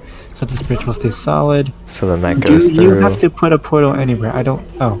here, so this bridge will stay solid. so then that goes You through. have to put a portal anywhere. I don't.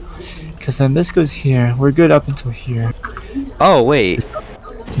 Oh, because then this goes here. We're good up until here. Oh wait.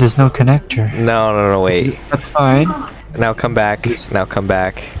 There's no connector. No. Wait. That's fine. Now come back. Now come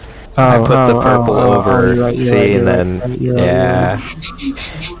back. Oh, I put the purple over. you're right, See, you're and right, then you're right, yeah.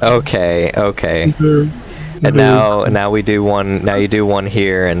 Okay. And now we do one. Now you do one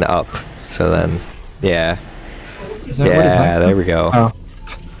here and up. So then, yeah. Is that, what is Yeah. that? There we go. Oh,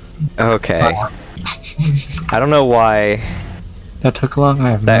 Okay. I don't know why that took long.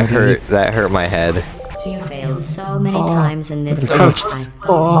 I have no that idea. hurt. That hurt my head. You failed so many times in this Coach. life. I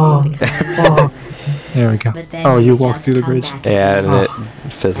Oh. because There we go. But then Oh, you walked just through the come bridge. back Yeah, again. and it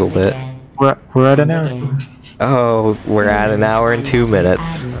fizzled it. Again. We're at an And hour. again. Oh, we're at an hour and 2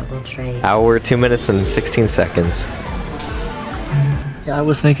 minutes. Admirable trade. Hour, 2 minutes, and 16 seconds. Yeah, I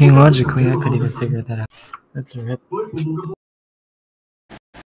was thinking logically. I couldn't even figure that out. That's a rip.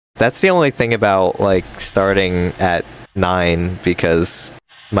 That's the only thing about like starting at 9 because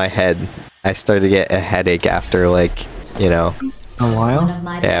my head. I started to get a headache after like, you know. A One while. of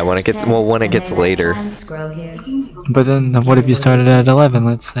my Yeah, when it best gets- well, when it friends, gets and they let later. plants grow here. But then, what if you started at 11?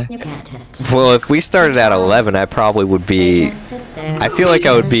 Let's say. You can't test Well, if we started at 11, I probably would They be just sit there, I feel like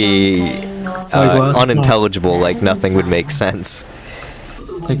I would be, champagne, nor Like last time. unintelligible. Like nothing would make sense.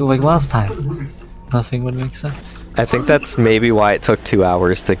 Like last time. Nothing would make sense. I think that's maybe why it took 2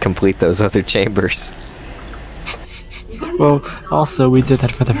 hours to complete those other chambers. Well, also we did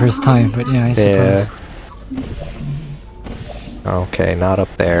that for the first time, but yeah, I suppose. Okay, not up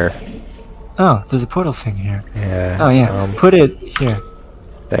there. Oh, there's a portal thing here. Yeah. Oh yeah, put it here.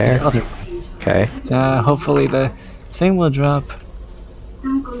 There. The other. Okay. Hopefully the thing will drop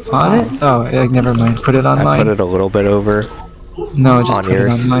on it. Oh, never mind. Put it on I mine. put it a little bit over. No, just on put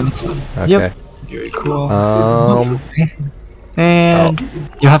yours. it on mine. Okay. Yep. Very cool. And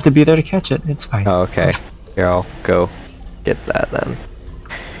you have to be there to catch it. It's fine. Oh, okay. Here, I'll go get that then.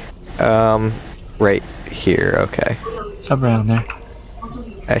 Right here. Okay. Around there.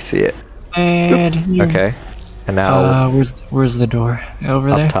 I see it. And you- Okay. And now where's the door? Over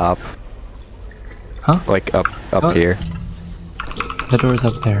up there. top. Huh? Like up Oh. here. The door's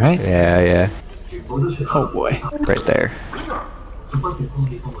up there, right? Yeah. Oh boy. Right there.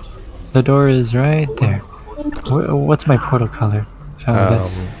 The door is right there. What's my portal color? Oh,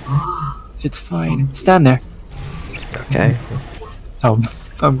 this. It's fine. Stand there. Okay. Oh,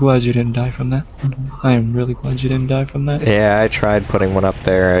 I'm glad you didn't die from that. I am really glad you didn't die from that. Yeah, I tried putting one up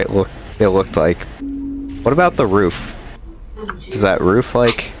there. It looked like. What about the roof? Is that roof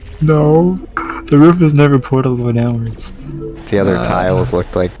like? No, the roof is never portable downwards. The other tiles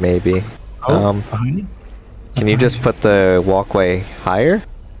looked like maybe. Oh, behind you? Can you just put the walkway higher?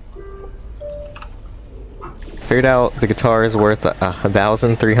 Figured out the guitar is worth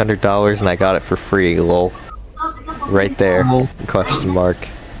 $1,300 and I got it for free. Lol. Right there. Lol. Question mark.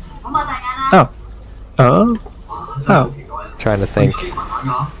 Oh. Oh. Oh. Trying to think.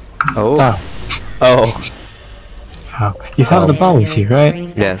 Oh. Oh. Oh. somehow. You have the ball with you, right?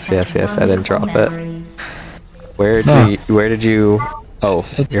 Yes, yes, yes. I didn't drop it. Memories. Where did you? Oh,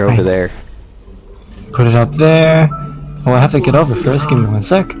 It's you're over fine. there. Put it up there. Oh, I have to get over first. Give me 1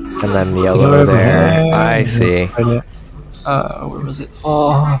 sec. And then Get yellow over there. here. I see. Where was it?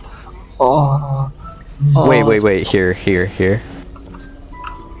 Oh. Wait. Here. Here.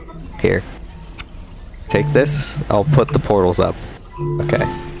 Take this. I'll put the portals up. Okay.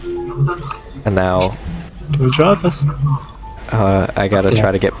 And now, Do we drop this? I gotta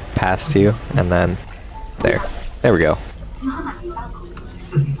try to get past you, and then there. There we go.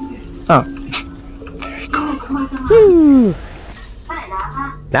 Oh.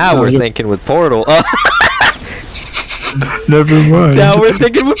 Now No, we're you're- thinking with portal. Oh, Never mind. now we're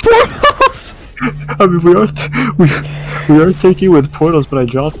thinking with portals. I mean, we are thinking with portals, but I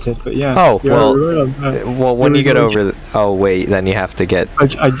dropped it. But yeah. Oh, you're well, right on that. Well, when Here you we get go. over, oh wait, then you have to get.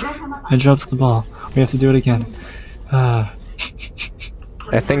 I dropped the ball. We have to do it again. I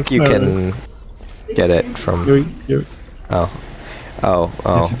think you can get it from. You're, Oh,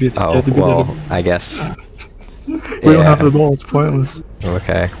 have to be- you have to be well, there. I guess. we don't have the ball. It's pointless.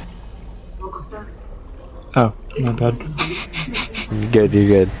 Okay. Oh, my bad. You're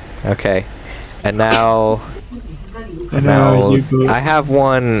good. Okay. And now, And now you go. I have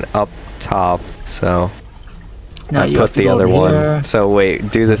one up top, so Now I you have put to the go other over one. here. So wait,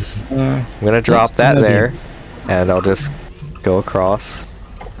 do this. There. I'm gonna drop That's that gonna be- there, and I'll just go across.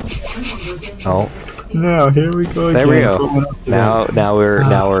 Oh, Now here we go. there we again. go. Going up to Now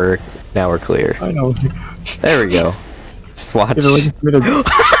Ah. we're clear. that. I know. There we go. Just watch. You're waiting for me to-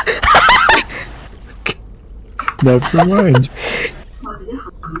 Never mind.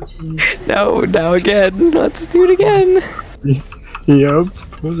 No, now again. Let's do it again. Yep,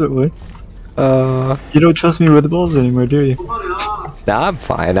 supposedly. You don't trust me with the balls anymore, do you? Nah, I'm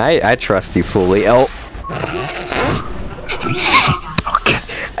fine. I trust you fully. Oh.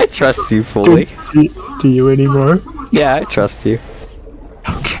 I trust you fully. Do you anymore? Yeah, I trust you.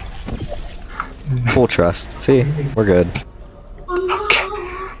 Okay. Full trust. See, we're good.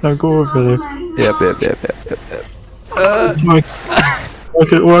 Now go over there. Yep.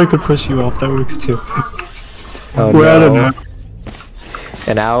 Or I could push you off. That works too. Oh We're out of no. now.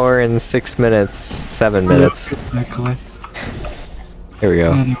 An hour and 6 minutes. 7 minutes. Exactly. Here we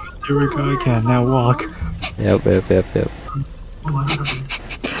go. Anyway, here we go again. Now walk. Yep. That's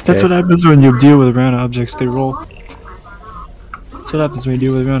Okay. what happens when you deal with round objects. They roll. That's what happens when you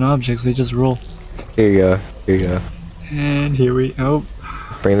deal with round objects. They just roll. Here you go. And here we. Oh,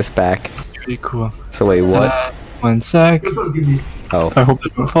 Bring this back. pretty cool. So wait, what? 1 sec. Oh. I hope they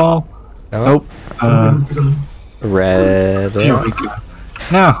don't fall. No. Nope. Red. Here we go.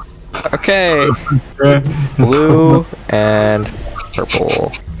 Now. Okay. Red. Blue and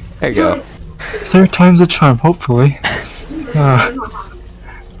purple. There you go. Third time's a charm, hopefully.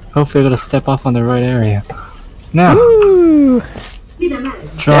 Hopefully I gotta step off on the right area. Now, Woo! drop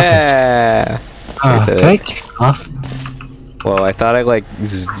it. Yeah. You did Can I it. take off? Well, I thought I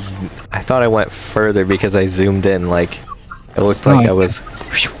thought I went further because I zoomed in. Like, it looked like I was.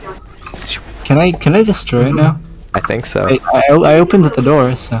 Can I destroy it now? I think so. I opened at the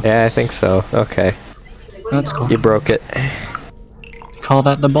door, so Yeah, I think so. Okay. that's cool. You broke it. Call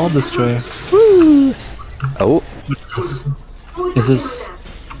that the ball destroyer. Oh. Is this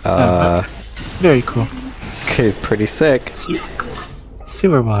very cool? Okay, pretty sick.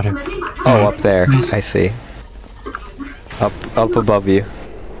 Sewer water. Oh, up there. Nice. I see. Up above you.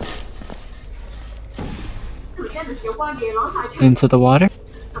 Into the water?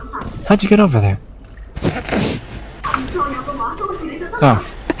 How'd you get over there? Oh,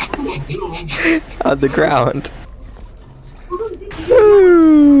 On the ground.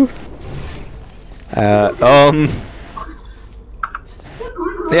 Woo.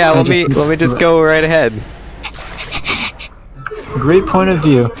 Yeah, let me just go right ahead. great point of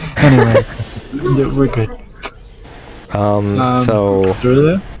view. Anyway, yeah, we're good. So Through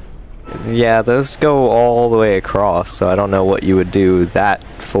there? yeah, those go all the way across, so I don't know what you would do that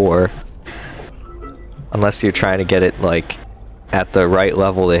for. Unless you're trying to get it, like, at the right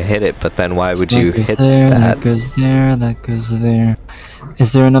level to hit it, but then why would you That goes hit there, that? that goes there, that goes there.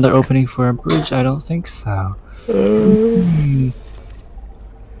 Is there another opening for a bridge? I don't think so.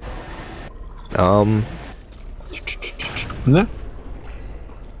 There?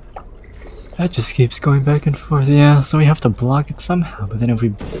 That just keeps going back and forth. Yeah, so we have to block it somehow. But then if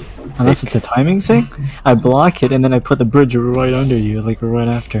we, unless it's a timing thing, I block it and then I put the bridge right under you, like right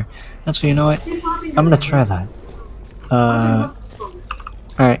after. Actually, you know what? I'm gonna try that.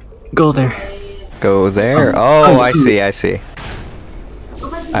 Alright, go there. Go there? Oh, I see.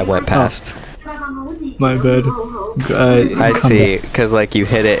 I went past. My bad. I see, because like you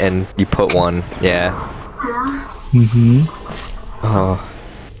hit it and you put one. Yeah. Mm-hmm. Oh.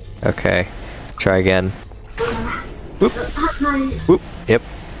 Okay. Try again. Whoop. Whoop. Yep.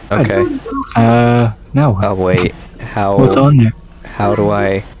 Okay. Now what? Oh wait. How? What's on there? How do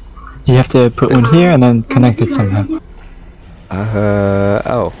I? You have to put one here and then connect it somehow.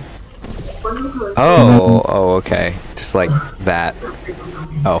 Oh. Oh. Oh. Okay. Just like that.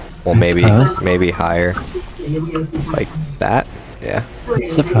 Oh. Well, maybe higher. Like that. Yeah. I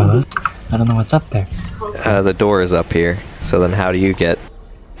suppose. I don't know what's up there. The door is up here. So then, how do you get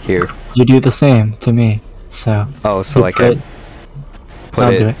here? You do the same to me. So. Oh, so like I put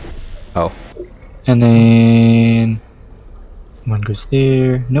I'll it. do it. Oh. And then one goes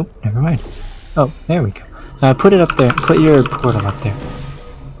there. Nope, never mind. Oh, there we go. Put it up there. Put your portal up there.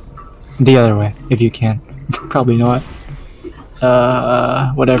 The other way, if you can. Probably not.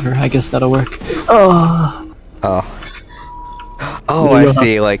 Whatever. I guess that'll work. Oh. Oh. Oh, I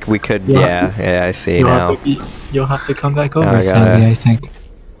see. Like we could. Yeah. Yeah. I see now. You'll have to come back over, I gotta- Sandy, I think.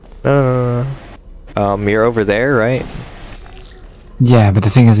 You're over there, right? Yeah, but the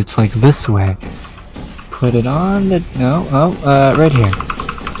thing is, it's like this way. Put it on the... No, right here.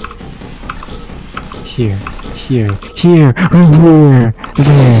 Here.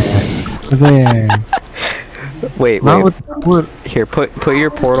 There. Wait, Not wait. with the wood. Here, put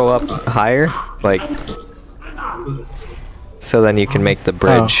your portal up higher, like, so then you can make the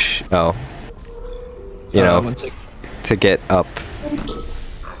bridge. Oh. You know, One sec. to get up.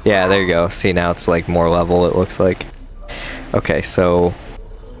 Yeah, there you go. See, now it's like more level. It looks like. Okay, so,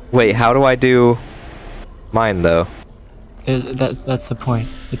 wait, how do I do mine though? That's the point.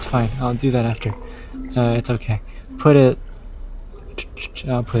 It's fine. I'll do that after. It's okay. Put it...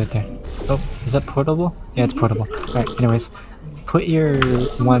 I'll put it there. Oh, is that portable? Yeah, it's portable. Alright, anyways. Put your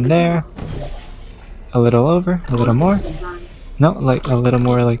one there. A little over. A little more. No, like a little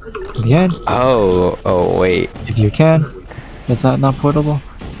more like the end. Oh, wait. If you can. Is that not portable?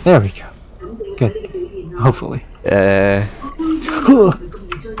 There we go. Good. Hopefully.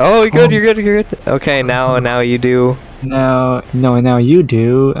 Oh, you're good, you're good. Okay, now you do. Now you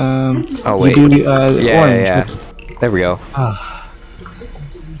do. Oh wait. You do, yeah, orange. yeah. There we go.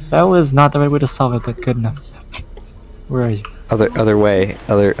 That was not the right way to solve it, but good enough. Where are you? Other way.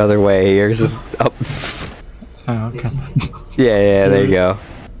 Other way. Yours is up. Oh, okay. Yeah, there you go.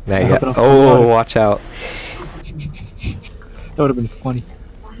 Now you got. hope Oh, I don't fall watch out. That would have been funny.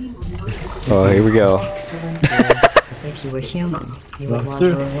 Oh, here we go. Excellent work. If you were human, you would want a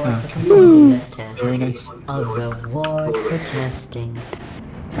Through. reward for completing this test. Very nice. A reward for testing.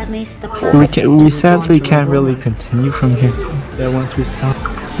 At least the We sadly can't really continue from here. Once we stop,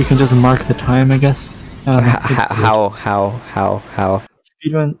 we can just mark the time, I guess. I don't know. How?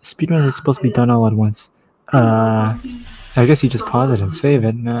 Speedruns is supposed to be done all at once. I guess you just pause it and save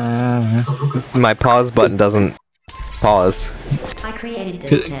it. My pause button doesn't pause. I created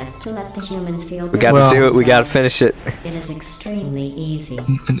this test to let the humans feel We gotta do it. We gotta finish it. It is extremely easy.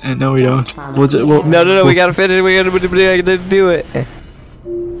 And no, we don't. We'll No. We gotta finish it. We gotta do it.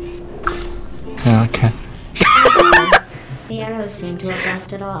 Yeah, okay. The arrows seem to have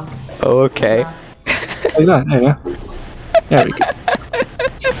busted off. Okay. Like that. There you go. There we go.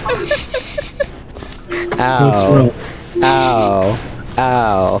 What's Ow. wrong?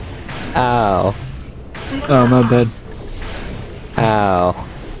 Ow. Oh, my bad. Ow.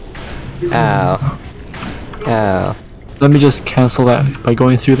 Let me just cancel that by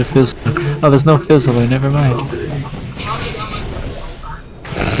going through the fizzle. Oh, there's no fizzler. Never mind.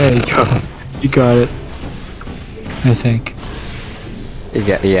 There you go. You got it. I think.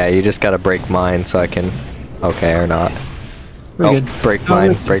 Yeah, you just gotta break mine so I can. Okay, or not. We're good. Break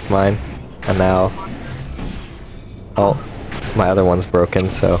mine. And now. Oh, my other one's broken,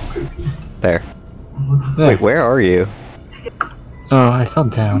 so. There. There. Wait, where are you? Oh, I fell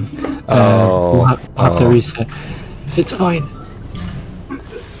down. Oh. We'll have to reset. It's fine.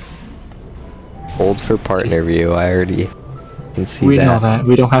 Hold for partner view. I already can see We that. know that.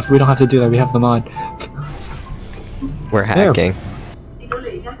 We don't have to do that. We have the mod. We're hacking.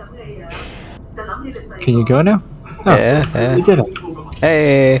 Can you go now? Oh, Yeah. we did it.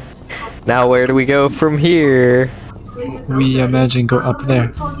 Hey. Now where do we go from here? We imagine go up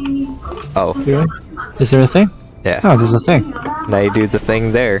there. Oh, Really? Is there a thing? yeah. Oh, there's a thing. Now you do the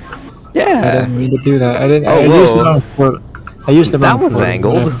thing there. I Yeah. didn't mean to do that. I didn't. Oh, I used whoa. it on for. I used it That on one's for-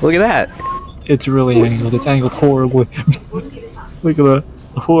 angled. Look at that. It's really angled. It's angled horribly. Look at the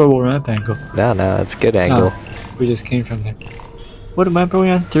horrible ramp angle. No, it's good angle. Oh, we just came from there. What map are we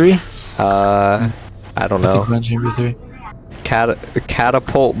on? 3? I don't I know. think we're on chamber 3.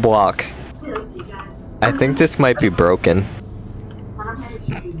 Catapult block. I think this might be broken.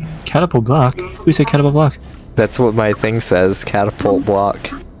 Catapult block? Who said catapult block? That's what my thing says, catapult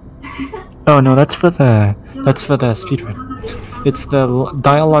block. Oh no, that's for the speedrun. It's the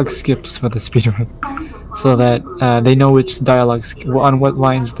dialogue skips for the speedrun, so that they know which dialogues on what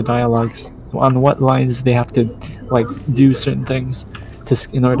lines they have to like do certain things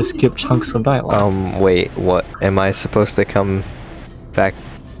in order to skip chunks of dialogue. Wait, what? Am I supposed to come back?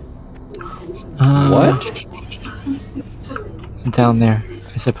 What? Down there,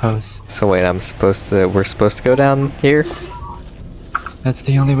 I suppose. So wait, we're supposed to go down here? That's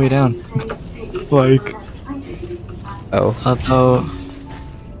the only way down. Like, oh.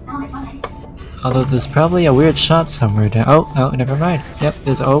 Although there's probably a weird shot somewhere down. Oh, never mind. Yep,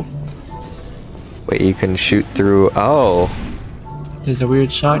 there's Wait, you can shoot through. Oh. There's a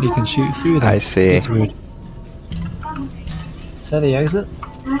weird shot you can shoot through that. I see. That's weird. Is that the exit?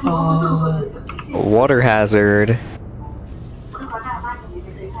 Water hazard.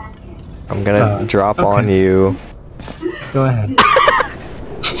 I'm gonna drop on you. Go ahead.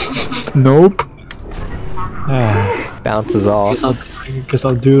 Nope. Bounces off. Guess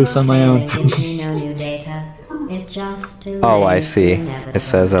I'll do this on my own. Oh, I see. It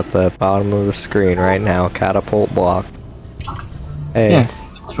says at the bottom of the screen right now, catapult block. Hey. Yeah,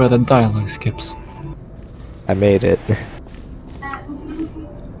 it's for the dialogue skips. I made it.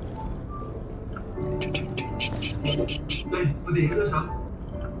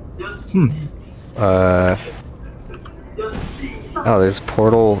 Oh, there's a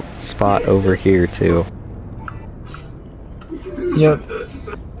portal spot over here too. Yep.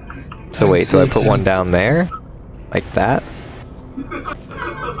 So wait, do I put one down there? Like that?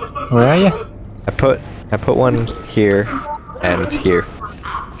 Where are you? I put one here and here.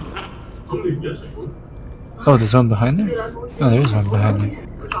 Oh, there's one behind there? Oh, there's one behind there.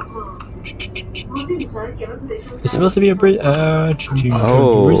 There's supposed to be a bridge.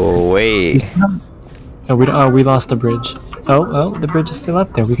 Oh, wait. Oh, we lost the bridge. Oh, the bridge is still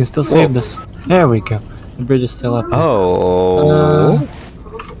up there. We can still save this. There we go. The bridge is still up there. Oh.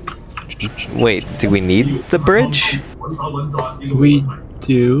 Wait, do we need the bridge? We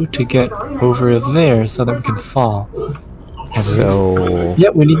do to get over there so that we can fall. So...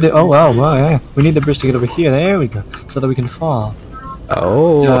 Yeah, we need the... Oh, wow, yeah. We need the bridge to get over here. There we go. So that we can fall.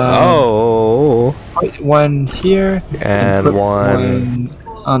 Oh. One here. And one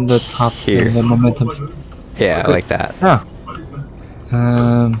on the top here. In the momentum. Yeah, like that. Yeah.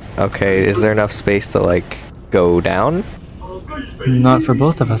 Okay, is there enough space to, like, go down? Not for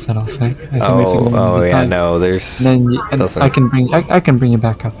both of us, I don't think. I think yeah, no, there's... I can bring you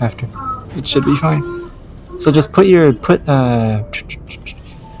back up after. It should be fine. So just put... Is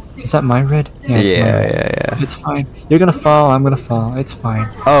that my red? Yeah, yeah. It's fine. You're gonna fall, I'm gonna fall. It's fine.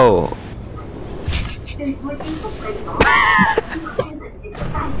 Oh.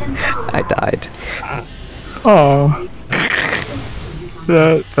 I died. Oh.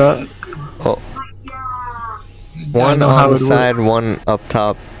 That. Oh. One on the side, one up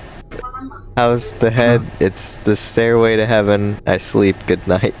top. How's the head? It's the stairway to heaven. I sleep. Good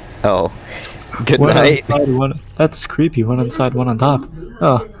night. Oh. Good night. That's creepy. One on the side, one on top.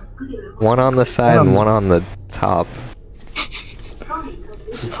 Oh. One on the side and one on the top.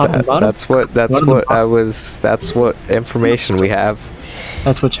 Top and bottom? That's what information we have.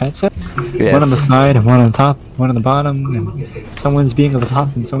 That's what chat said? Yes. One on the side and one on top, one on the bottom, and someone's being at the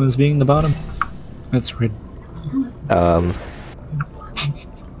top and someone's being the bottom. That's weird. Oh,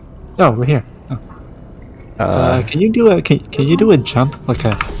 we're here. Oh. Can you do a jump like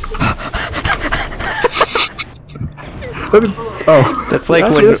a? Oh, that's like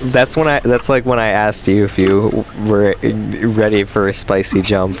when I asked you if you were ready for a spicy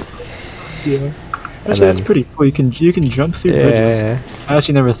jump. Yeah. Actually, that's pretty cool. You can jump through bridges. I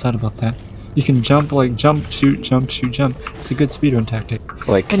actually never thought about that. You can jump, like jump, shoot, jump, shoot, jump. It's a good speedrun tactic.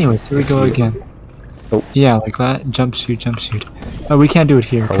 Like. Anyways, here we go again. Oh. Yeah, like that. Jump, shoot, jump, shoot. Oh, we can't do it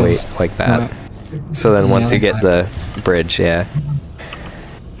here. Oh wait, like that. So then once you get the bridge, yeah.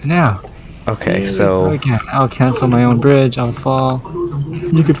 Now. Okay, so... Again, I'll cancel my own bridge, I'll fall.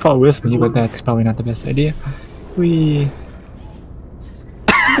 You could fall with me, but that's probably not the best idea.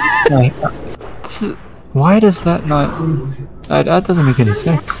 Why does that not... That doesn't make any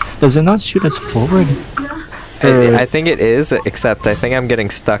sense. Does it not shoot us forward? I think it is, except I think I'm getting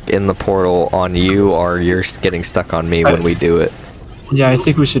stuck in the portal on you, or you're getting stuck on me when we do it. Yeah, I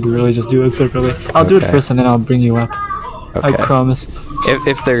think we should really just do it separately. I'll do it first and then I'll bring you up. Okay. I promise.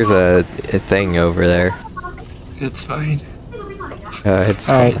 If there's a thing over there. It's fine. It's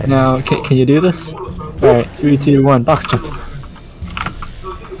fine. Alright, now, can you do this? Alright, 3, 2, 1, box jump.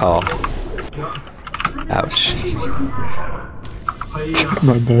 Oh. Ouch.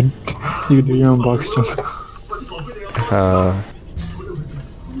 My bad. You can do your own box jump.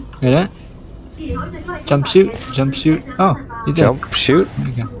 Ready? Jump shoot, jump shoot. Oh, you did. Jump, shoot? There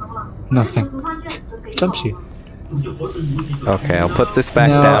you go. Nothing. Jump shoot. Okay, I'll put this back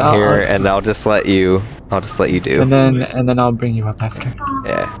No, down I'll- here, and I'll just let you do. And then I'll bring you up after.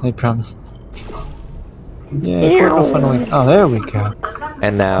 Yeah. I promise. Yeah, portal funneling. Oh, there we go.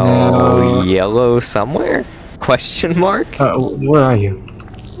 And now No. yellow somewhere? Question mark? Where are you?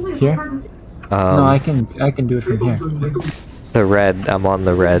 Here? No, I can do it from here. The red. I'm on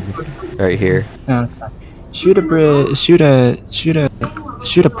the red, right here. Okay. Shoot a bridge. Shoot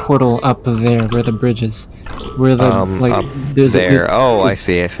a portal up there where the bridge is. Where the Up there's there. Oh, I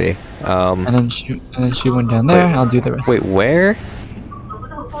there's- see. And then shoot one down there. I'll do the rest. Wait, where?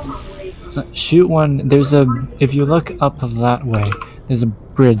 Shoot one. There's a. If you look up that way, there's a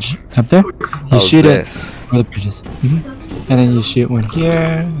bridge up there. You shoot this. it where the bridge is. And then you shoot one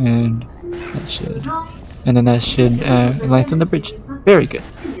here, and that should. And then that should lengthen the bridge. Very good.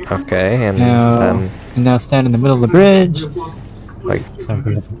 Okay, and Now, then and now stand in the middle of the bridge. like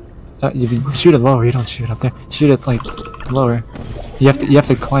Sorry. You shoot it lower. You don't shoot up there. Shoot it like lower. You have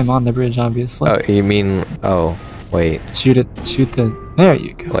to climb on the bridge, obviously. oh, you mean wait, Shoot it. Shoot the. There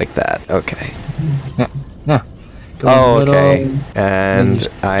you go. like that. Okay. Now. Go in Oh, the middle. okay. And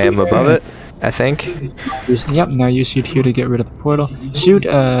I am above it, I think. Yep. Now you shoot here to get rid of the portal. Shoot.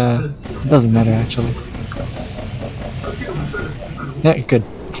 It doesn't matter actually. Yeah. Good.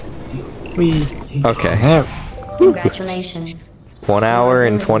 We. Okay. There. Congratulations. 1 hour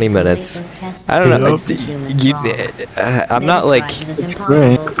and 20 minutes. I don't know. I'm not like.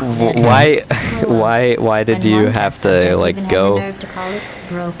 great. Why did you have to like go?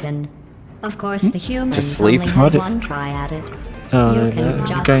 Broken. Of course, the humans To sleep? only What? had one try at it. Oh, You the can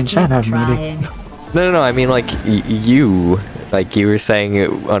just guy in chat keep had a meeting. trying. No. I mean like you. Like you were saying.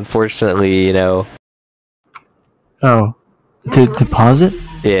 Unfortunately, you know. Oh. To pause it?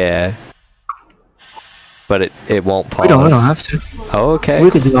 Yeah. But it won't pause. We don't have to. Oh, okay. We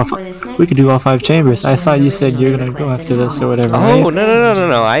could do all 5 chambers. I thought you said you're gonna go after this or whatever. Oh right?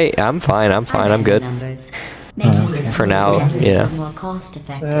 no! I'm fine. I'm good. For now, you know.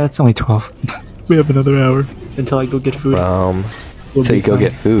 It's only 12. We have another hour until I go get food. We'll So be you go fine.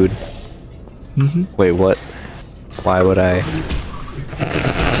 get food. Wait, what? Why would I?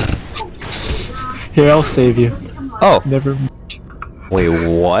 Here, I'll save you. Oh, Never. wait,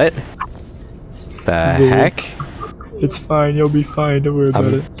 what? The heck? It's fine. You'll be fine. Don't worry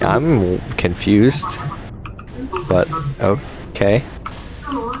about it. I'm confused. But okay.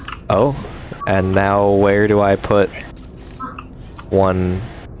 Oh, and now where do I put one?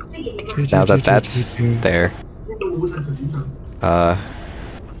 Now that that's there.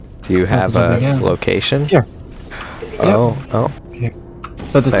 Do you have a location? Here. Oh. Here.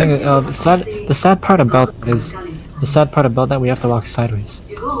 But the thing is, the sad part about that we have to walk sideways.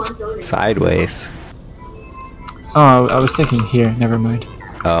 Sideways. Oh, I was thinking here. Never mind.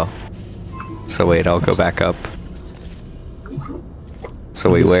 Oh. So wait, I'll go back up. So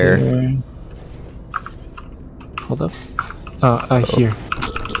wait, where? Here. Hold up. Here.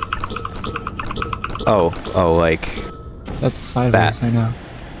 Oh, like. That's sideways. That. I know.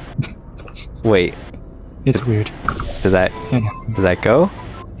 Wait, It's weird. did that I know. go?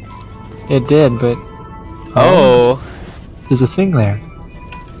 It did, but Oh. there's a thing there.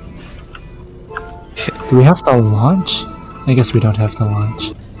 Do we have to launch? I guess we don't have to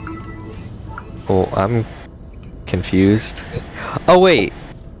launch. Well, I'm confused. Oh wait.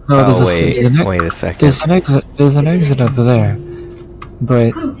 No, there's Oh a wait. there's an, Wait a second. there's an exit. There's an exit up there,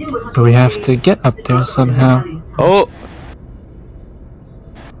 but we have to get up there somehow. Oh.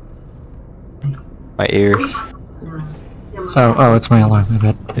 My ears. Oh, it's my alarm. I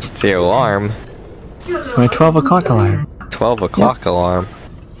bet. It's your alarm. My 12 o'clock alarm. 12 o'clock alarm.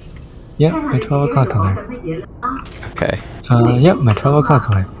 Yep, my 12 o'clock alarm. Okay. Yep, my 12 o'clock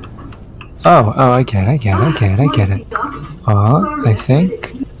alarm. Oh, I get it. I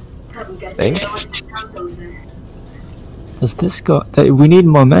think. Think? Does this go? We need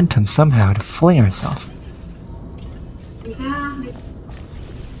momentum somehow to fling ourselves.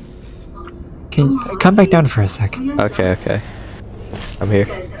 Can come back down for a second? Okay. I'm here.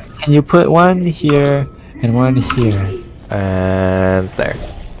 Can you put one here and one here? And there.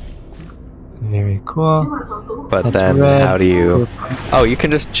 Very cool. But That's then red. how do you... Oh, you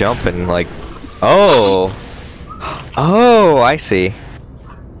can just jump and like... Oh! Oh, I see.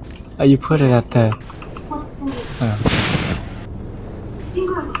 Oh, you put it at the.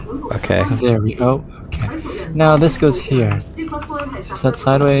 Okay. There we go. Okay. Now this goes here. Is that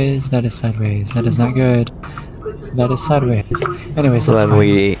sideways? That is sideways. That is not good. That is sideways. Anyways, So that's then fine.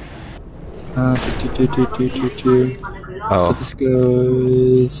 we. So Oh. this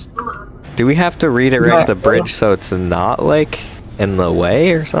goes. Do we have to redirect Yeah. the bridge so it's not like in the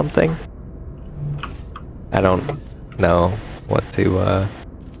way or something? I don't know what to.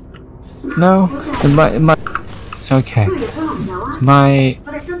 No, my. Okay, my.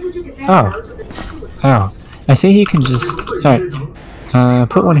 Oh, I think you can just. Alright,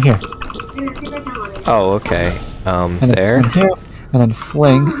 put one here. Oh, okay. And then There. one here, and then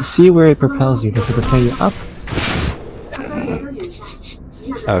fling. See where it propels you. Does it propel you up?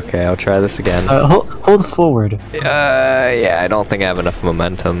 Okay, I'll try this again. Hold forward. Yeah, I don't think I have enough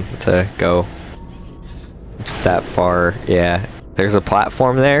momentum to go that far. Yeah, there's a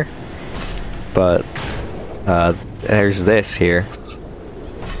platform there, but there's this here.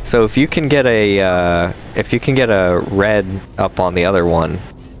 So if you can get a red up on the other one,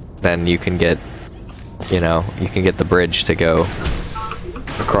 then you can get, you can get the bridge to go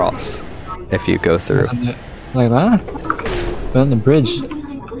across if you go through. Like that? But on the bridge.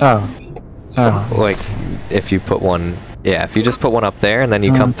 Oh. Like if you put one, yeah, if you just put one up there and then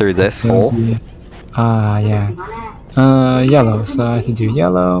you come through this hole. Yeah. Yellow. So I have to do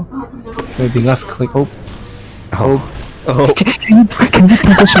yellow. Maybe left click. Oh. Can you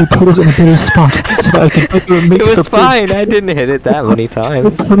position your portals in a better spot so that I can make It was fine. I didn't hit it that many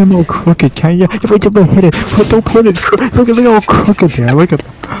times. Put it all crooked, can you? Wait, don't hit it. Don't put it. Look at all crooked there. Look at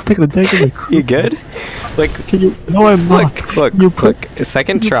the deck of it. You good? Like, Can you? No, I'm not. look.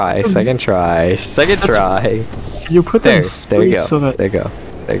 Second try. You put There, them there you straight go. so that There you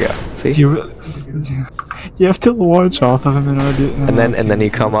go. See? you have to launch off of him in order to. And then you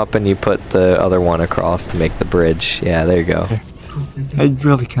come up and you put the other one across to make the bridge. Yeah, there you go. I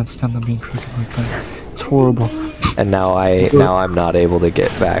really can't stand them being crooked like that. It's horrible. And now I'm not able to get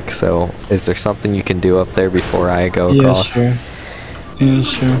back. So, is there something you can do up there before I go across? Yeah,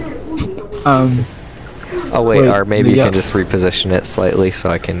 sure. Oh wait, or maybe you yeah. can just reposition it slightly so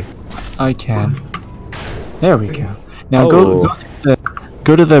I can. I can. There we go. Now Oh.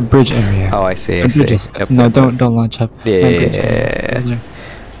 go to the bridge area. Oh, I see. I And see. bridges. Yep, No, yep, don't launch up. Yeah, And bridge yeah, area. yeah,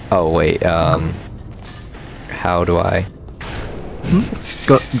 Oh wait. How do I?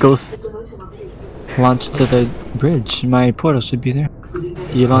 Go. Launch to the bridge. My portal should be there.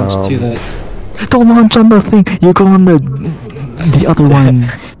 You launch to the. Don't launch on the thing. You go on the other one.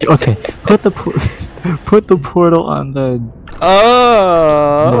 Okay. Put the portal on the.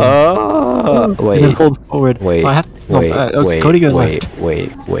 Oh. And then Wait. hold forward. Wait. Oh, I have to, Wait. go to your left.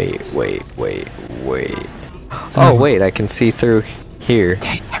 Wait. Oh wait, I can see through here.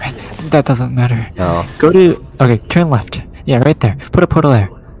 That doesn't matter. Oh. Go to. Okay, turn left. Yeah, right there. Put a portal there.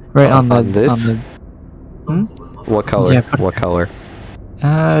 Right on the. on this? On the, What color? Yeah, What color?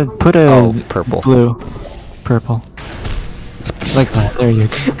 put a. Oh, purple. Blue. Purple. Like that.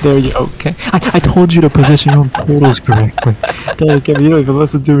 There you. Okay. I told you to position your portals correctly. Dang, you don't even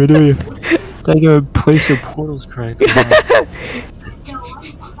listen to me, do you? Dang, you place your portals correctly.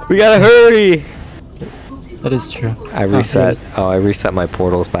 We gotta hurry! That is true. I reset. Oh, I reset my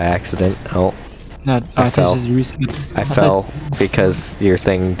portals by accident. Oh, No, I thought fell. you just reset. I fell because your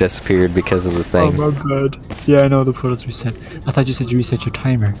thing disappeared because of the thing. Oh my bad. Yeah, I know the portal's reset. I thought you said you reset your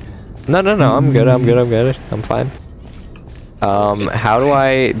timer. No, I'm good. I'm fine. How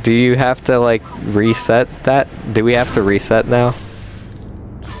do you have to like reset that? Do we have to reset now?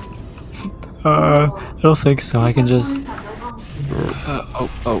 I don't think so. I can just.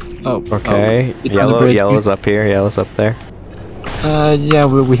 Okay. It's on the bridge. Yellow's up here. Yellow's up there. Yeah,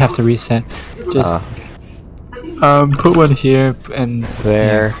 we have to reset. Just put one here and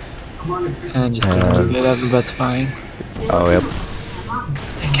There. and just put it on there. That's fine. Oh, yep.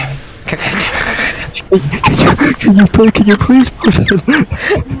 Can you please put it?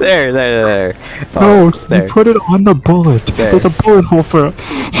 There. No, Oh, there. you put it on the bullet. There. There's a bullet hole for it.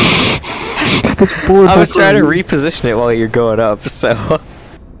 There's a bullet I hole was for trying to it. reposition it while you're going up, so.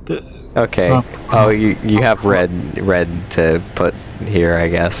 Okay. Oh, you have red to put here, I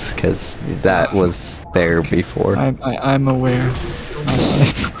guess, because that was there before. I'm aware.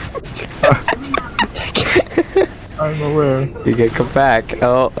 I'm aware. You can come back.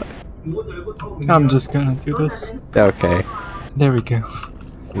 Oh, I'm just gonna do this. okay. There we go.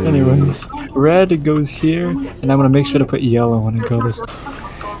 Anyways, red goes here, and I'm gonna make sure to put yellow when I go this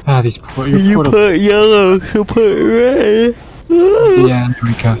time. These You put yellow, you put red. Yeah, there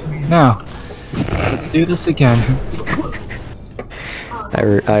we go. Now, let's do this again. I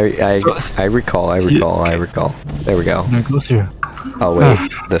recall. There we go. Now go through. Oh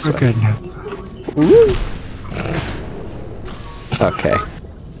wait, this We're way. good now. Okay.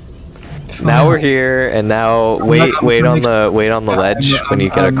 Now we're here, and now wait on the ledge when you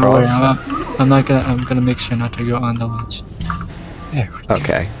get across. I'm gonna make sure not to go on the ledge. There.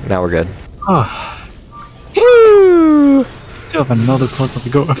 Okay, now we're good. Oh. Woo! Still have another puzzle to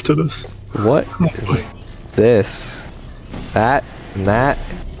go after this. What is this? That and that,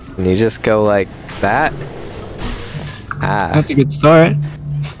 and you just go like that. Ah. That's a good start.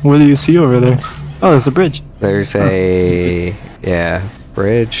 What do you see over there? Oh, there's a bridge. There's a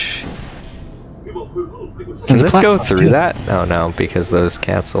bridge. Can this go through that? Oh no, because those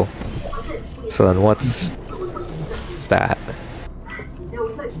cancel. So then what's that?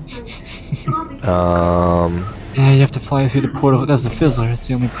 Yeah, you have to fly through the portal. That's the fizzler. It's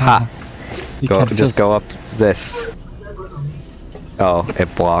the only path. Just go up this. Oh,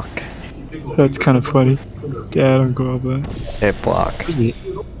 it block. That's kind of funny. Yeah, don't go up there. It block.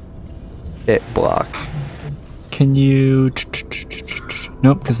 It block. Can you?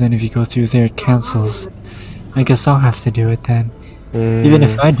 Nope, because then if you go through there, it cancels. I guess I'll have to do it then. Even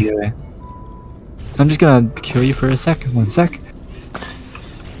if I do it. I'm just gonna kill you for a second. 1 sec.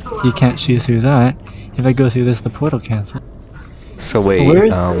 You can't shoot through that. If I go through this, the portal cancels. So wait,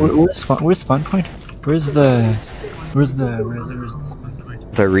 where's spawn point? Where's the spawn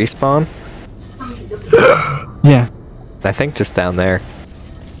point? The respawn? Yeah. I think just down there.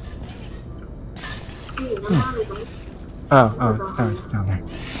 Oh, it's down there.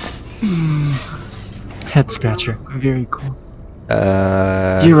 Head scratcher. Very cool.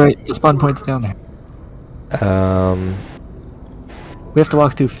 You're right. The spawn point's down there. We have to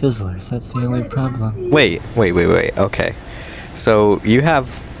walk through fizzlers. That's the only problem. Wait. Okay. So you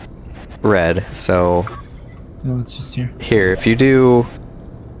have red. So No, it's just here. here, if you do.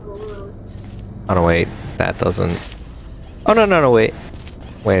 Oh no, wait. That doesn't. Oh no, wait.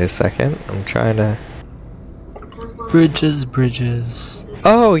 Wait a second. I'm trying to. Bridges.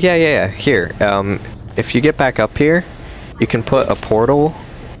 Oh yeah. Here. If you get back up here, you can put a portal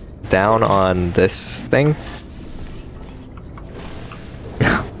down on this thing.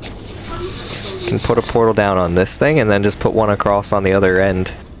 You can put a portal down on this thing and then just put one across on the other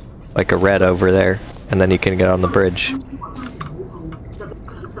end, like a red over there, and then you can get on the bridge.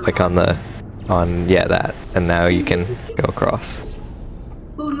 Like that, and now you can go across.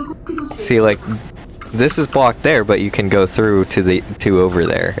 See, like, this is blocked there, but you can go through to over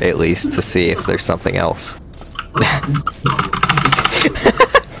there, at least, to see if there's something else.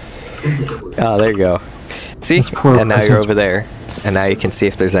 Oh, there you go. See? And now you're over there. And now you can see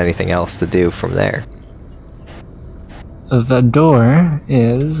if there's anything else to do from there. The door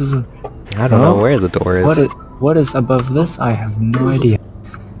is... I don't know where the door is. What is above this? I have no idea.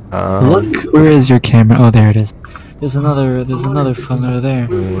 Look, where is your camera? Oh, there it is. There's another funnel there.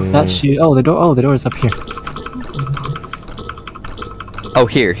 That's you. Oh, the door is up here. Oh,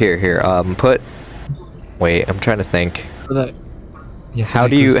 here. Wait, I'm trying to think. Yes, how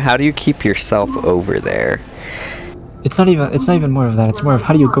do you keep yourself over there? It's not even more of that. It's more of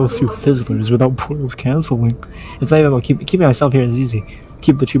how do you go through fizzlers without portals canceling. It's not even about keeping myself here is easy.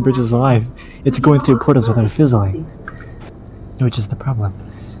 Keep the two bridges alive. It's going through portals without fizzling, which is the problem.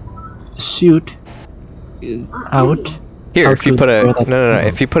 Shoot out. Here, if you put a no.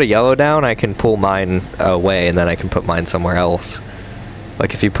 If you put a yellow down, I can pull mine away, and then I can put mine somewhere else.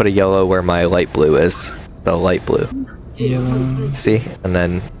 Like if you put a yellow where my light blue is, the light blue. Yellow. See, and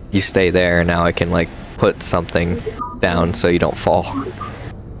then you stay there, and now I can like put something down so you don't fall.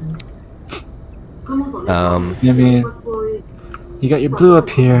 Maybe you got your blue up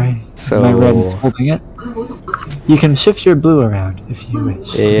here. So my red is holding it. You can shift your blue around if you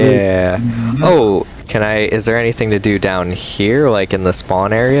wish. Yeah. Oh, can I? Is there anything to do down here, like in the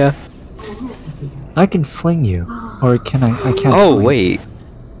spawn area? I can fling you, or can I? I can't. Oh wait.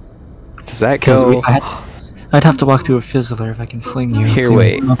 Does that go? I'd have to walk through a fizzler if I can fling you. Here,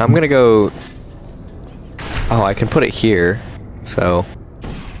 wait. I'm gonna go. Oh, I can put it here. So,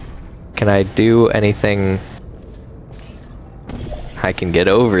 can I do anything? I can get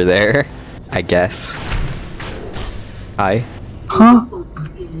over there, I guess. Hi. Huh?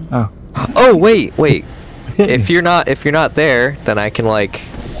 Oh. Oh wait. If you're not there, then I can like.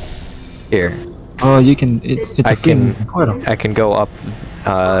 Here. Oh, you can. It's a portal. I can go up.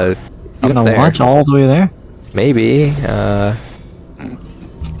 You're gonna launch all the way there? Maybe. I'd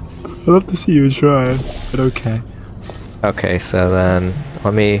love to see you try, but okay. Okay, so then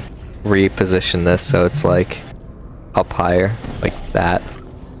let me reposition this so it's like up higher, like that.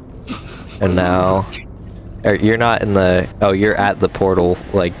 And now, you're not in the. Oh, you're at the portal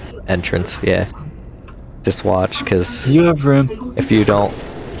like entrance. Yeah. Just watch, cause you have room. If you don't.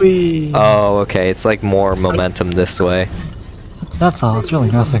 Whee. Oh, okay. It's like more momentum this way. That's all. It's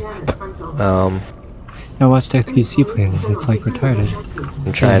really nothing. Now watch the XQC play this. It's like retarded.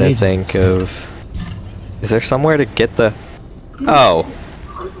 I'm trying to think of... Is there somewhere to get the... Oh!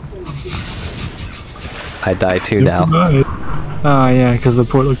 I die too now. Oh yeah, because the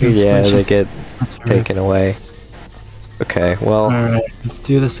portal gets Yeah, glitched. they get That's taken away. Okay, well... Alright, let's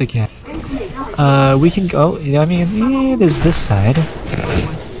do this again. We can go... I mean, there's this side.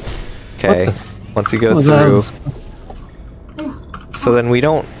 Okay, once you go What through... was So then we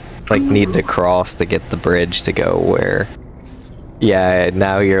don't, like, need to cross to get the bridge to go where... Yeah,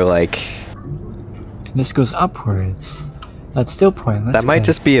 now you're like... And this goes upwards. That's still pointless. That might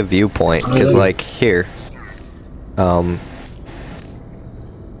just be a viewpoint, because, like, here. I'm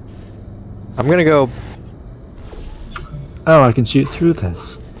gonna go... Oh, I can shoot through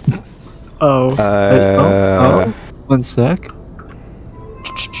this. Oh. Oh. 1 sec.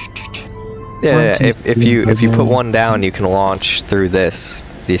 Yeah, One, two, if three, you put four. one down, you can launch through this.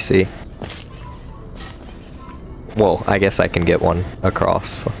 Do you see? Well, I guess I can get one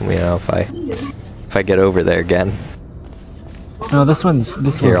across. You know, if I get over there again. No, this one's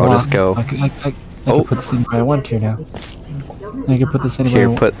Here, I'll just locked. go. I can Oh. put this anywhere I want to now. I can put this anywhere. I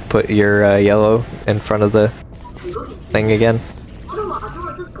Here, want. put your yellow in front of the thing again.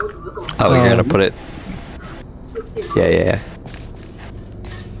 Oh, you're gonna put it. Yeah.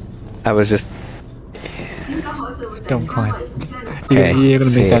 I was just. Don't climb. Okay. You're gonna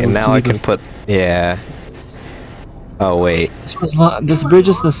See, make that and now I leap can of- put. Yeah. Oh wait. This bridge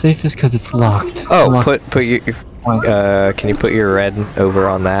is the safest because it's locked. Oh, Locked. put your. Point. Can you put your red over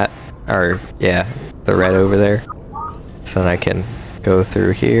on that? Or yeah, the red over there. So then I can go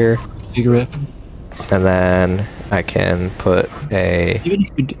through here, Big rip. and then I can put a. Even if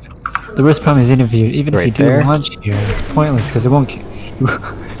you do, the worst problem is even if you Right do there. launch here, it's pointless because it won't.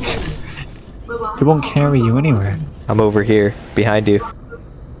 It won't carry you anywhere. I'm over here, behind you.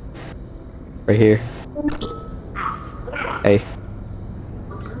 Right here. Hey.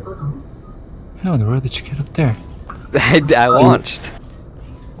 How in the world did you get up there? I launched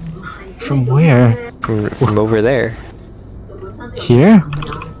From where? from over there. Here?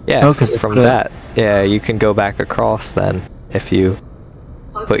 Yeah, Oh, 'cause from the- that. Yeah, you can go back across then if you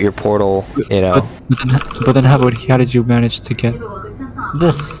put your portal, you know. But then how did you manage to get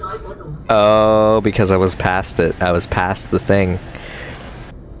this? Oh, because I was past it. I was past the thing.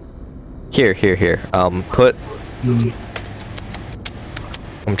 Here. Put.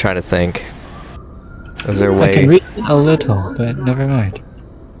 I'm trying to think. Is there a I can way? read a little, but never mind.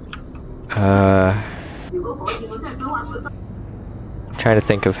 I'm trying to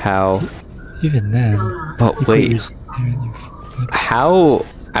think of how. Even then. Oh you put wait. your snare in your foot. How?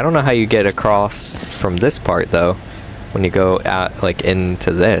 I don't know how you get across from this part though. When you go out like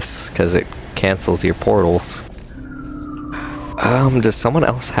into this, because it cancels your portals. Does someone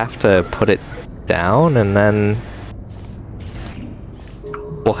else have to put it down and then?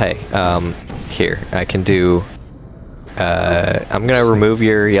 Well, hey, here I can do. I'm gonna remove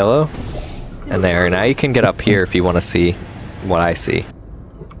your yellow, and there. Now you can get up here if you want to see what I see,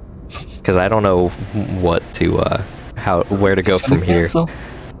 because I don't know what to where to go from here. Cancel?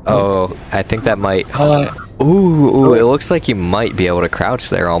 Oh, I think that might. Uh, Ooh, it looks like you might be able to crouch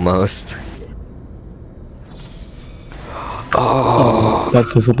there almost. that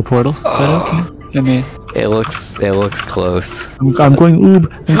fizzled the portals. But okay. I mean, It looks close. I'm going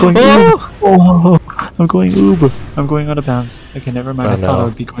oob. I'm going Oh! oob. Oh, I'm going oob. I'm going out of bounds. Okay, never mind. Oh, I thought no. I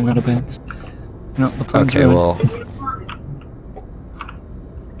would be going out of bounds. No, the plan's Okay, ruined. well,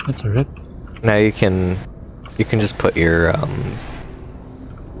 That's a rip. now you can just put your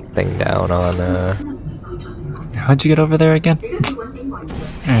thing down on How'd you get over there again?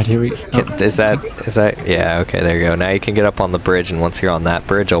 Alright, here we go. Is that yeah, okay, there you go. Now you can get up on the bridge, and once you're on that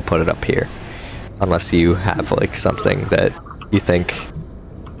bridge, I'll put it up here. Unless you have like something that you think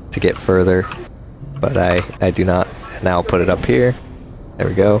to get further. But I do not. And now I'll put it up here. There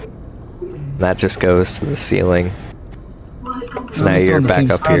we go. And that just goes to the ceiling. So now I'm still you're on the back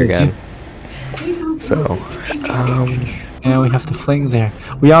same up here side as again. So Yeah, we have to fling there.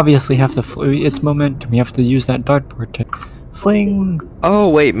 We obviously have to. It's momentum. We have to use that dartboard to fling. oh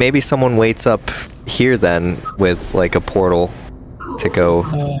wait, maybe someone waits up here then with like a portal to go.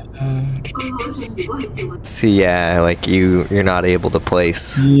 See, yeah, like you're not able to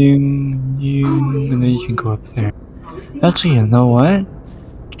place. And then you can go up there. Actually, you know what?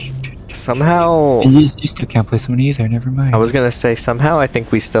 Somehow, You still can't place someone either. Never mind. I was gonna say somehow I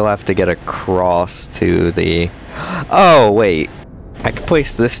think we still have to get across to the. Oh wait, I could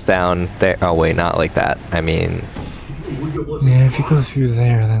place this down there. Oh wait, not like that. I mean, Yeah, if you go through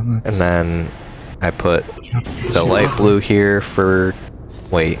there, then let's... and then I put the light blue here for...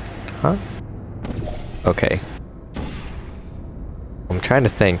 Wait, huh? Okay. I'm trying to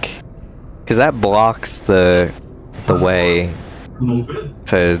think. Because that blocks the way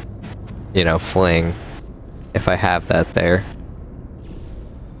to, you know, fling. If I have that there.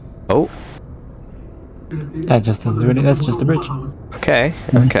 Oh. That just doesn't do anything. That's just a bridge. Okay,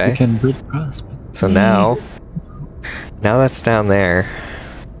 You okay. can bridge across. But... So now that's down there.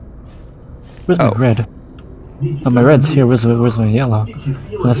 Where's my red? Oh, my red's here. Where's my yellow?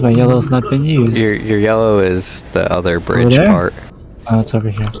 Unless my yellow's not been used. Your yellow is the other bridge there? part. Oh, it's over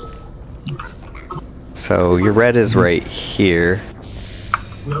here. So your red is right here.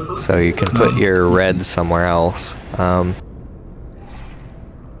 So you can put your red somewhere else.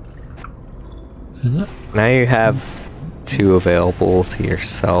 Is it? Now you have 2 available to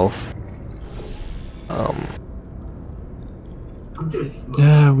yourself.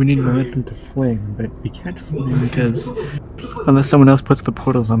 Yeah, we need momentum to fling, but we can't fling because unless someone else puts the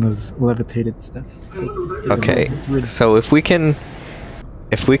portals on those levitated stuff. Okay, so if we can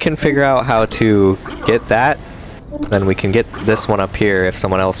figure out how to get that, then we can get this one up here if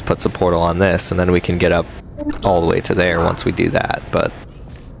someone else puts a portal on this, and then we can get up all the way to there once we do that, but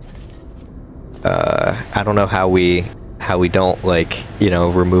I don't know how we don't, like, you know,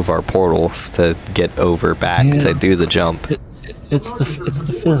 remove our portals to get over back to do the jump. It's the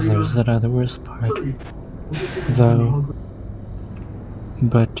fizzlers that are the worst part, though.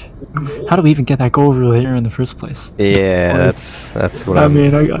 But how do we even get that go over there in the first place? Yeah, that's what I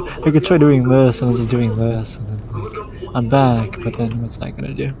mean, I could try doing this and then just doing this and then like I'm back, but then what's that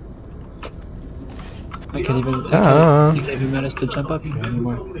gonna do? I can't even manage to jump up here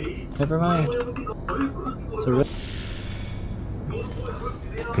anymore. Never mind. It's a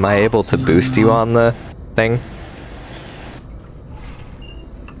Am I able to boost you on the thing?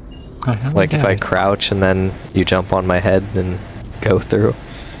 Like if I crouch and then you jump on my head and go through.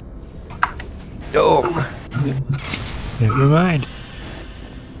 Oh! Never mind.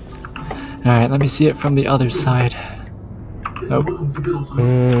 Alright, let me see it from the other side. Nope.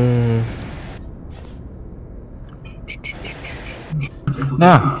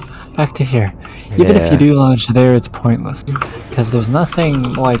 Now, back to here. Even if you do launch there, it's pointless. Because there's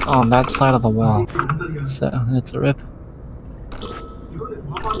nothing, like, on that side of the wall. So, it's a rip.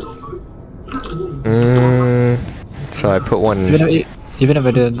 So I put one... Even if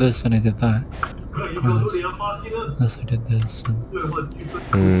I did this and I did that. Pointless. Unless I did this and...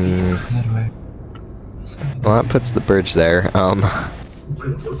 that way. Well, that puts the bridge there.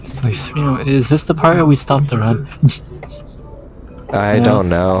 It's like, you know, is this the part where we stopped the run? I don't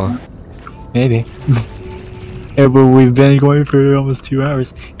know. Maybe. Yeah, but we've been going for almost 2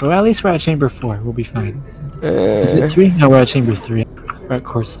 hours. Well, at least we're at chamber 4. We'll be fine. Is it 3? No, we're at chamber 3. We're at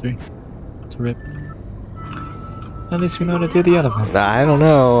course 3. It's a rip. At least we know how to do the other ones. I don't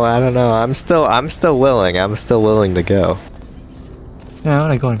know. I'm still willing. I'm still willing to go. Yeah, I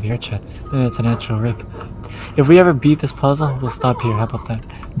want to go in VR chat. Then it's a natural rip. If we ever beat this puzzle, we'll stop here. How about that?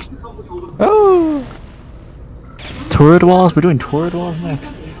 Oh! Turret walls? We're doing turret walls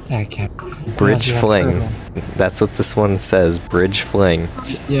next? I can't. Bridge fling. That's what this one says. Bridge fling.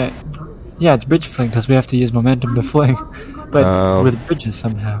 Yeah. Yeah, it's bridge fling because we have to use momentum to fling. But with bridges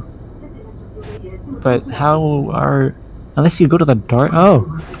somehow. But how are... Unless you go to the dart...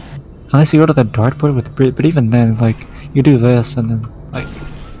 Oh! Unless you go to the dartboard with bridge... But even then, like, you do this and then, like...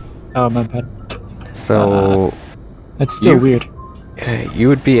 Oh, my bad. So... it's still weird. You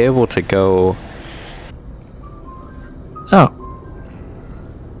would be able to go... Oh.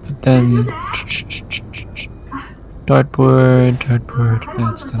 But then... Dartboard...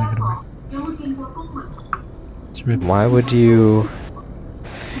 That's still not gonna work. It's ripped. Why would you...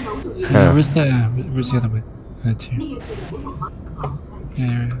 Where's the other way? That's here.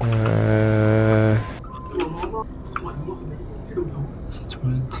 Yeah. So it's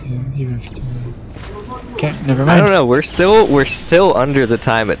 1, 2, even if you do... Okay, never mind. I don't know, we're still under the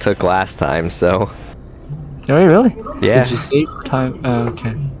time it took last time, so... Oh, really? Yeah. Did you save time?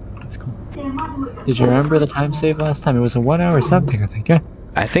 Okay. That's cool. Did you remember the time save last time? It was a 1 hour something, I think, yeah?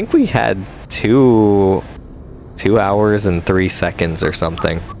 I think we had 2 hours and 3 seconds or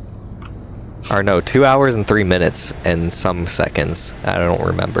something. Or no, 2 hours and 3 minutes and some seconds. I don't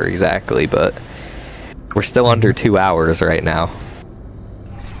remember exactly, but we're still under 2 hours right now.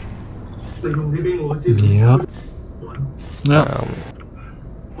 Yep. No.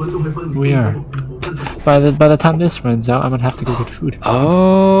 We are. By the time this runs out, I'm gonna have to go get food.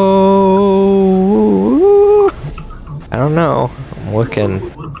 Oh, I don't know. I'm looking.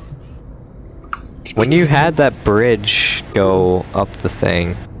 When you had that bridge go up the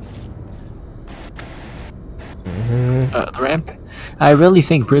thing, The ramp. I really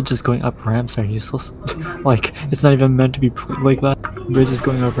think bridges going up ramps are useless. Like, it's not even meant to be like that. Bridges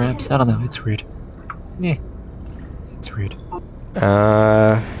going up ramps. I don't know. It's weird. Yeah. It's weird.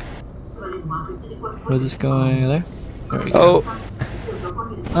 Bridges going there. There we go.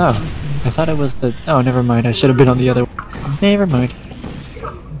 Oh, I thought it was the. Oh, never mind. I should have been on the other one. Never mind.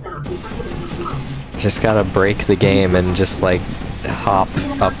 Just gotta break the game and just like hop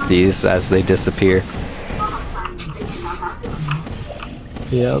up these as they disappear.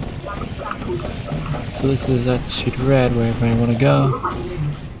 Yep. So this is I have to shoot red wherever I want to go.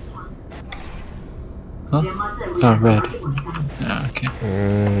 Huh? Oh, red. Oh, okay.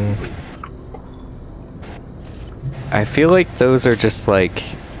 I feel like those are just like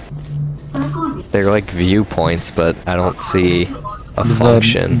they're like viewpoints, but I don't see a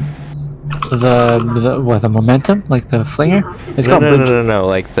function. The momentum, like the flinger. It's called No.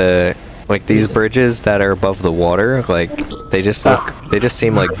 Like these bridges that are above the water, like they just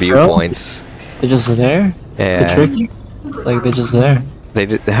seem like viewpoints. They're just there. Yeah. To trick you. Like they're just there.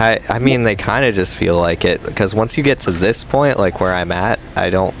 I mean, they kind of just feel like it, because once you get to this point, like where I'm at, I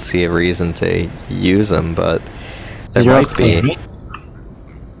don't see a reason to use them, but there might be.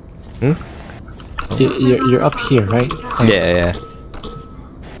 Hmm? You're up here, right? Like, yeah.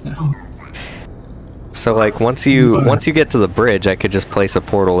 So like once you get to the bridge, I could just place a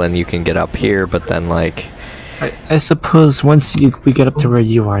portal and you can get up here, but then like I suppose once we get up to where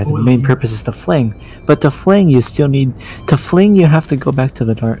you are, the main purpose is to fling. But to fling, you still need to fling. You have to go back to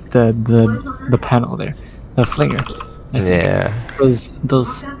the panel there, the flinger. I think. Yeah. Because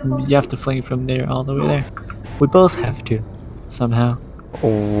those you have to fling from there all the way there. We both have to, somehow.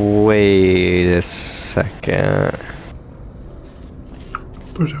 Wait a second.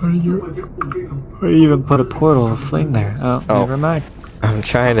 But how do you even put a portal or fling there? Oh, never mind. I'm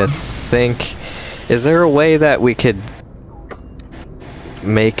trying to think. Is there a way that we could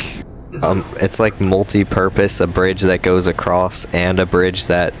make it's like multi-purpose, a bridge that goes across and a bridge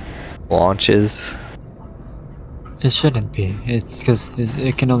that launches? It shouldn't be. It's because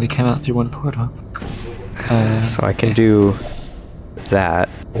it can only come out through one portal. So I can do that,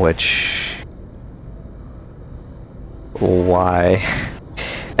 which why?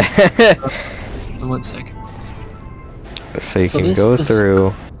 1 second. So you can go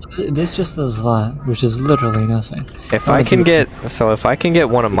through. This just does that, which is literally nothing. If I can get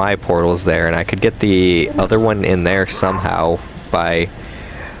one of my portals there, and I could get the other one in there somehow by.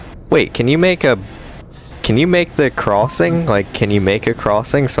 Wait, can you make the crossing? Like, can you make a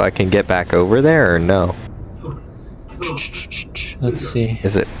crossing so I can get back over there, or no? Let's see.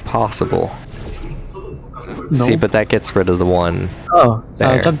 Is it possible? No. See, but that gets rid of the one. Oh,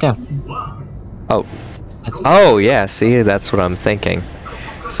 there. Jump down. Oh. Oh yeah. See, that's what I'm thinking.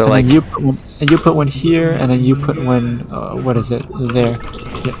 So and like you put one here, and then you put one. What is it? There.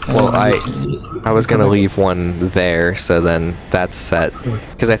 Yeah, well, I was gonna leave one there, so then that's set.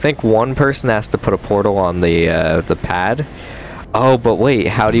 Because I think one person has to put a portal on the pad. Oh, but wait,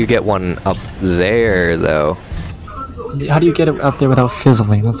 how do you get one up there though? How do you get it up there without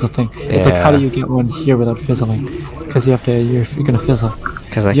fizzling? That's the thing. It's like, how do you get one here without fizzling? Because you're gonna fizzle.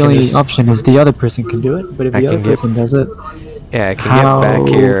 Because the only option is the other person can do it, but if the other person does it, yeah, I can get back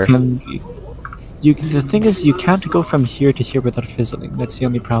here. The thing is, you can't go from here to here without fizzling. That's the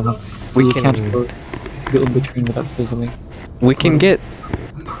only problem. So you can't go in between without fizzling. We can get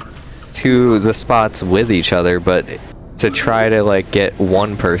to the spots with each other, but to try to like get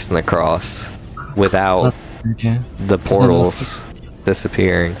one person across without the portals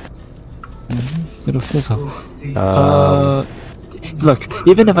disappearing. It'll fizzle. Look,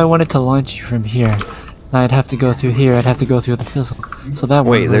 even if I wanted to launch you from here, I'd have to go through here. I'd have to go through the fizzle. So that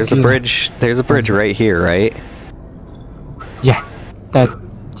wait, there's a bridge. There's a bridge right here, right? Yeah.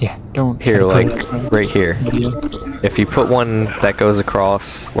 Yeah. Don't. Here, like right here. If you put one that goes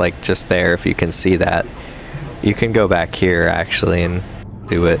across, like just there, if you can see that, you can go back here actually and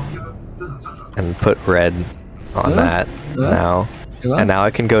do it, and put red on that now. And now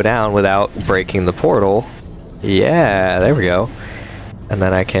I can go down without breaking the portal. Yeah, there we go. And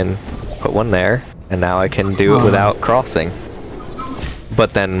then I can put one there, and now I can do it without crossing.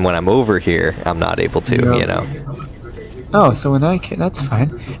 But then when I'm over here, I'm not able to, you know. Oh, so in that case, that's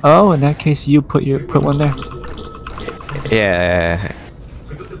fine. Oh, in that case, you put one there. Yeah.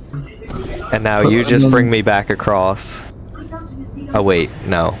 And now you just bring me back across. Oh wait,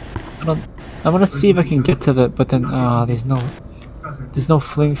 no. I want to see if I can get to the, but then there's no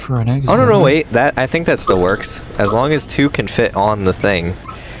fling for an exit. Oh no, wait, I think that still works. As long as two can fit on the thing.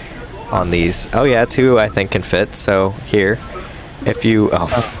 On these. Oh yeah, two I think can fit. So here, if you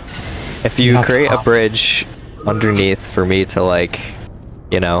create a bridge underneath for me to like,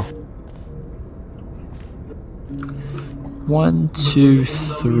 you know. 1, 2,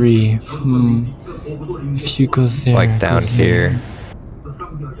 3. If you go there, Like down here.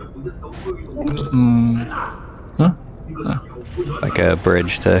 Huh? Like a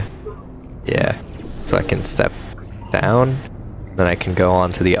bridge to, yeah. So I can step down, then I can go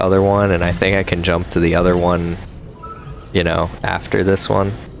on to the other one, and I think I can jump to the other one, you know, after this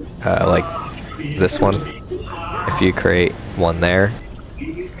one. Like this one. If you create one there.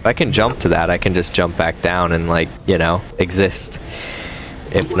 If I can jump to that, I can just jump back down and, like, you know, exist.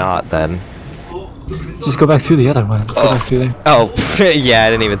 If not, then... Just go back through the other one. Go back through there. Oh, yeah, I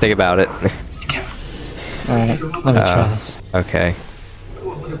didn't even think about it. Alright, let me try this. Okay.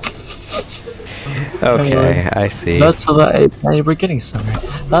 Okay, I see. That's a lot. Hey, we're getting somewhere.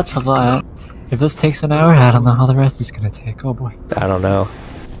 That's a lot. If this takes an hour, I don't know how the rest is gonna take. Oh boy. I don't know.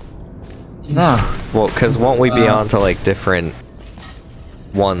 Now. Well, because won't we be on to, like, different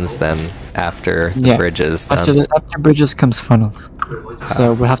ones then after the bridges then? After bridges comes funnels.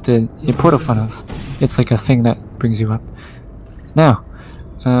 So we'll have to portal funnels. It's like a thing that brings you up. Now,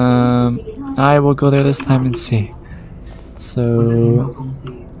 I will go there this time and see. So,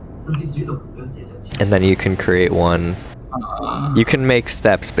 and then you can create one. You can make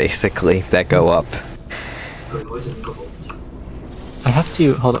steps basically that go up. I have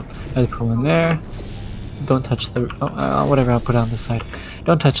to hold up. I put one there. Don't touch the whatever. I'll put it on the side.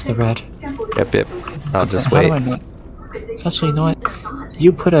 Don't touch the red. Yep. I'll just How wait. do I not? Actually, you know what?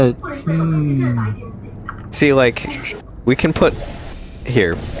 You put a. See, like, we can put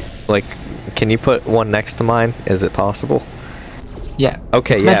here. Like, can you put one next to mine? Is it possible? Yeah.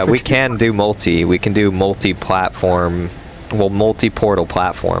 Okay, yeah, we can do multi. We can do multi-platform. Well, multi-portal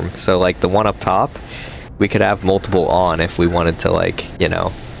platform. So, like, the one up top, we could have multiple on if we wanted to, like, you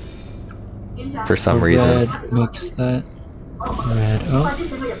know, for some reason. Red makes that red.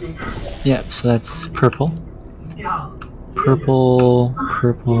 Oh. Yeah, so that's purple. Purple.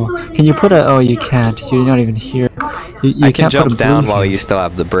 Can you put a... Oh, you can't. You're not even here. You I can can't put jump a down blue while here. you still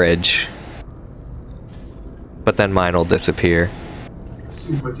have the bridge. But then mine will disappear.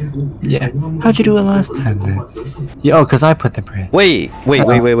 Yeah. How'd you do it last time then? Yeah, oh, because I put the bridge. Wait.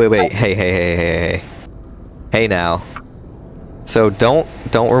 Hey. Hey now. So don't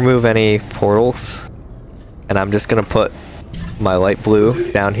remove any portals. And I'm just gonna put my light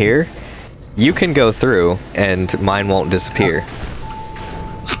blue down here. You can go through and mine won't disappear.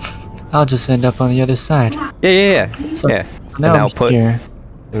 I'll just end up on the other side. Yeah. So, yeah. Now Now I'm here.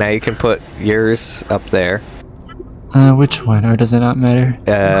 Now you can put yours up there. Which one? Or does it not matter?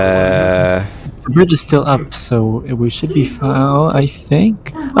 The bridge is still up, so we should be fine. Oh, I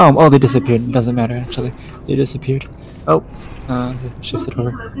think. Oh, they disappeared. It doesn't matter actually. They disappeared. Oh, shifted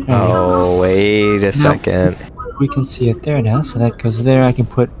over. There Oh, wait a second. we can see it there now, so that goes there. I can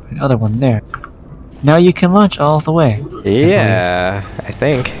put another one there. Now you can launch all the way. Yeah, I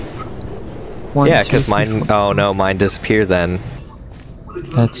think. One, Yeah, two, because three, mine. four. Oh no, mine disappeared then.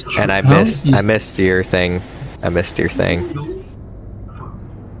 That's true. And I Huh? missed. I missed your thing. I missed your thing.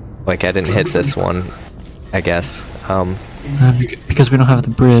 Like I didn't hit this one. I guess. Because we don't have the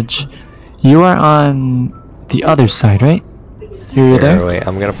bridge. You are on the other side, right? You're Here, there? wait.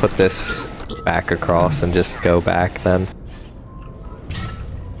 I'm gonna put this back across and just go back then.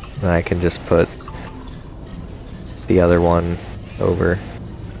 And I can just put the other one over.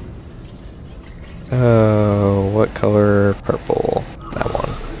 Oh, what color? Purple. That one.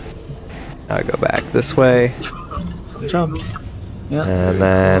 Now I go back this way. Jump. Yeah. And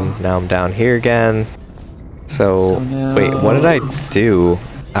then now I'm down here again. So now- wait, what did I do?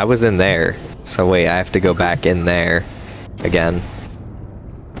 I was in there. So wait, I have to go back in there again.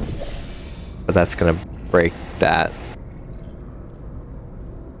 But that's gonna break that.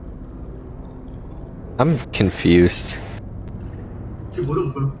 I'm confused.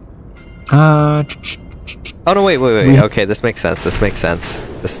 Uh. Oh no, wait. Okay, this makes sense. This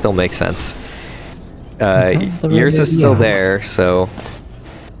still makes sense. Yours is still there, so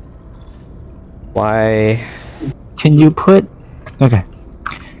why? Can you put? Okay.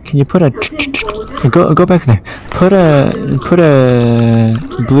 Can you put a? Go back there. Put a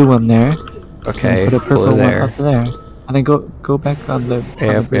blue one there. Okay, Put a purple blue one there. up there. And then go back on the.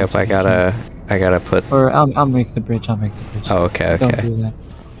 Yep. I gotta put. Or I'll make the bridge. Oh, okay. Don't do that.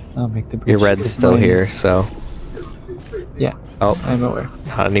 I'll make the bridge. Your red's It's still mine. here, so. Yeah. Oh, I'm aware.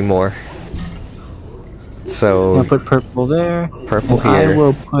 not anymore. I'll So put purple there. purple and I here,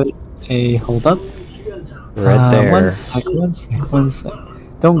 will put a hold up. red there. One sec.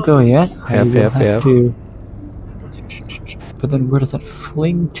 Don't go yet. I will have Yep. to. But then where does that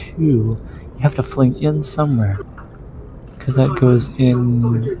fling to? You have to fling in somewhere. Because that goes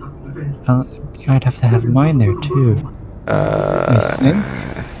in... I'd have to have mine there too. I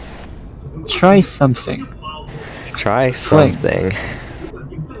think. Try something. Try something.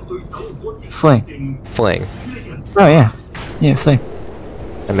 Fling. Fling. Oh yeah. Yeah, fling.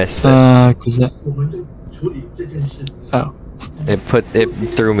 I missed it. Cause that... Oh. It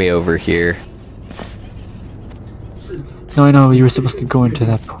threw me over here. No, I know, you were supposed to go into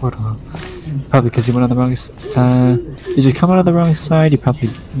that portal. Probably because you went on the wrong side. Did you come out of the wrong side? You probably...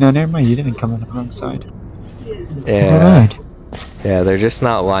 No, never mind, you didn't come out of the wrong side. Yeah. Alright. Yeah, they're just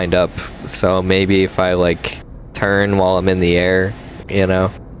not lined up. So maybe if I like turn while I'm in the air, you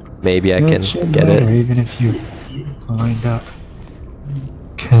know, maybe I can get it. Even if you lined up.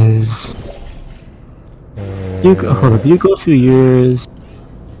 Cause... You go, hold up, you go through yours,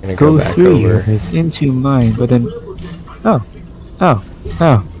 I'm gonna go back through over. yours, into mine, but then... Oh.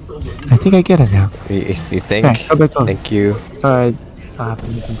 I think I get it now. You think? Right, go back over. Thank you. Alright, I'll have to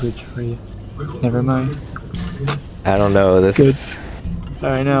make a bridge for you. Never mind. I don't know, this...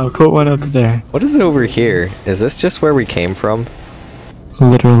 Alright, now put one up there. What is over here? Is this just where we came from?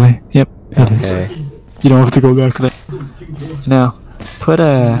 Literally. Yep, it is. Okay. You don't have to go back there. Now, put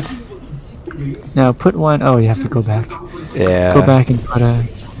a... Now, put one... Oh, you have to go back. Yeah. Go back and put a...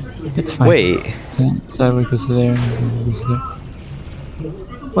 It's fine. Wait. Sideway goes there, and goes there.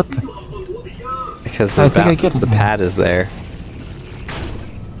 What the... Because I think I get it the now. pad is there.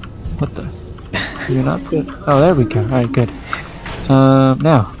 What the... You're not put... Oh, there we go. Alright, good.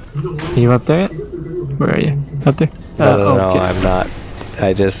 Now. Are you up there yet? Where are you? Up there? No, okay. I'm not.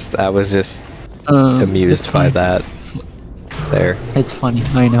 I was just It's amused by fine. that. There. It's funny,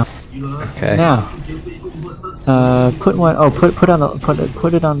 I know. Okay. Now. Put one... Oh, put on the...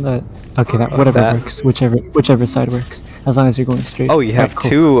 Put it on the... Okay, that whatever That? works. Whichever side works. As long as you're going straight. Oh, you have Alright, cool.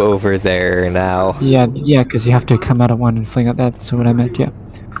 two over there now. Yeah, because you have to come out of one and fling out. That's what I meant, yeah.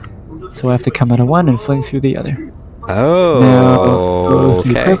 So I have to come out of one and fling through the other. Oh, Now go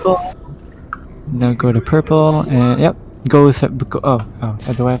through okay. purple. Now go to purple, and yep. Go with it. Go, oh.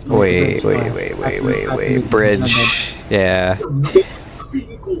 Do I have to... Wait. After- Bridge. Yeah.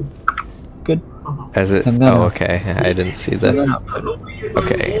 Good. As it. And then- Oh, okay. I didn't see And then that. I'll put it.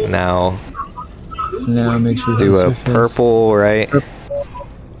 Okay, now Now make sure do the a surface- purple, right?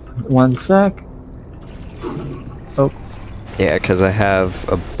 1 sec. Oh, Yeah, because I have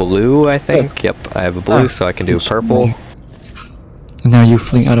a blue, I think. Yep, I have a blue, so I can do a purple. and now you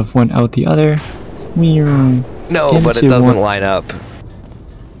fling out of one, out the other. Weird. No, but it Into doesn't one. line up.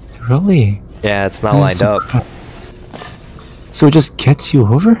 Really? Yeah, it's not lined up. So it just gets you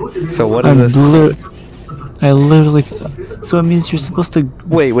over? So what is this? I literally... So it means you're supposed to...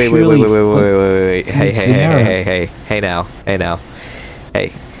 Wait. purely Hey now.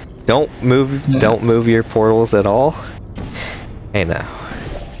 Hey. Don't move your portals at all. Hey now.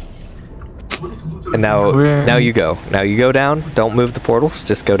 And now you go. Now you go down. Don't move the portals,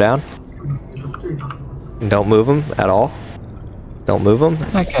 just go down. And don't move them at all. Don't move them.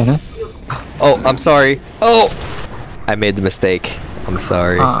 I kinda. Oh, I'm sorry. Oh! I made the mistake. I'm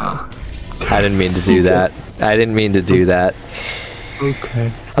sorry. Ah, I didn't mean to do that. okay.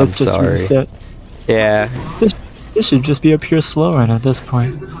 I'm Let's just sorry. reset. Yeah. This should just be a pure slow run at this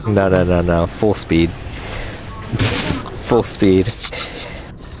point. No. Full speed. Full speed.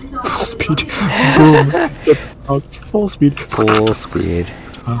 Full speed. Boom. Full speed. Full speed.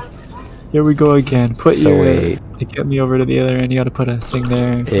 Here we go again. Put So your... wait. To get me over to the other end, you gotta put a thing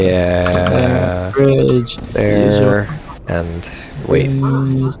there. Yeah. Bridge. There. And wait.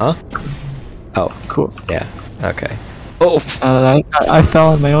 Bridge. Huh? Oh, Cool. yeah. Okay. Oh. I fell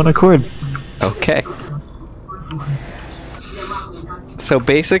on my own accord. Okay. So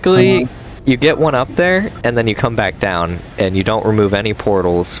basically, you get one up there, and then you come back down, and you don't remove any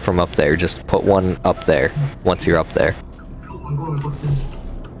portals from up there. Just put one up there once you're up there.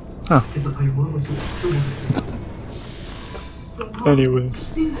 Huh.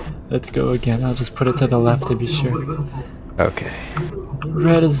 Anyways, let's go again. I'll just put it to the left to be sure. Okay.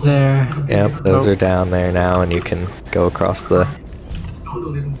 Red is there. Yep, those are down there now, and you can go across the.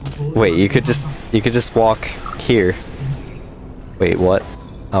 Wait, you could just walk here. Wait, what?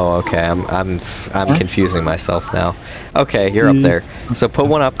 Oh, okay. I'm confusing myself now. Okay, you're up there. So put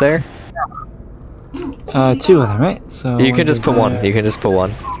one up there. 2 of them, right? So You can just goes put one. there. You can just put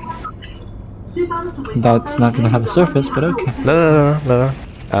one. That's not gonna have a surface, but okay. No.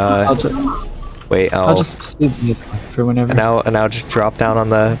 Wait. I'll Oh. just save the other one for whenever. And now just drop down on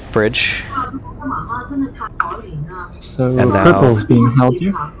the bridge. So and now- purple's being held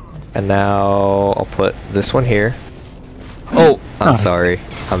here. And now I'll put this one here. Oh, I'm Oh. sorry.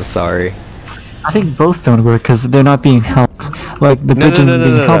 I think both don't work because they're not being helped. Like the No, bridge isn't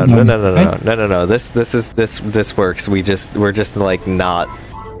being held. no. This works. We're just like not.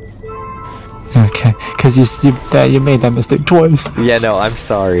 Okay, because you made that mistake twice. Yeah, no, I'm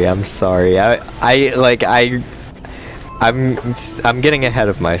sorry. I'm getting ahead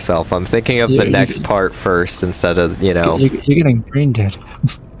of myself. I'm thinking of the next part first instead of, you know. You're getting brain dead.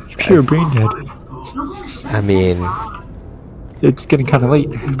 Pure brain dead. I mean, it's getting kind of late.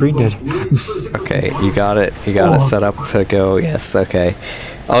 Brain dead. okay, you got it. You got it set up to go. Yes, okay.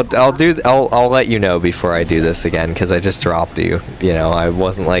 I'll let you know before I do this again because I just dropped you. You know, I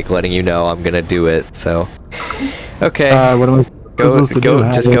wasn't like letting you know I'm gonna do it. So, okay. What am I supposed to do?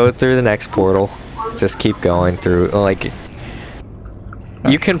 Just go through the next portal. Just keep going through. Like,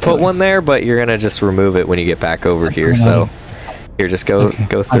 you can put one there, but you're gonna just remove it when you get back over here. So, here, just go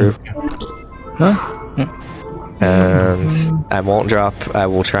through. Huh? And I won't drop. I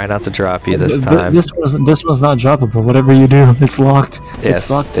will try not to drop you this time. This was not droppable. Whatever you do, it's locked. Yes,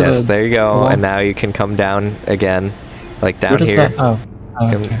 it's locked yes. There you go. And now you can come down again, like down here. That? Oh,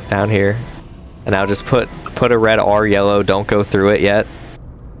 come okay. down here, and now just put a red R yellow. Don't go through it yet.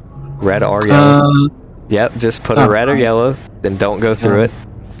 Red R yellow. Yep. Just put a red or yellow. Then don't go through it.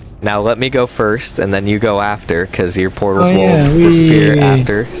 Now let me go first, and then you go after, because your portals will disappear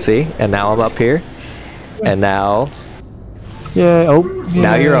after. See? And now I'm up here. And now... Yeah,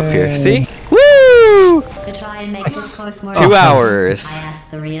 now you're up here. See? Woo! To try and make this course more 2 hours.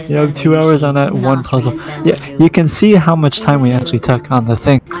 You have 2 hours on that one puzzle. Yeah, you can see how much time we actually took on the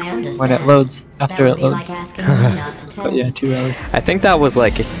thing when it loads, after it loads. But yeah, 2 hours. I think that was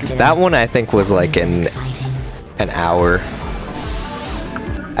like... That one I think was like an hour.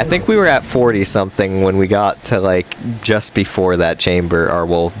 I think we were at 40 something when we got to like just before that chamber, or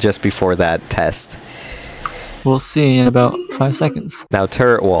well, just before that test. We'll see in about 5 seconds. Now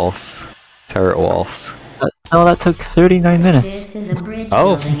turret walls. Turret walls. Oh, that took 39 minutes.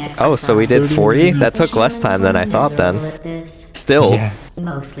 Oh, so we did 40? That took less time than I thought then. Still. Yeah.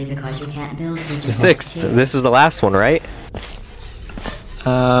 Mostly because you can't build 6. This is the last one, right?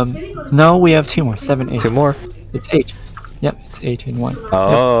 No, we have 2 more. 7, 8. 2 more? It's 8. Yep, it's 8 in 1.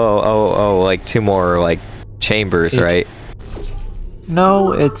 Oh, like 2 more, like, chambers, 8. right?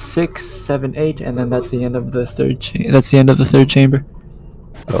 No, it's 6, 7, 8, and then that's the end of the third that's the end of the third chamber.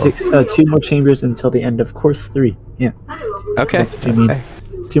 2 more chambers until the end of course 3. Yeah. Okay. That's what you mean.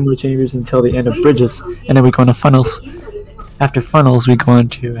 2 more chambers until the end of bridges, and then we go into funnels. After funnels, we go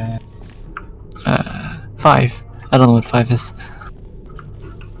into 5. I don't know what 5 is.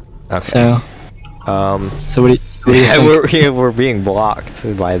 Okay. So what do you think? we're being blocked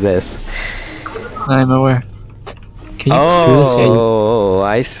by this. I'm aware. Can you get through this? Oh,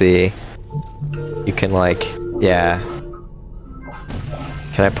 I see. You can like, yeah.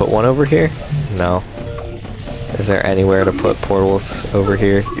 Can I put one over here? No. Is there anywhere to put portals over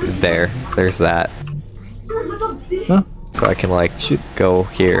here? There's that. Huh? So I can like go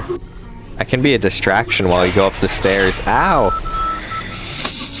here. I can be a distraction while you go up the stairs. Ow!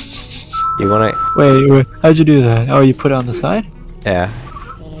 You wanna... Wait, how'd you do that? Oh, you put it on the side? Yeah.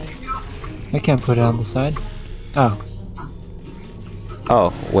 I can't put it on the side. Oh.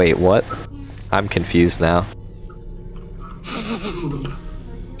 Oh, wait, what? I'm confused now.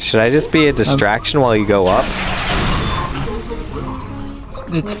 Should I just be a distraction while you go up?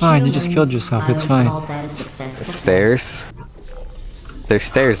 It's fine, you just killed yourself, it's fine. Stairs? There's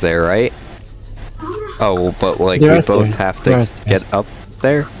stairs there, right? Oh, but like we both have to get up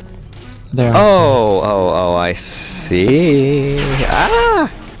there? There are oh, I see.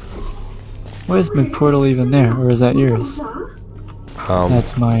 Ah! Where's my portal even there, or is that yours?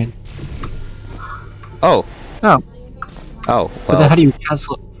 That's mine. Oh. Oh. Oh, well. But then how do you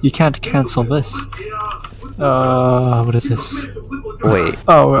cancel? You can't cancel this. What is this? Wait.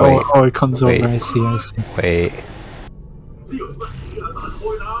 Oh, it comes over. I see. Wait.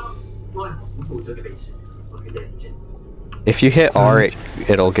 If you hit R,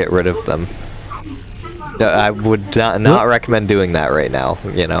 it'll get rid of them. I would not recommend doing that right now,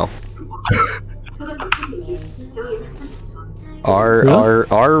 you know. R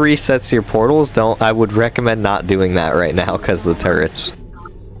resets your portals. I would recommend not doing that right now because the turrets.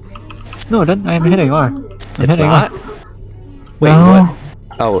 No, I'm hitting R. It's not? Wait, no.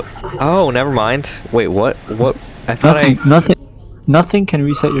 What? Oh, never mind. Wait, what? I thought Nothing can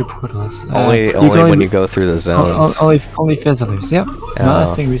reset your portals. Only when you go through the zones. Only fizzlers. Yep.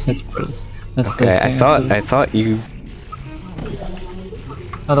 Nothing resets portals. That's okay. I thought you.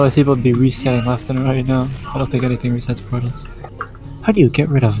 Otherwise, people would be resetting left and right now. I don't think anything resets portals. How do you get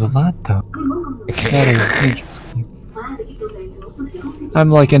rid of that though? That is interesting. I'm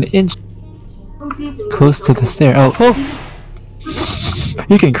like an inch close to the stair. Oh,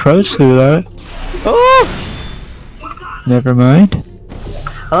 you can crouch through that. Oh! Never mind.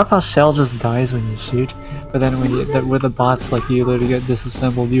 I love how Shell just dies when you shoot, but then when you with the bots, like you literally get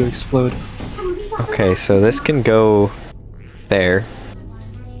disassembled, you explode. Okay, so this can go there.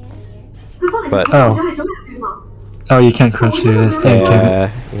 But Oh, you can't crouch through this. Damn,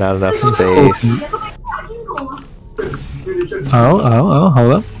 yeah, not enough space. Oh,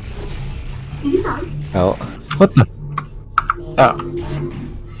 hold up. Oh, What the? Oh.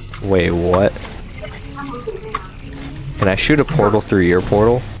 wait, what? Can I shoot a portal through your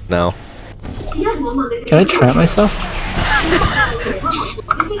portal? No. Can I trap myself?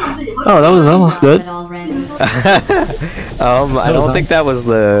 Oh, that was almost good. I don't think that was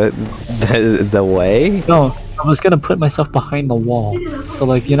the way. No, I was gonna put myself behind the wall. So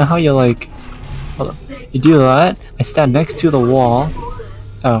like, you know how you like, hold up. You do that. I stand next to the wall.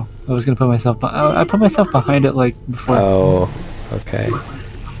 Oh, I was gonna put myself. I put myself behind it like before. Oh, okay.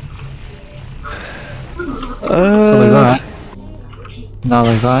 So like that. Not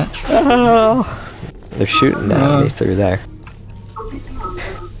like that. Oh, they're shooting at me through there.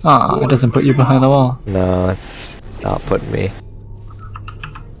 Ah, it doesn't put you behind the wall. No, it's not putting me.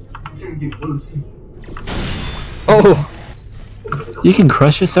 Oh! You can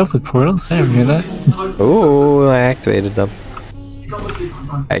crush yourself with portals? I never knew that. Oh, I activated them.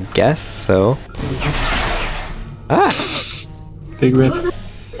 I guess so. Ah! Big rip.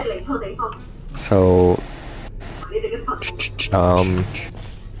 So...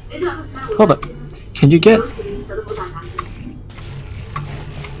 Hold up. Can you get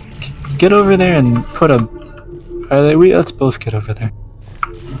over there and put a... let's both get over there.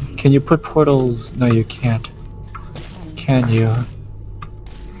 Can you put portals? No, you can't. Can you?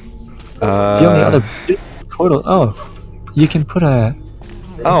 The only other portal... Oh. You can put a...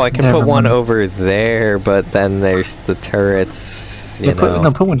 Oh, I can Never put one mind. over there, but then there's the turrets, you know.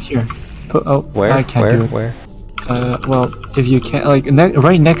 No, put one here. Oh, Where? I can't do it. Where? Well, if you can't... Like,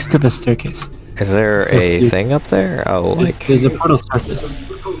 right next to the staircase. Is there a If you- thing up there? Oh, like... There's a portal surface.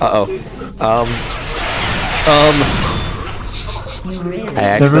 Uh-oh. You really I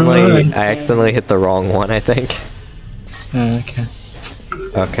accidentally mind. hit the wrong one, I think. Okay.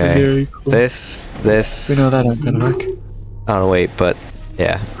 Okay. Very cool. This... We know that ain't gonna work. Oh, no, wait, but...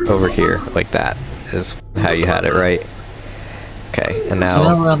 Yeah, over here, like that, is how you had it, right? Okay, and So now we're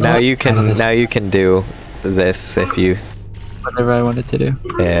now, on the now left you side of can, this. now you can do this if you... Whatever I wanted to do.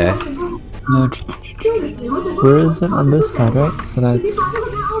 Yeah. No. Where is it? On this side, right? So that's...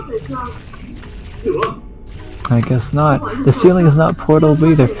 I guess not. The ceiling is not portable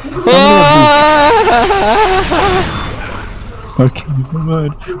either. Okay, never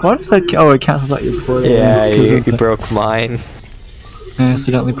mind. Why does that... Oh, it cancels out your portal. Yeah, because you of the- broke mine. I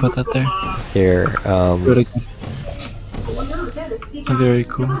accidentally put that there. Here, Do it again. Very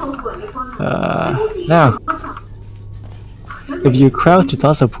cool. Now. If you crouch, it's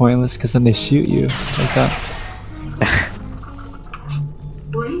also pointless because then they shoot you like that.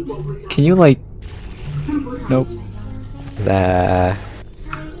 Can you like? Nope.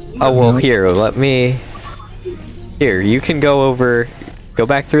 Oh, well, here, let me... Here, you can go over... Go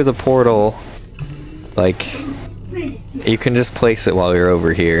back through the portal. Like... You can just place it while you're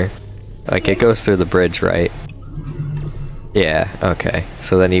over here. Like, it goes through the bridge, right? Yeah, okay.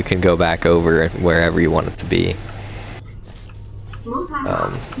 So then you can go back over wherever you want it to be.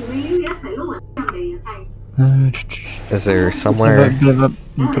 Is there somewhere...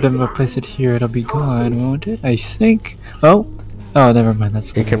 But if I place it here, it'll be gone, won't it? I think. Oh, never mind.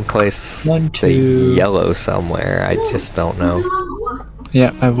 That's You can place One, the two. yellow somewhere. I just don't know.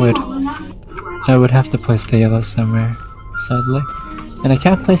 Yeah, I would. I would have to place the yellow somewhere, sadly. And I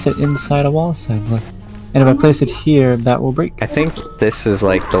can't place it inside a wall, sadly. And if I place it here, that will break. I think this is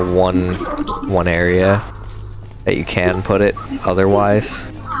like the one area that you can put it. Otherwise,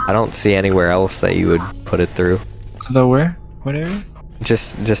 I don't see anywhere else that you would put it through. The where? What area?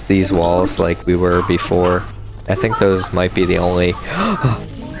 Just these walls, like we were before. I think those might be the only.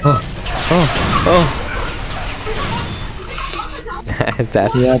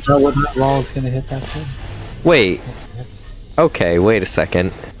 That's. Yeah, that wall is gonna hit that thing. Wait. Okay, wait a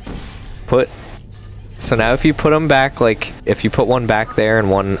second. So now if you put them back, like, if you put one back there and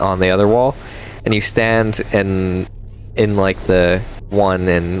one on the other wall, and you stand in like the one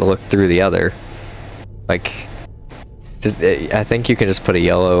and look through the other, like, I think you can just put a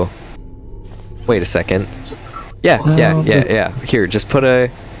yellow... Wait a second. Yeah. Here, just put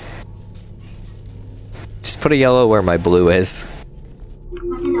a yellow where my blue is.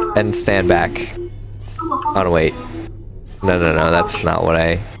 And stand back. Oh, no, wait. No, that's not what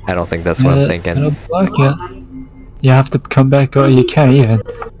I don't think that's what I'm thinking. It'll block it. You have to come back. Oh, you can't even.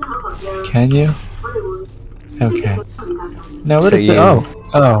 Can you? Okay. Now what So is you- the?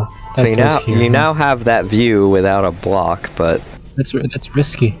 Oh. So you that goes here. now have that view without a block, but That's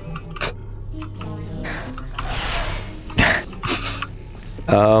risky.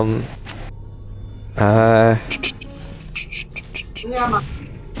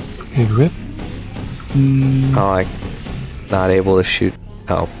 Good rip. oh, I'm not able to shoot.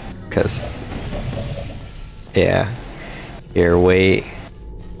 Oh, cause yeah. Here, wait.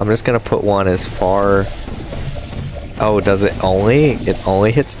 I'm just gonna put one as far. Oh, does it only? It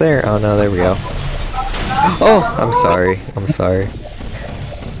only hits there? Oh no, there we go. Oh, I'm sorry. I'm sorry.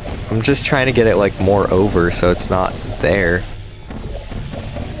 I'm just trying to get it like more over so it's not there.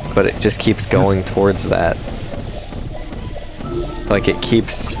 But it just keeps going towards that. Like it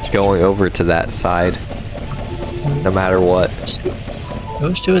keeps going over to that side. No matter what.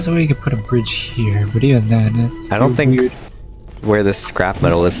 Those two is where you could put a bridge here, but even then, I don't think weird. where this scrap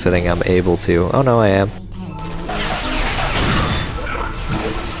metal is sitting I'm able to. Oh no, I am.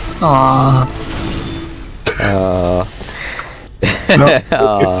 Aww.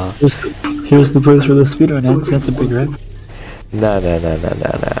 Here's the place where the speedrun ends. That's a big rip. No.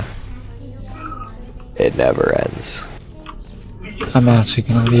 It never ends. I'm actually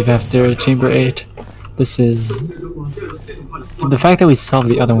gonna leave after Chamber 8. This is... The fact that we solved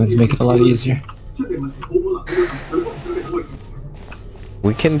the other ones make it a lot easier.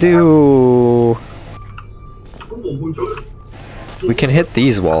 We can do... We can hit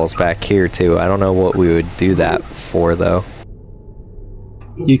these walls back here too. I don't know what we would do that for though.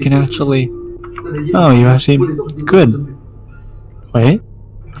 You can actually... Oh, you actually... Good. Wait.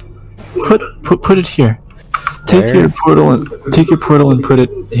 Put it here. Take Where? your portal and put it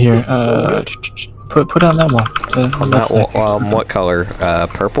here. Put on that wall. On that side. What color?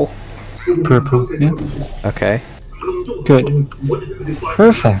 Purple? Purple. Yeah. Okay. Good.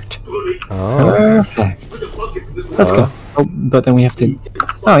 Perfect. Oh. Perfect. Let's go. Oh, but then we have to.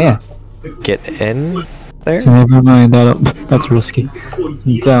 Oh yeah. Get in there? Never mind. That's risky.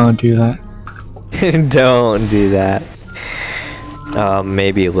 Don't do that. Don't do that.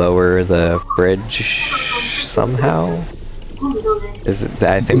 Maybe lower the bridge somehow?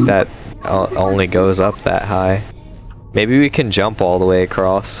 I think that only goes up that high. Maybe we can jump all the way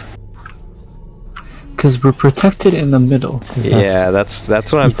across. Because we're protected in the middle. Yeah, that's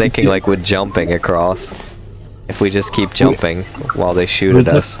what I'm thinking, like with jumping across. If we just keep jumping while they shoot at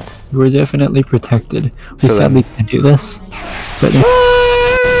us. We're definitely protected. We So sadly can't do this. But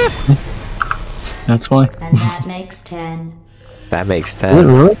that's why. And that makes 10. That makes Is it 10.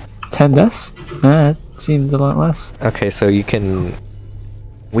 really? 10 deaths? That seems a lot less. Okay, so we can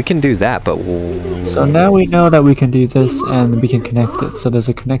do that, but So now we know that we can do this and we can connect it. So there's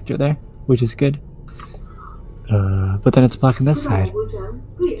a connector there, which is good. But then it's blocking this side.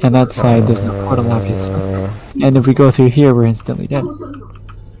 And that side, there's no portal, obviously. And if we go through here, we're instantly dead.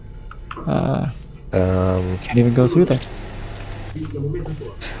 Can't even go through there.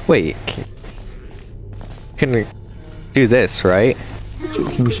 wait. Can we do this, right?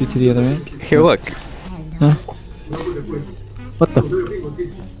 Can we shoot to the other end? Here, look. Huh? What the?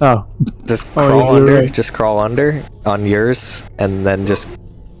 Oh. Just Oh, crawl you're under. right. Just crawl under on yours, and then just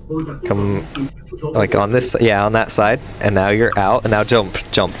come like on this. Yeah, on that side. And now you're out. And now jump.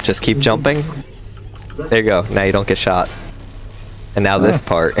 Just keep jumping. There you go. Now you don't get shot. And now this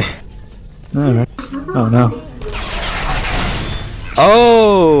part. Alright. Oh no.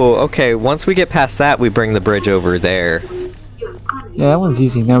 Oh, okay. Once we get past that, we bring the bridge over there. Yeah, that one's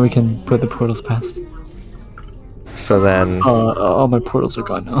easy. Now we can put the portals past. So then, All my portals are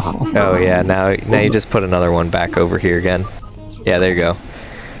gone now. oh yeah, now you just put another one back over here again. Yeah, there you go.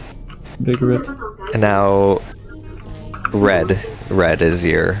 Big rip. And now, red is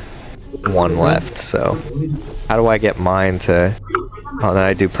your one left. So, how do I get mine to? Oh, then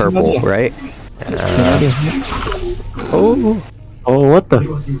I do purple, right? Oh, Oh, what the? oh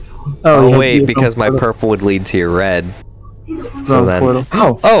you have to wait, use because my wrong portal. purple would lead to your red. So Wrong then, portal.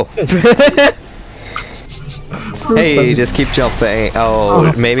 Oh, oh. Hey, just keep jumping.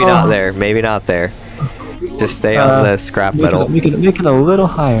 Oh, maybe not there. Maybe not there. Just stay on the scrap metal. Make it a little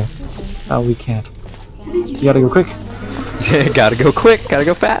higher. Oh, we can't. You gotta go quick. Gotta go quick. Gotta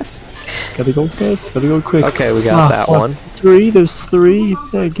go fast. Gotta go fast. Gotta go quick. Okay, we got that one. 3. There's 3.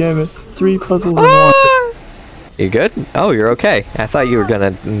 Damn it. 3 puzzles in one. You good? Oh, you're okay. I thought you were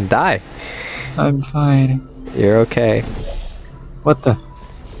gonna die. I'm fine. You're okay. What the?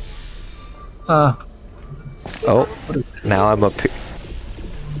 Oh, now I'm up here.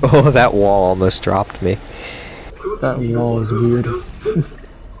 Oh, that wall almost dropped me. That wall is weird.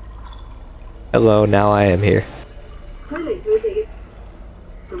 Hello, now I am here.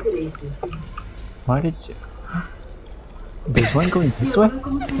 Why did you... There's one going this way?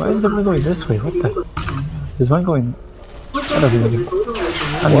 Why is the one going this way? What the... There's one going... I don't even...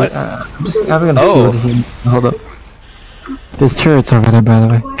 I'm gonna see what this is. Hold up. There's turrets over there, by the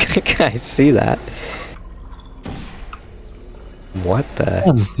way. I see that. What the?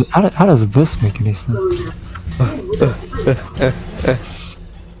 How does this make any sense? I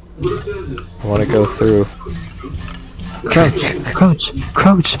want to go through.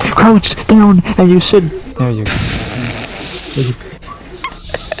 Crouch down, and you should. There you go.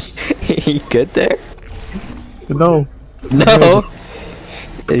 You good there? No. No.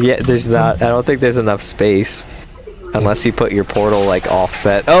 Yeah, there's not. I don't think there's enough space, unless you put your portal like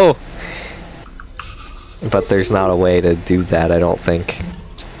offset. Oh. But there's not a way to do that, I don't think.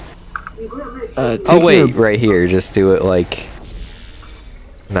 Oh wait, right here. Just do it like...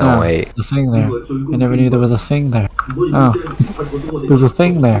 No, wait. The thing there. I never knew there was a thing there. Oh. There's a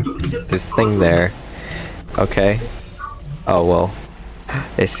thing there. This thing there. Okay. Oh well.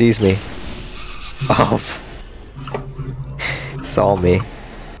 It sees me. Oh. It saw me.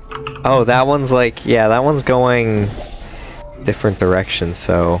 Oh, that one's like... Yeah, that one's going... different direction,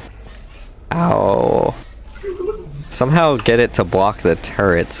 so... Ow. Somehow get it to block the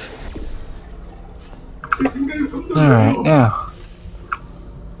turrets. Alright, yeah.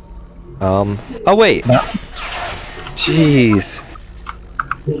 Oh wait! No. Jeez.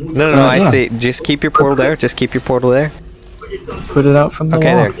 No, I see. Just keep your portal there. Just keep your portal there. Put it out from the wall.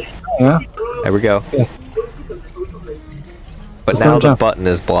 there. Yeah. There we go. Yeah. But Just now don't the jump. button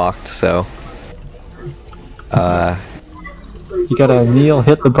is blocked, so... You gotta kneel,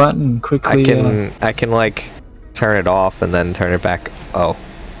 hit the button quickly. I can like turn it off and then turn it back. Oh,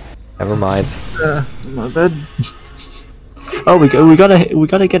 never mind. My bad. Oh, we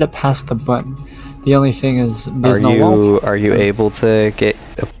gotta get it past the button. The only thing is, there's no wall. Are you able to get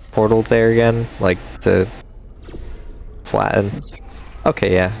a portal there again, like to flatten?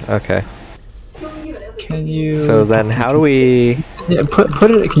 Okay, yeah, okay. Can you? So then, how do we? Yeah, put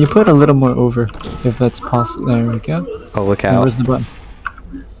it. Can you put it a little more over, if that's possible? There we go. Oh, look And out! where's the button?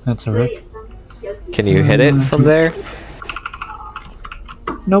 That's a rip. Can you hit it from there?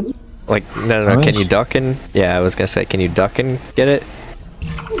 Nope. Like, no. Can you duck and? Yeah, I was gonna say, can you duck and get it?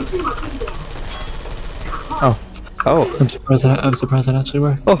 Oh. Oh. I'm surprised that actually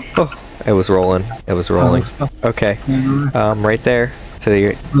worked. Oh. It was rolling. It was rolling. Okay. Right there. To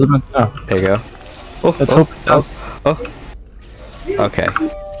the. Oh. There you go. Oh. Let's hope it does. Oh. Okay.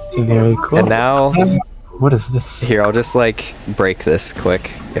 Very cool. And now. What is this? Here, I'll just like break this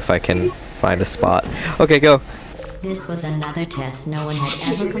quick if I can find a spot. Okay, go. This was another test no one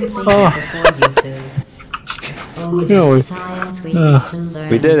had ever completed before you two. Oh, the Really? science we used to learn.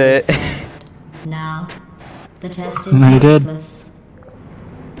 We did it. Now, the test is I did. useless.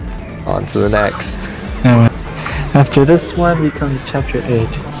 On to the next. Anyway, after this one becomes chapter 8.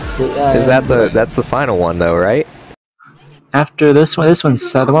 Is that that's the final one though, right? After this one's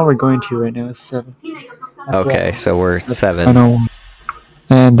 7. The one we're going to right now is 7. Okay, so we're at 7. I know.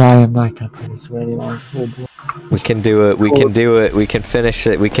 And I am not gonna play this way anymore. Oh boy. We can do it. We can do it. We can finish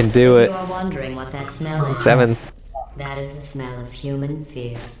it. We can do it. You are wondering what that smell is. 7. That is the smell of human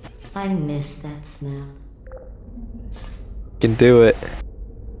fear. I miss that smell. We can do it.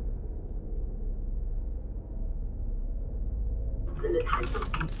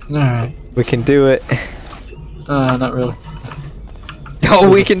 Alright. We can do it. Not really. Oh,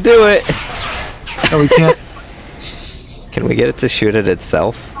 we can do it. No, we can't. Can we get it to shoot at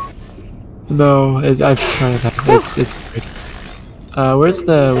itself? No, I've tried that. It's great. Where's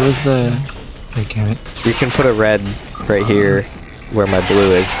the... God damn it. You can put a red right here where my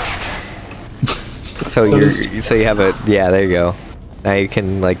blue is. So you have a... Yeah, there you go. Now you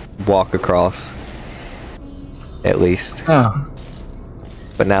can like walk across. At least. Oh.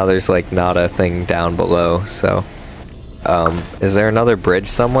 But now there's like not a thing down below, so... is there another bridge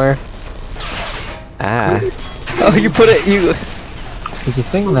somewhere? Ah. Oh, you put it... There's a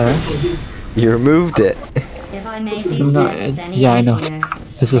thing there. You removed it. If I made these No, tests any yeah, I know. easier,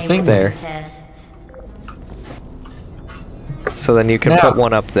 There's a they thing would there. be tests. So then you can Now. put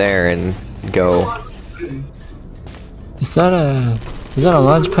one up there and go... Is that a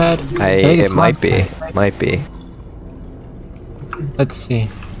launch pad? I think it's It might launch be. pad. Might be. Let's see.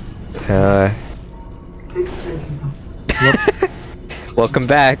 Welcome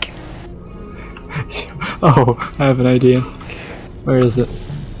back. Oh, I have an idea. Where is it?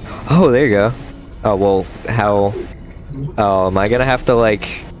 Oh, there you go. Oh, well, how... Oh, am I gonna have to,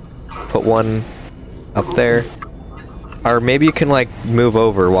 like, put one up there? Or maybe you can like move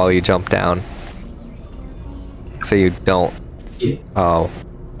over while you jump down. So you don't. Oh.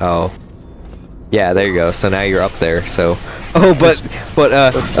 Oh. Yeah, there you go. So now you're up there. So. Oh, but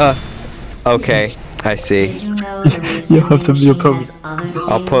okay. I see. You have to be a pro.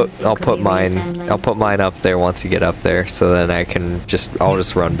 I'll put mine up there once you get up there, so then I'll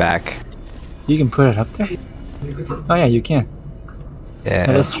just run back. You can put it up there? Oh yeah, you can. Yeah.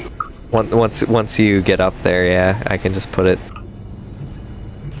 That is true. Once you get up there, yeah, I can just put it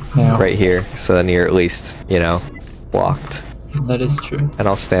right here, so then you're at least, you know, blocked. That is true. And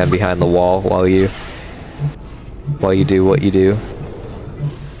I'll stand behind the wall while you do what you do.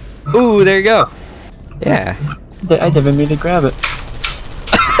 Ooh, there you go. Yeah. I didn't mean to grab it.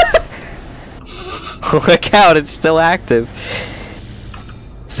 Look out, it's still active.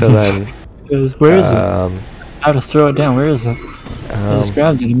 So then... Where is it? I have to throw it down. Where is it? I just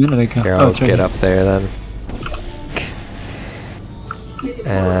grabbed it a minute ago. Here, I'll get up there then.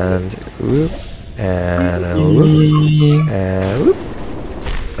 And whoop, and whoop, and whoop.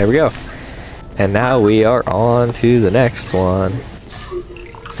 There we go. And now we are on to the next one.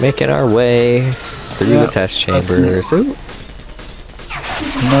 Making our way through the test chambers. Ooh.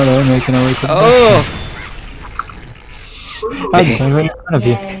 No, they're making our way to the I'm right in front of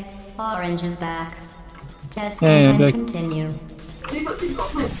you. Orange is back. Testing and continue.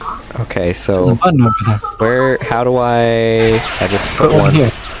 Okay, so there's a button over there. how do I just put one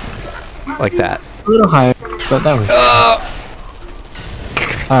here. Like that. A little higher, but that was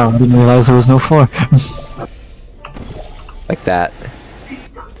I didn't realize there was no floor. Like that.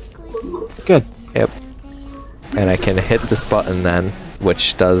 Good. Yep. And I can hit this button then,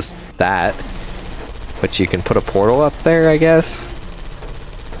 which does that. Which you can put a portal up there, I guess.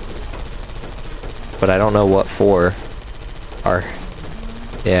 But I don't know what for.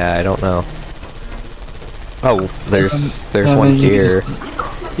 Yeah, I don't know. Oh, there's one here.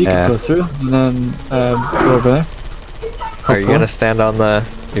 You can go through and then go over there. Are you gonna stand on the?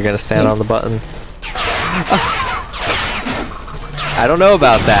 You're gonna stand on the button? I don't know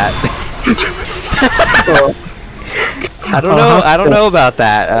about that. I don't know about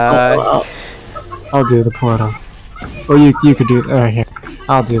that. I'll do the portal. Or you could do right here.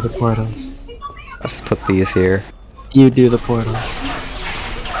 I'll do the portals. I'll just put these here. You do the portals.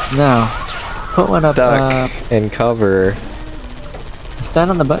 Now, put one up. Duck and cover. Stand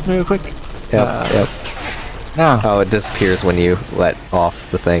on the button real quick. Yep. Yep. Now. Oh, it disappears when you let off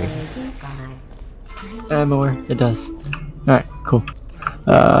the thing. And more. It does. All right. Cool.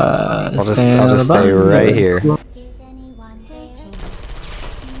 I'll just stay right here.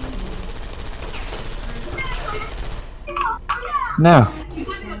 Now,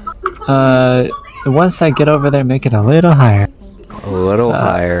 once I get over there, make it a little higher. A little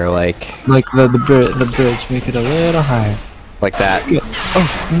higher, like the bridge. Make it a little higher. Like that. Good.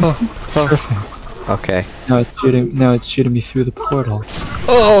 Oh, perfect. Okay. Now it's shooting me through the portal.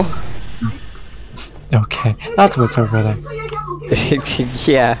 Oh. Okay, that's what's over there.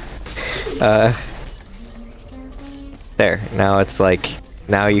 Yeah. There. Now it's like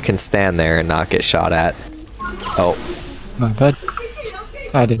now you can stand there and not get shot at. Oh. My bad.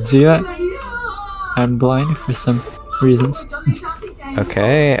 I didn't see that. I'm blind for some reasons.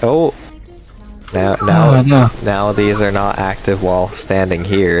 Okay. Oh. Now these are not active while standing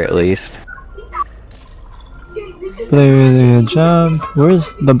here, at least. There, jump. Where's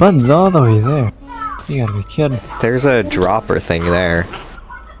the button's all the way there? You gotta be kidding. There's a dropper thing there.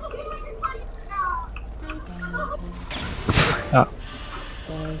 Oh.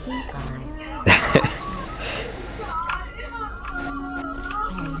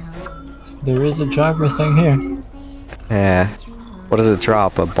 There is a dropper thing here. Yeah. What does it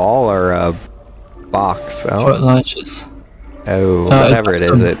drop? A ball or a box? Oh, it launches. Oh, whatever it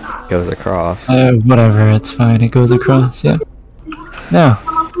is, it goes across. Whatever, it's fine. It goes across, yeah. Now,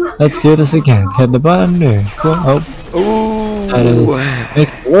 let's do this again. Hit the button there. Cool. Oh. Ooh. That is. Make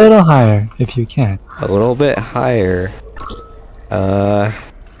it a little higher if you can. A little bit higher.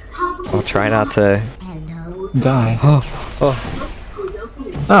 I'll try not to die. Oh.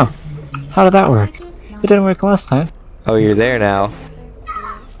 Oh. How did that work? It didn't work last time. Oh, you're there now.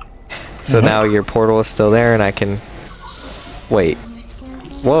 So now your portal is still there and I can... Wait.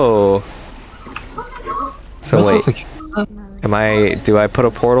 Whoa. So wait. Do I put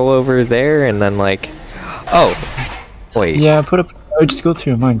a portal over there and then like... Oh. Wait. Yeah, just go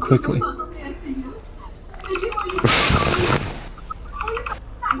through mine quickly.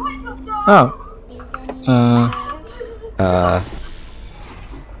 Oh.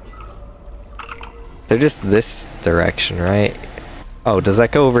 They're just this direction, right? Oh, does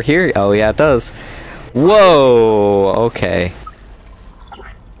that go over here? Oh, yeah, it does. Whoa. Okay.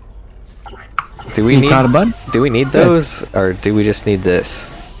 Do we You need? got a bud? Do we need those, or do we just need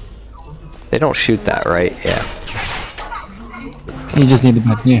this? They don't shoot that, right? Yeah. You just need the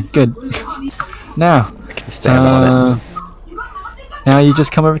bud. Yeah, good. Now. I can stand on it. Now you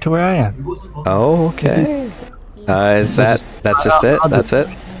just come over to where I am. Oh, okay. Is that? That's just it? That's it?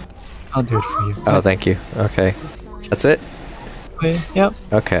 I'll do it for you. Oh, thank you. Okay. That's it? Yep.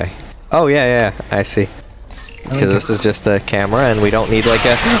 Okay. Oh, yeah, yeah. I see. Because this is just a camera, and we don't need like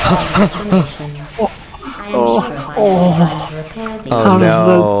a. Oh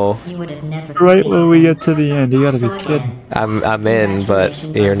no! Right when we get to the end, you gotta be kidding. I'm in, but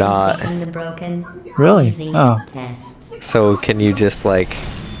you're not. Really? Oh. So can you just like?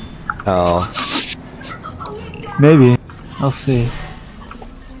 Oh. Maybe. I'll see.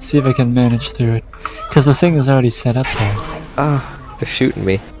 See if I can manage through it. Because the thing is already set up there. Ah, they're shooting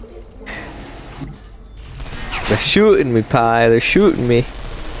me. They're shooting me, Pi. They're shooting me.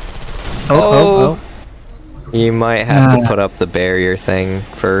 Oh. You might have to put up the barrier thing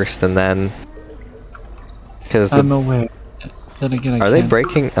first, and then. Because I'm aware. Then again, Are they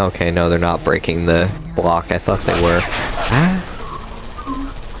breaking? Okay, no, they're not breaking the block. I thought they were. Ah.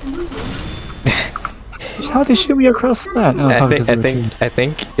 How'd they shoot me across that? Oh, I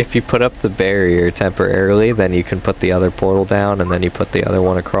think if you put up the barrier temporarily, then you can put the other portal down, and then you put the other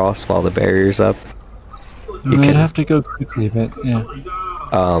one across while the barrier's up. You can have to go quickly, but yeah.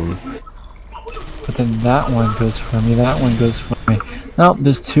 But then that one goes for me. That one goes for me. Oh,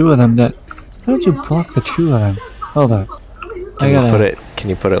 there's two of them. That. How did you block the two of them? Hold on. Can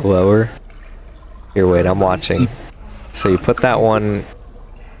you put it lower? Here, wait. I'm watching. So you put that one.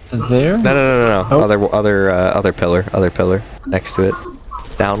 There? No. Oh. Other pillar next to it.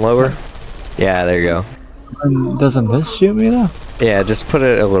 Down lower. Yeah, there you go. And doesn't this shoot me though? Yeah, just put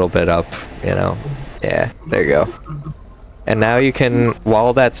it a little bit up. You know. Yeah, there you go. And now you can,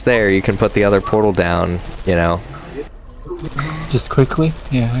 while that's there, you can put the other portal down. You know. Just quickly?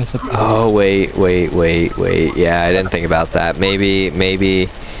 Yeah, I suppose. Oh wait. Yeah, I didn't think about that. Maybe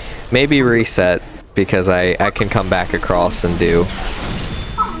reset, because I can come back across and do.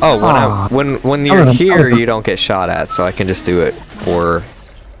 Oh, when you're here, you don't get shot at, so I can just do it for.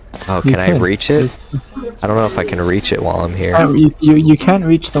 Oh, can I reach it? I don't know if I can reach it while I'm here. You can't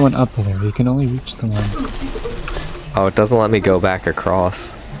reach the one up there. You can only reach the one. Oh, it doesn't let me go back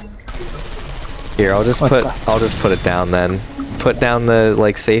across. Here, I'll just put it down then. Put down the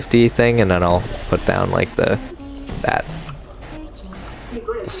like safety thing, and then I'll put down like that.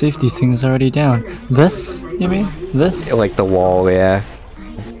 The safety thing's already down. This? You mean this? Like the wall, yeah.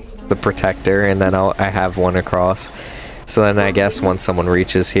 The protector, and then I have one across. So then I guess once someone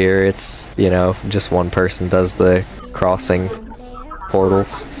reaches here, it's, you know, just one person does the crossing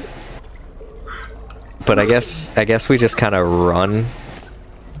portals. But I guess we just kind of run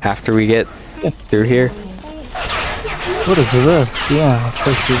after we get through here. What is this? Yeah, of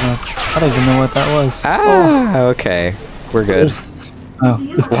course we run. I don't even know what that was. Ah, okay. We're good. Oh.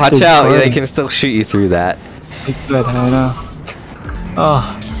 Watch out, they can still shoot you through that. Good, I know.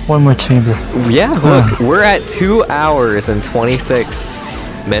 Oh. One more chamber. Yeah, look, we're at 2 hours and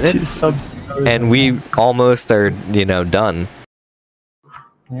 26 minutes, and we almost are, you know, done.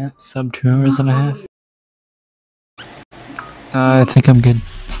 Yeah, sub 2 hours and a half. I think I'm good.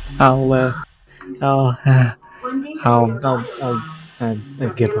 I'll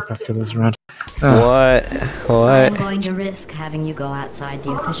give up after this round. What? I'm going to risk having you go outside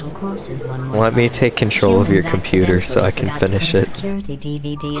the official courses one more Let me take control of your computer so I can finish it. Security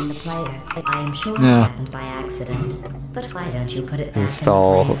DVD in the player. I am sure it happened by accident. But why don't you put it back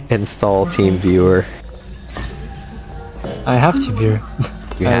Install TeamViewer. I have TeamViewer.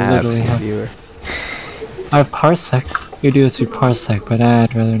 You have TeamViewer. I have Parsec. You do it through Parsec, but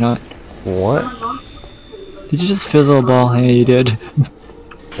I'd rather not. What? Did you just fizzle a ball? Yeah, you did.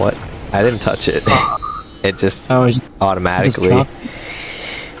 What? I didn't touch it. It just automatically.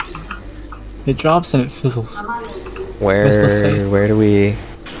 It drops and it fizzles. Where do we?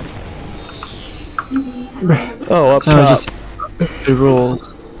 Oh, up top. No, just it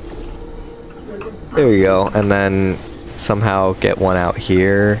rolls. There we go, and then somehow get one out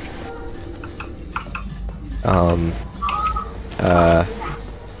here.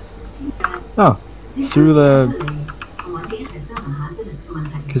 Oh, through the.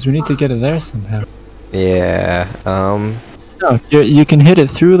 Because we need to get it there somehow. Yeah. No, you can hit it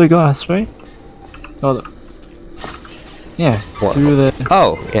through the glass, right? Oh. Yeah. What? Through the.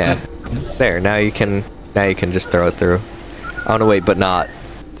 Oh, yeah. There. Now you can just throw it through. Oh no, wait, but not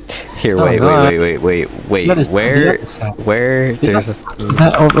Here, Oh, wait. God. Wait. That is the Where? other side. Where? There's.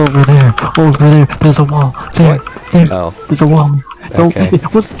 That over there. Over there. There's a wall. There. There. Oh. There's a wall. Don't. Okay.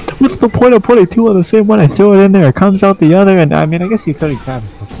 What's the point of putting two on the same one? I throw it in there. It comes out the other, and I mean, I guess you could have grabbed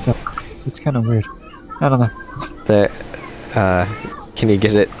it, but still, it's kind of weird. I don't know. The. Can you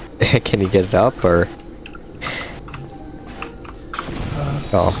get it? Can you get it up or?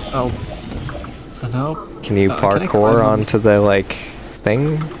 Oh. Oh. No. Can you Can I parkour climb? onto the like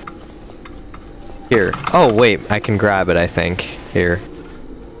thing? Here. Oh wait, I can grab it. I think. Here.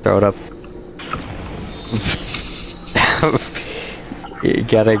 Throw it up. you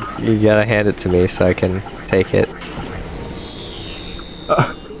gotta hand it to me so I can take it.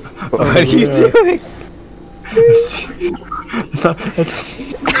 What are you doing?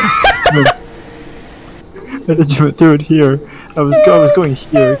 I thought you threw it here. I was going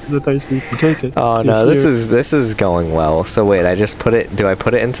here because I thought you could take it. Oh no, this is going well. So wait, I just put it. Do I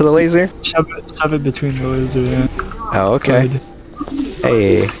put it into the laser? Shove it between the laser. Yeah. Oh okay. Good.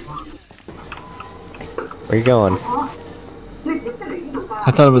 Hey. Where you going?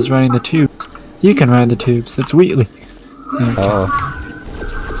 I thought it was running the tubes. You can ride the tubes. It's Wheatley. Okay. Oh.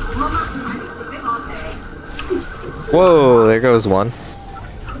 Whoa, there goes one.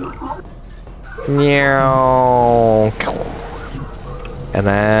 Meow. And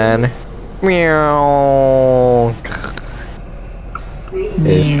then meow.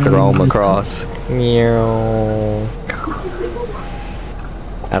 Is throw them across. Meow.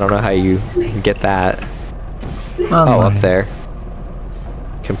 I don't know how you get that. Oh, up there.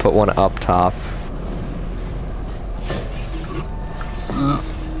 Can put one up top.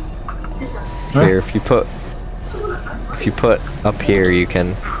 Here, if you put up here, you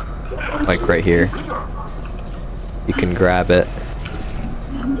can, like right here, you can grab it.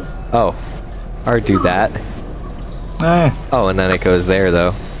 Oh, or do that. Oh, and then it goes there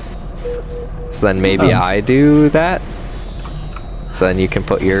though. So then maybe I do that. So then you can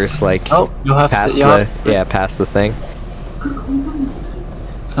put yours like you'll have past past the thing.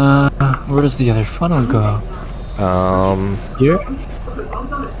 Where does the other funnel go? Here?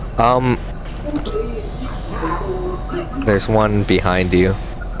 There's one behind you.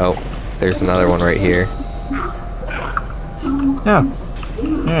 Oh, there's another one right here. Oh.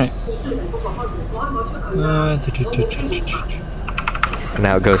 Alright. And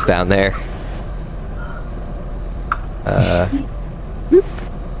now it goes down there.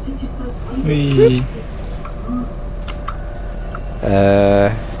 We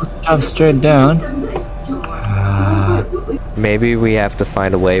jump straight down. Maybe we have to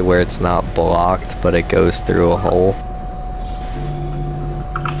find a way where it's not blocked, but it goes through a hole.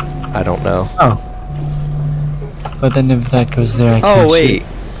 I don't know. Oh. But then if that goes there, I can't Oh wait. shoot.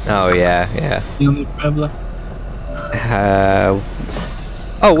 Oh yeah. The only problem.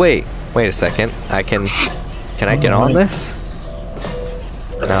 Oh wait. Wait a second. Can I get on this?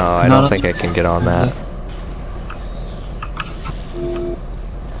 No, I don't think I can get on that.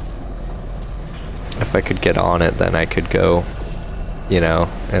 If I could get on it, then I could go, you know,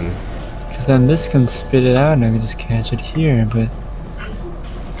 and... Because then this can spit it out and I can just catch it here, but...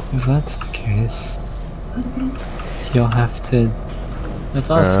 If that's the case... You'll have to... That's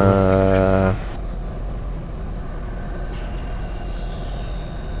awesome.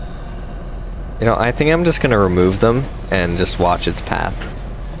 You know, I think I'm just gonna remove them and just watch its path.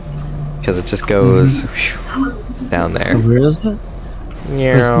 Because it just goes down there. So where is it?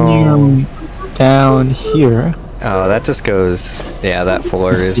 Meow. Down here. Oh, that just goes... Yeah, that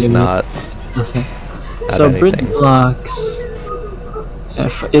floor is not... Okay. Not So bridge anything. blocks...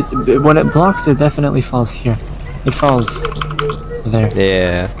 when it blocks, it definitely falls here. It falls there.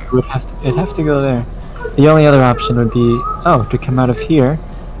 Yeah. It'd have to go there. The only other option would be, to come out of here,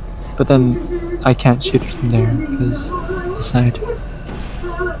 but then I can't shoot it from there because the side,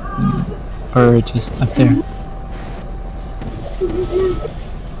 or just up there.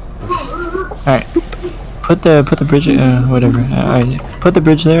 All right, put the bridge, whatever. Alright, put the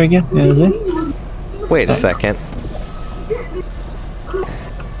bridge there again. Yeah, is it? Wait a second.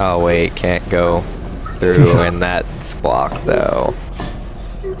 Oh wait, can't go through, and that's blocked though.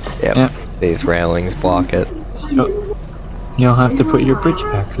 Yep. These railings block it. You'll have to put your bridge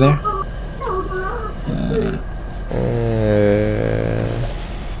back there.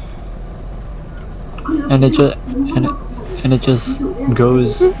 And it just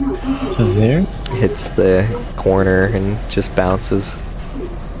goes there. Hits the corner and just bounces.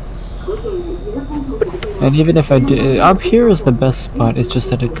 And even if I do, up here is the best spot. It's just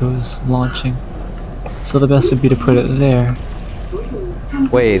that it goes launching. So the best would be to put it there.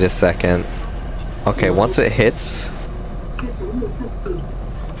 Wait a second. Okay, once it hits...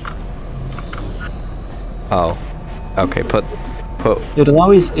 Oh. Okay, put It'll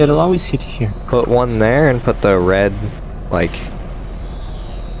always hit here. put one there and put the red, like,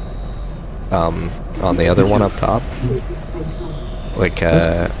 on the other one up top. Like,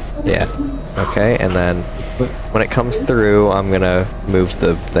 yeah. Okay, and then when it comes through, I'm gonna move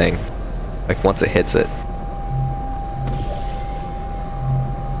the thing. Like, once it hits it.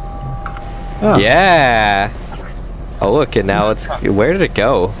 Oh. Yeah! Oh, look, and now it's... Where did it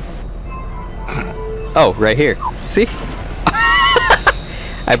go? Oh, right here. See?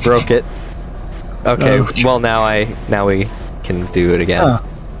 I broke it. Okay, well, now we can do it again. Oh.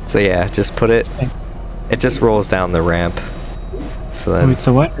 So yeah, just put it... It just rolls down the ramp. So then... Wait,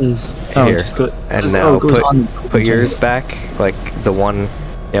 so what is... Oh, Here. just go, And just, now it goes on put yours back, like the one...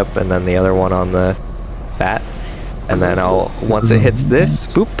 Yep, and then the other one on the... That. And then once it hits this,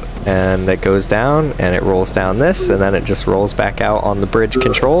 boop, and it goes down, and it rolls down this, and then it just rolls back out on the bridge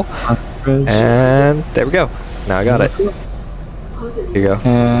control. And there we go. Now I got it. Here you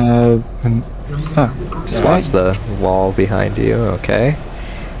go. Just watch the wall behind you, okay.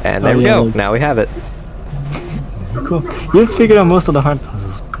 And there we go. Now we have it. Cool. You figured out most of the hard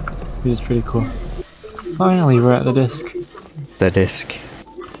puzzles, which is pretty cool. Finally, we're at the disc. The disc.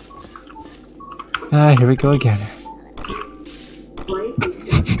 Ah, here we go again.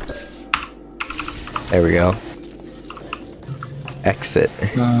 There we go. Exit.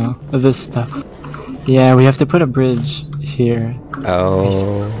 This stuff. Yeah, we have to put a bridge here.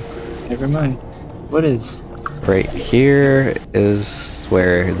 Oh. Never mind. What is? Right here is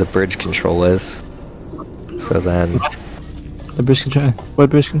where the bridge control is. So then... The bridge control? What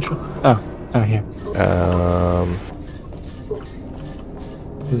bridge control? Oh, here.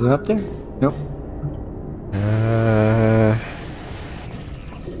 Is it up there? Nope.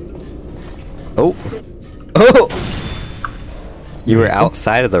 Oh! Oh! You were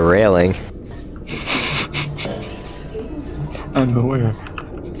outside of the railing. I'm aware.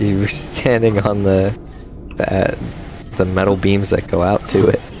 You were standing on the metal beams that go out to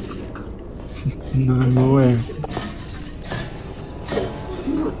it. No, I'm aware.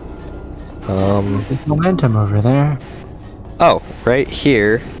 There's momentum over there. Oh, right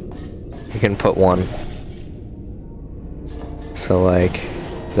here, you can put one. So like,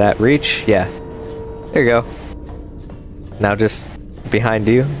 does that reach? Yeah. There you go. Now just behind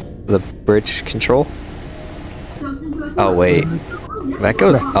you, the bridge control. Oh wait, that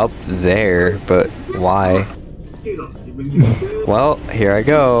goes up there, but why? Well, here I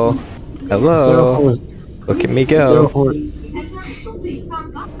go. Hello. Look at me go.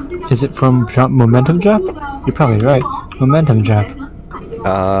 Is it from momentum drop? You're probably right. Momentum drop.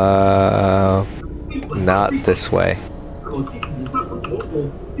 Not this way.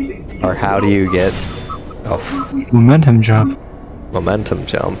 Or how do you get... Oh. Momentum drop. Momentum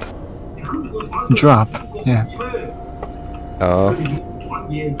jump. Drop. Yeah. Oh.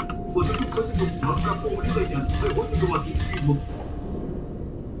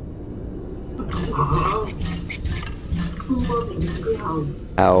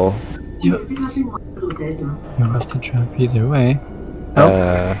 Ow. You have to jump either way.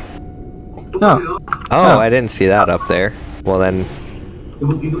 Oh. Oh, I didn't see that up there. Well then... I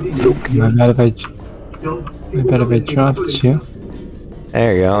bet if I dropped you.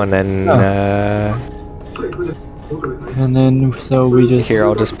 There you go, and then... And then, so we just... Here,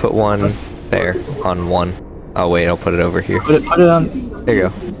 I'll just put one there, on one. Oh wait, I'll put it over here. Put it on... There you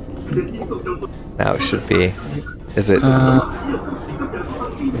go. Now it should be... Is it...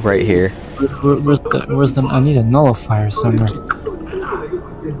 right here. Where's the... I need a nullifier somewhere.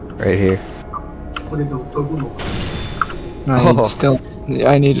 Right here.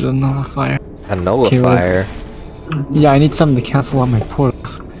 I needed a nullifier. A nullifier? Yeah, I need something to cancel out my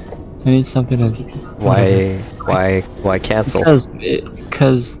portals. I need something to... Why cancel?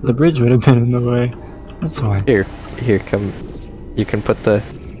 Because the bridge would have been in the way. That's why. Here, come... You can put the...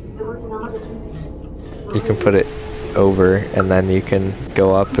 You can put it over, and then you can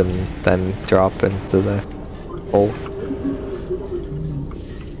go up and then drop into the hole.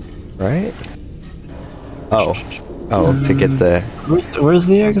 Right? Oh. Oh, to get the... Where's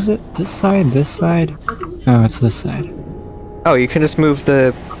the exit? This side? This side? Oh, it's this side. Oh, you can just move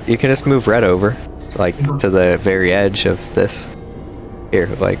the... You can just move red over. Like, to the very edge of this. Here,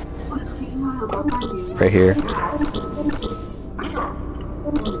 like... Right here.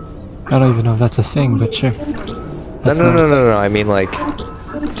 I don't even know if that's a thing, but sure. No, I mean, like,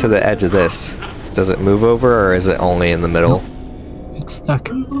 to the edge of this. Does it move over, or is it only in the middle? It's stuck.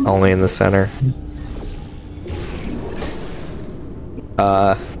 Only in the center.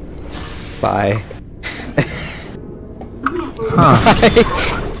 Bye. Huh.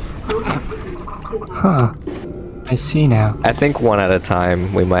 Huh. I see now. I think one at a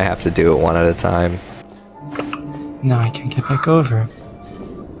time. We might have to do it one at a time. No, I can't get back over.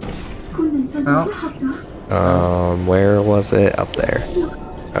 Where was it? Up there.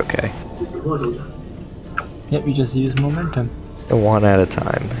 Okay. Yep, you just use momentum. One at a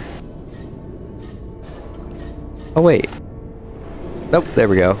time. Oh wait. Nope, there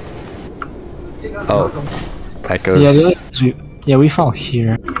we go. Oh. That goes... Yeah, we fall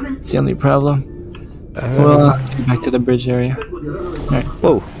here. It's the only problem. Well, get back to the bridge area. Alright.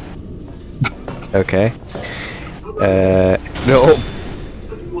 Whoa. Okay. No.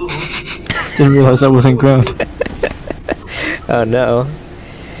 Didn't realize I wasn't ground. Oh no.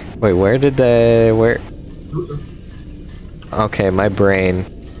 Wait, where did where? Okay, my brain.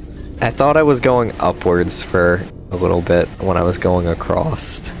 I thought I was going upwards for a little bit when I was going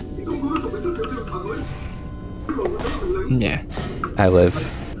across. Yeah. I live.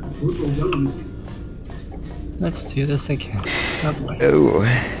 Let's do this again. Oh boy. Ooh.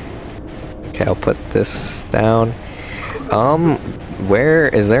 Okay, I'll put this down. Where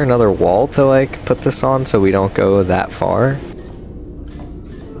is there another wall to like put this on so we don't go that far?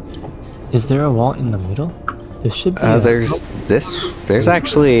 Is there a wall in the middle? There should be. There's this. There's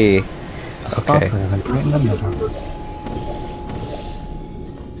actually a stopper like right in the middle.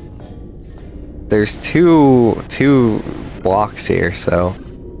 There's two blocks here, so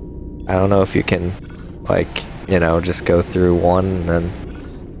I don't know if you can, like, you know, just go through one and then.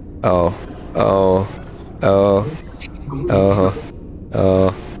 Oh. Oh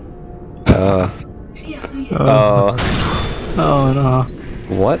no.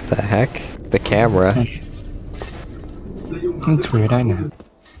 What the heck? The camera. It's weird, I know.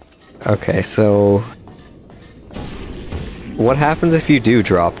 Okay, so what happens if you do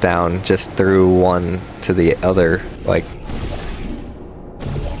drop down just through one to the other? Like,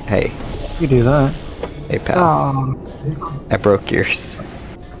 hey. You do that. Hey, pal. Oh. I broke yours.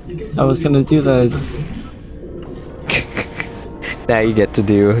 I was gonna do the. Now you get to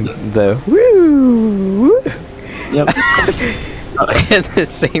do the woo. Yep. And the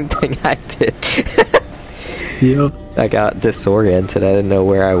same thing I did. Yep. I got disoriented. I didn't know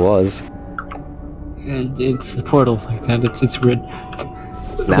where I was. It's the portals like that. It's weird.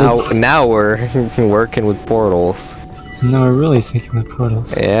 Now we're working with portals. No, we're really thinking with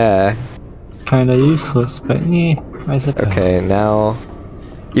portals. Yeah. Kinda useless, but yeah, I suppose. Okay, now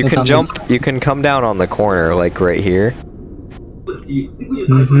you can jump. You can come down on the corner, like right here.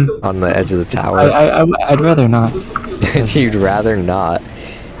 Mm-hmm. On the edge of the tower. I'd rather not. You'd rather not.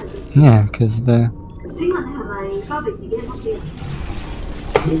 Yeah, because the.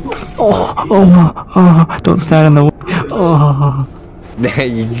 Oh! Don't stand in the way. Oh!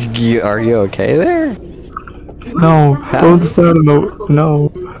 Are you okay there? No! Don't stand in the.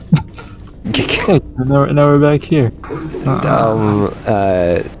 No! Okay, now we're back here.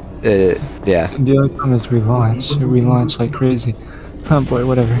 Yeah. The other problem is we launch like crazy. Oh boy,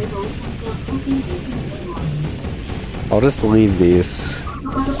 whatever. I'll just leave these.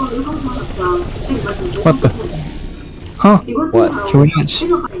 What the? Huh? What? Can we not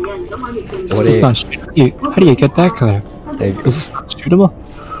What Is this not how do you get back there? Is this not shootable?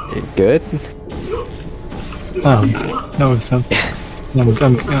 Good? Oh, no, so.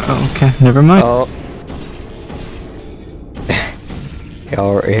 Okay, never mind. Oh.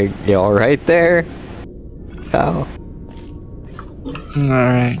 You alright there? Oh.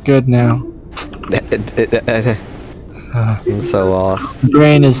 Alright, good now. I'm so lost.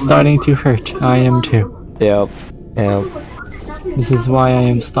 Brain is starting to hurt. I am too. Yep. This is why I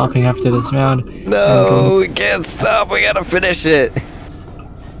am stopping after this round. No, we can't stop. We gotta finish it.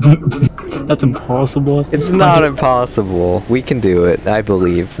 That's impossible. It's not impossible. We can do it. I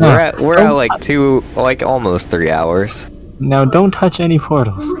believe. We're at like almost 3 hours. Now don't touch any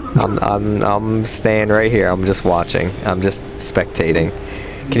portals. I'm staying right here. I'm just watching. I'm just spectating.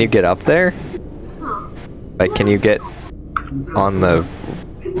 Can you get up there? Like, can you get on the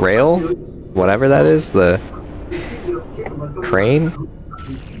rail? Whatever that is, the crane?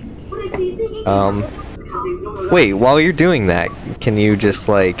 Wait, while you're doing that, can you just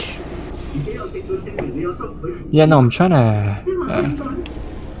like... Yeah, no, I'm trying to...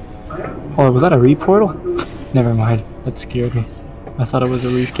 Oh, was that a re-portal? Never mind, that scared me. I thought it was a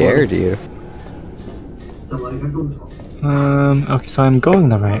re-portal. Scared you? Okay, so I'm going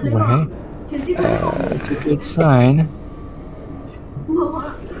the right way. It's a good sign.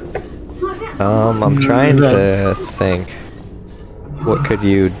 I'm trying to think. What could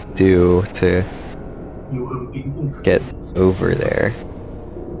you do to get over there?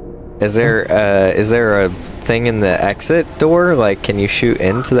 Is there a thing in the exit door? Like, can you shoot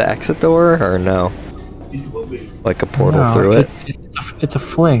into the exit door or no? Like a portal No, through it? It's a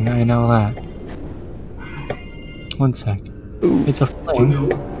fling, I know that. One sec. It's a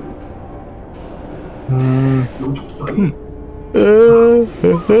fling.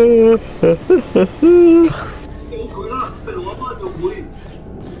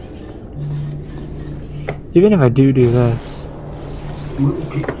 Even if I do this,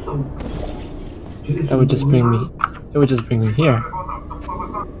 that would just bring me. It would just bring me here.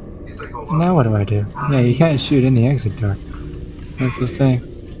 Now what do I do? Yeah, you can't shoot in the exit door. That's the thing.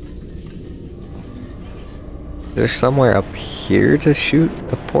 There's somewhere up here to shoot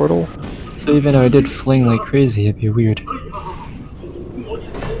a portal? So even if I did fling like crazy, it'd be weird.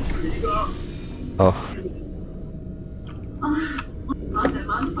 Oh.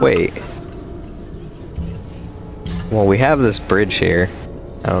 Wait. Well, we have this bridge here.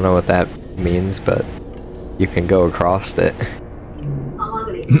 I don't know what that means, but you can go across it.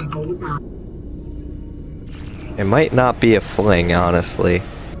 It might not be a fling, honestly.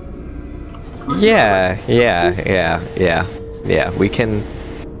 Yeah, we can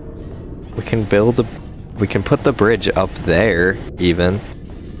build a, we can put the bridge up there, even.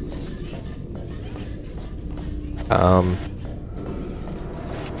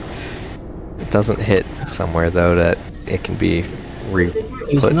 It doesn't hit somewhere, though, that it can be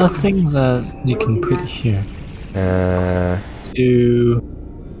There's nothing that you can put here.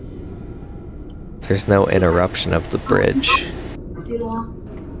 There's no interruption of the bridge.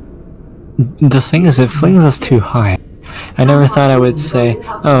 The thing is, it flings us too high. I never thought I would say,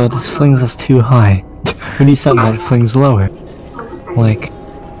 oh, this flings us too high. We need something that flings lower. Like,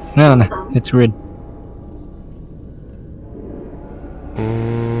 no, it's weird.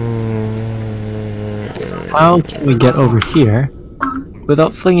 How can we get over here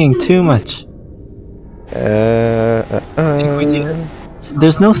without flinging too much?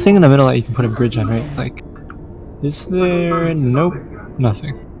 There's no thing in the middle that you can put a bridge on, right? Like, is there? Nope,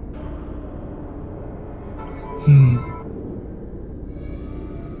 nothing.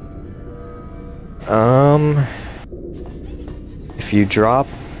 If you drop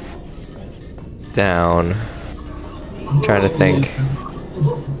down, I'm trying to think.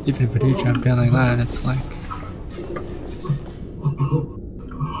 Even if I do jump down like that, it's like.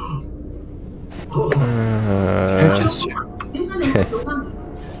 Air gesture.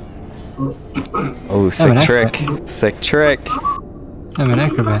 Oh, sick trick. Sick trick. I'm an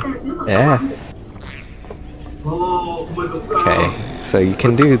acrobat. Yeah. Okay, so you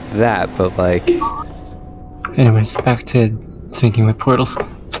can do that, but like... Anyways, back to thinking with portals.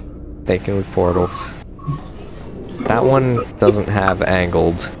 Thinking with portals. That one doesn't have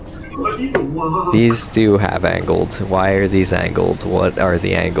angled. These do have angled. Why are these angled? What are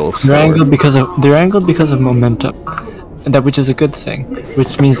the angles They're for? they're angled because of momentum. And that which is a good thing,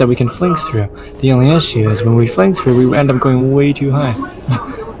 which means that we can fling through. The only issue is when we fling through, we end up going way too high.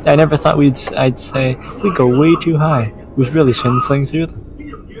 I never thought I'd say we go way too high. We really shouldn't fling through them.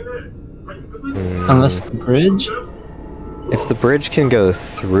 Unless the bridge? If the bridge can go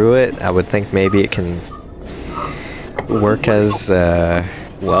through it, I would think maybe it can work as,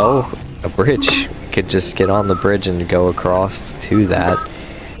 well, a bridge. We could just get on the bridge and go across to that.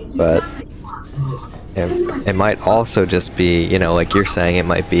 But it might also just be, you know, like you're saying, it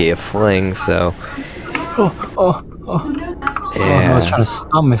might be a fling, so... Yeah. I was trying to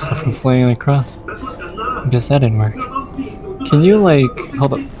stop myself from flying across. I guess that didn't work. Can you, like,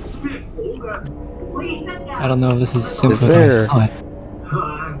 hold up? I don't know if this is simpler than I thought.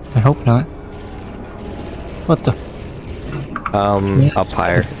 I hope not. What the? Up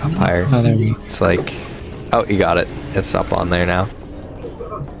higher, up higher. Oh, there we go. It's like... Oh, you got it. It's up on there now.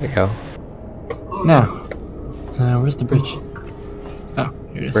 There you go. Now. Where's the bridge? Oh,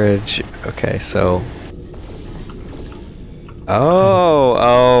 here it is. Bridge. Okay, so...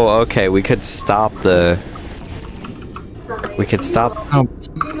 Oh, okay. We could stop the... We could stop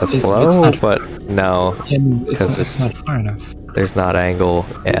the flow, but no, because it's not far enough. There's not angle.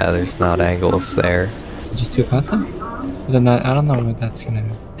 Yeah, there's not angles there. Just do that then? But then I don't know what that's gonna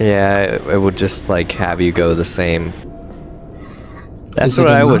do. Yeah, it would just like have you go the same. That's what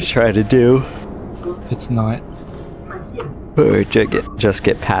I was trying to do. It's not. Or just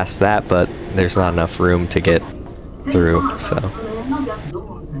get past that, but there's not enough room to get through, so.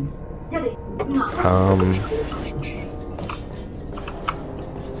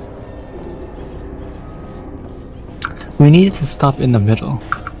 We need to stop in the middle.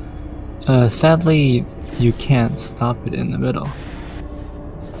 Sadly, you can't stop it in the middle.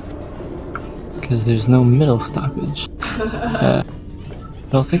 Because there's no middle stoppage. I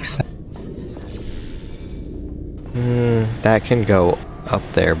don't think so. That can go up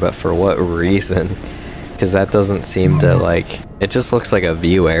there, but for what reason? Because that doesn't seem to, like... It just looks like a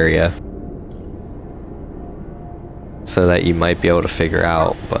view area. So that you might be able to figure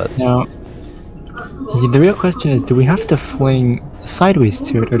out, but... Now, the real question is, do we have to fling sideways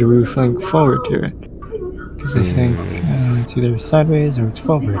to it, or do we fling forward to it? Because I think it's either sideways or it's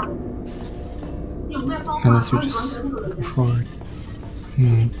forward. Unless we just go forward.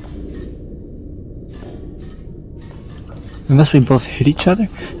 Unless we both hit each other?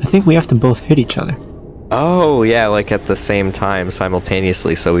 I think we have to both hit each other. Oh, yeah, like at the same time,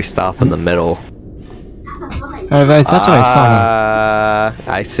 simultaneously, so we stop in the middle. That's what I saw.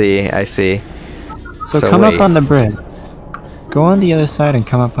 I see. So come up on the bridge. Go on the other side and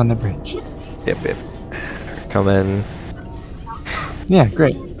come up on the bridge. Yep. Come in. Yeah,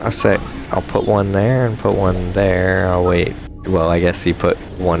 great. I'll put one there and put one there. I'll wait. Well, I guess you put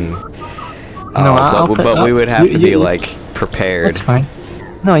one... but we would have to be, like, prepared. That's fine.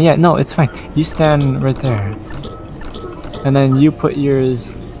 No, it's fine. You stand right there. And then you put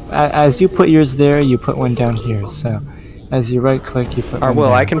yours... As you put yours there, you put one down here, so... As you right-click, you put one well,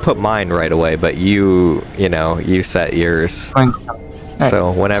 there. I can put mine right away, but you set yours.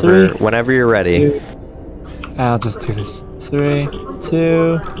 So whenever you're ready. I'll just do this. 3,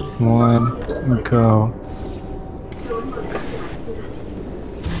 2, 1, go.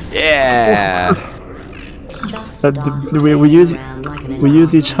 Yeah! We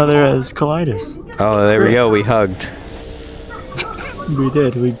use each other as colliders. Oh, there we go, we hugged. We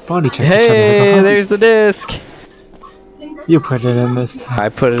did, we body checked each other. Hey, there's the disc! You put it in this time. I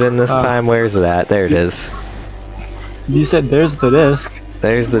put it in this time, where's it at? There it is. You said there's the disc.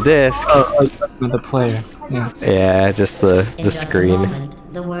 There's the disc. Oh, the player. Yeah. Yeah, just the screen.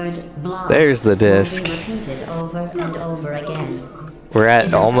 There's the disc. We're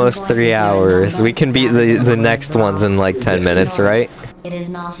at almost 3 hours. We can beat the next ones in like 10 minutes, right? I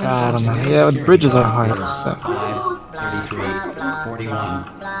don't know. Yeah, the bridges are hard. So. 33, 41,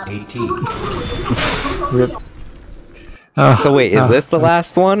 18. Rip. So wait, is this the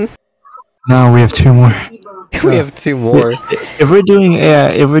last one? No, we have 2 more. We have 2 more. If we're doing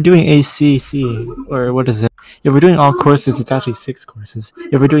ACC, or what is it? If we're doing all courses, it's actually 6 courses.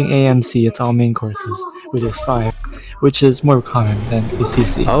 If we're doing AMC, it's all main courses, which is 5, which is more common than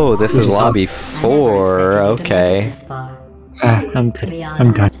ACC. Oh, this is lobby 4. Okay. I'm good.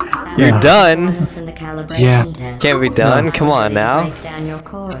 I'm done. You're done? Yeah. Can't be done? Come on now.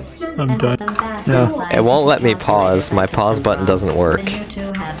 I'm done. No. It won't let me pause. My pause button doesn't work.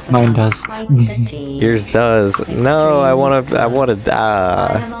 Mine does. Yours does. No, I wanna.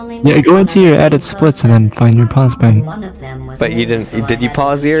 Yeah, go into your edit splits and then find your pause button. But you didn't. Did you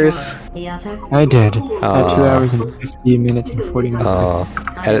pause yours? I did. 2 hours and 50 minutes and 40 minutes. Oh,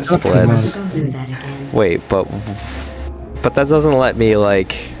 edit splits. Wait, but that doesn't let me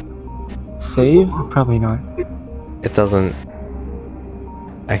like. Save? Probably not. It doesn't.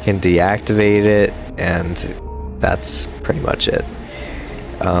 I can deactivate it, and that's pretty much it.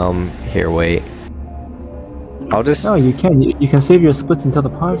 Here, wait. I'll just... No, you can. You can save your splits until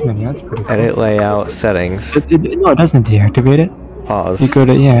the pause menu. That's pretty cool. Edit layout, settings. No, it doesn't deactivate it. Pause. You go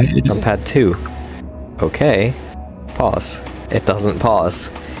to, yeah. Numpad 2. Okay. Pause. It doesn't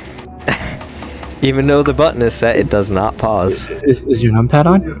pause. Even though the button is set, it does not pause. Is your numpad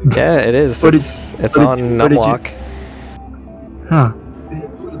on? Yeah, it is. It's on numlock. Huh.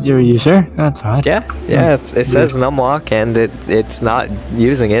 You sure? That's odd. Yeah, it says numlock, and it's not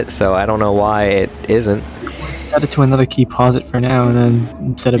using it, so I don't know why it isn't. Set it to another key, pause it for now, and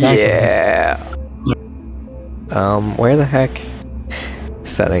then set it back. Yeah. Where the heck?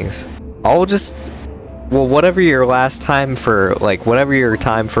 Settings. I'll just... Well, whatever your time for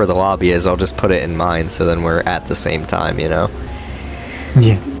the lobby is, I'll just put it in mine, so then we're at the same time, you know?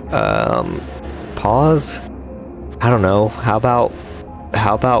 Yeah. Pause? I don't know. How about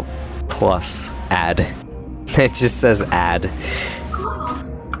plus add? It just says add.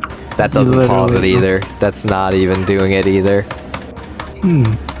 That doesn't pause it either. That's not even doing it either.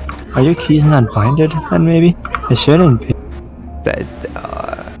 Are your keys not binded then maybe? It shouldn't be.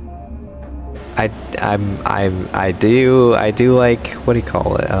 I do like, what do you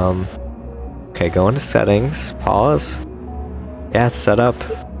call it? Okay, go into settings, pause. Yeah, it's set up.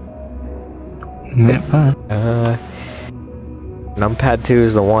 Numpad 2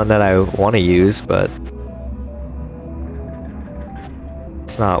 is the one that I want to use, but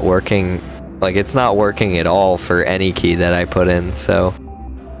it's not working. Like, it's not working at all for any key that I put in, so.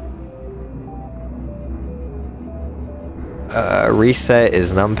 Reset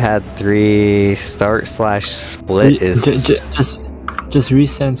is numpad 3, start/split is... Just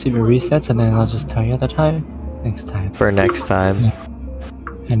reset and see if it resets, and then I'll just tell you the time next time. For next time. Yeah.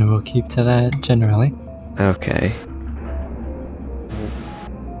 And we'll keep to that generally. Okay.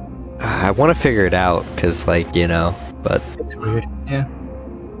 I want to figure it out, cause like, you know, but It's weird. Yeah.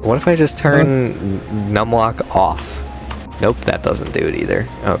 what if I just turn numlock off? Nope, that doesn't do it either.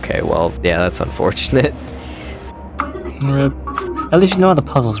 Okay, well, yeah, that's unfortunate. Rip. At least you know how the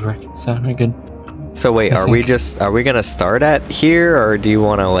puzzles work, so we're good. So wait, are we gonna start at here, or do you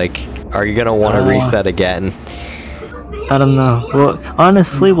want to like, are you gonna want to reset again? I don't know. Well,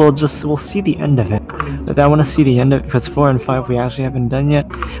 honestly, we'll see the end of it. Like, I want to see the end of it because 4 and 5 we actually haven't done yet.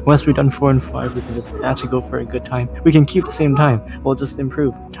 Once we've done 4 and 5, we can just actually go for a good time. We can keep the same time. We'll just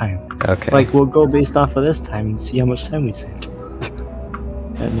improve time. Okay. Like we'll go based off of this time and see how much time we saved.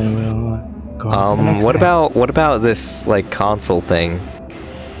 And then we'll go on to the next time. What about this like console thing?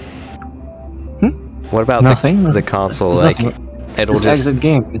 What about Nothing. the console? There's Like, nothing. it'll Just just. exit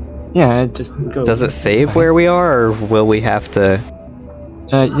game. Yeah, it just goes. Does it It's save fine. where we are, or will we have to?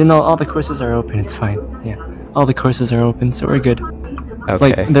 You know, all the courses are open. It's fine. Yeah, all the courses are open, so we're good.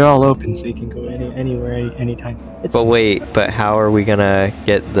 Okay. Like they're all open, so you can go anywhere, anytime. It's But wait, but how are we gonna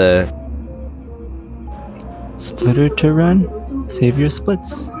get the? splitter to run. Save your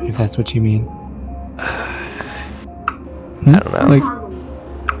splits, if that's what you mean. I don't know. Like,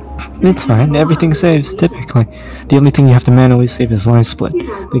 it's fine. Everything saves typically. The only thing you have to manually save is line split.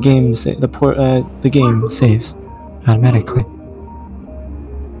 The game the game saves automatically.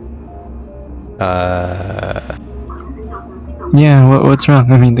 Yeah, what's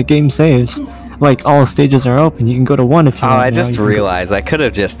wrong? I mean, the game saves. Like, all stages are open. You can go to 1 if you Oh, want. I you know, just you can go- realized I could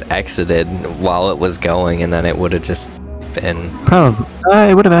have just exited while it was going, and then it would have just been. Probably.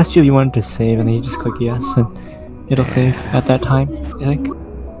 I would have asked you if you wanted to save, and then you just click yes, and it'll save at that time, I think.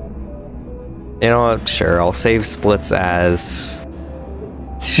 You know what? Sure, I'll save splits as.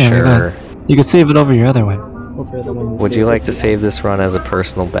 Yeah, like Sure. that. You could save it over your other one. Over the one Would you like to save this run as a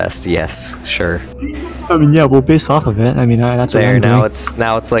personal best? Yes, sure. I mean, yeah, we'll base off of it. I mean, that's what There, I'm now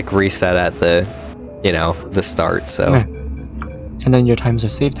doing. it's like reset at the, you know, the start. So. Yeah. And then your times are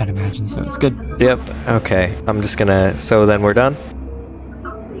saved, I'd imagine, so it's good. Yep. Okay. I'm just gonna. So then we're done.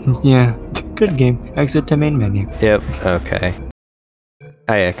 Yeah, good game. Exit to main menu. Yep. Okay.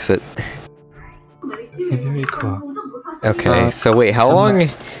 I exit. Very cool. Okay. So wait, how long?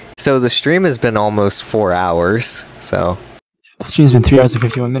 So the stream has been almost 4 hours. So. The stream's been 3 hours and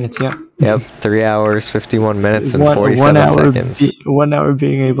 51 minutes, yeah. Yep. 3 hours, 51 minutes, and One 47 hour seconds. 1 hour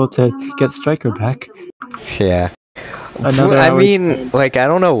being able to get Striker back. Yeah. Another I hour mean, like, I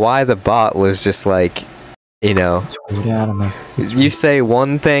don't know why the bot was just like, you know, Yeah, I don't know. you say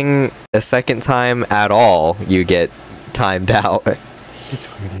one thing a second time at all, you get timed out. It's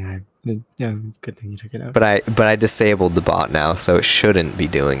weird, yeah. Yeah, good thing you took it out. But I disabled the bot now, so it shouldn't be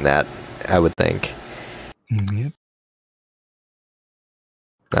doing that, I would think. Yep,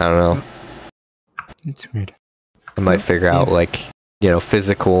 I don't know. it's weird. I might figure out, like, you know,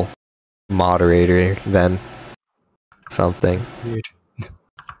 physical moderator then. Something. Weird.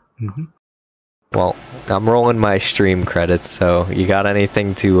 Mm-hmm. Well, I'm rolling my stream credits, so you got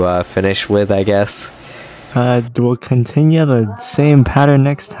anything to finish with, I guess? We'll continue the same pattern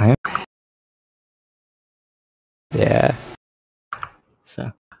next time. Yeah.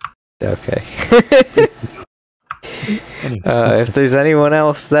 So, Okay. anyways, that's If it. there's anyone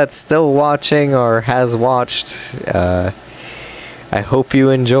else that's still watching or has watched, I hope you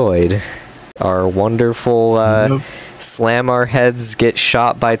enjoyed our wonderful Nope. slam our heads, get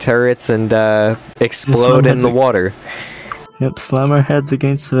shot by turrets, and explode in heads the ag- water. Yep, slam our heads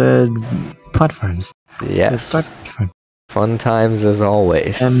against the platforms. The Yes. start platform. Fun times as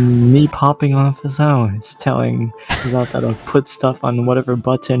always. And me popping off his own is telling Zalt that I'll put stuff on whatever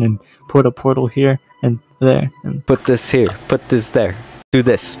button and put a portal here and there. And Put this here, put this there. Do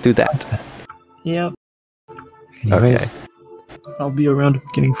this, do that. yep. Anyways, I'll be around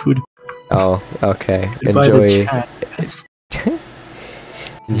getting food. Oh, okay. Goodbye to Enjoy chat, guys.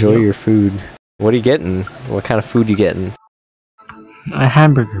 enjoy Yep. your food. What are you getting? What kind of food you getting? A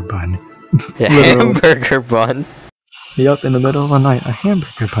hamburger bun. Yeah, Literal. hamburger bun. Yep, in the middle of the night, a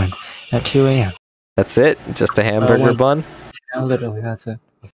hamburger bun at 2 a.m. That's it? Just a hamburger well- bun? Yeah, literally, that's it.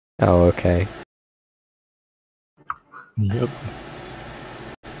 Oh, okay. Yep.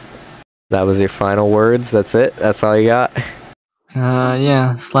 That was your final words? That's it? That's all you got?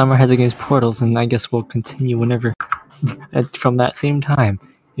 Yeah, slam our heads against portals, and I guess we'll continue whenever from that same time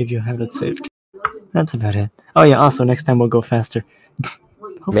if you have it saved. That's about it. Oh yeah, also next time we'll go faster.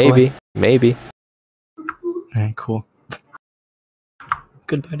 Hopefully. Maybe. Alright, cool.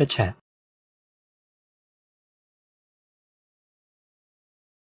 Goodbye to chat.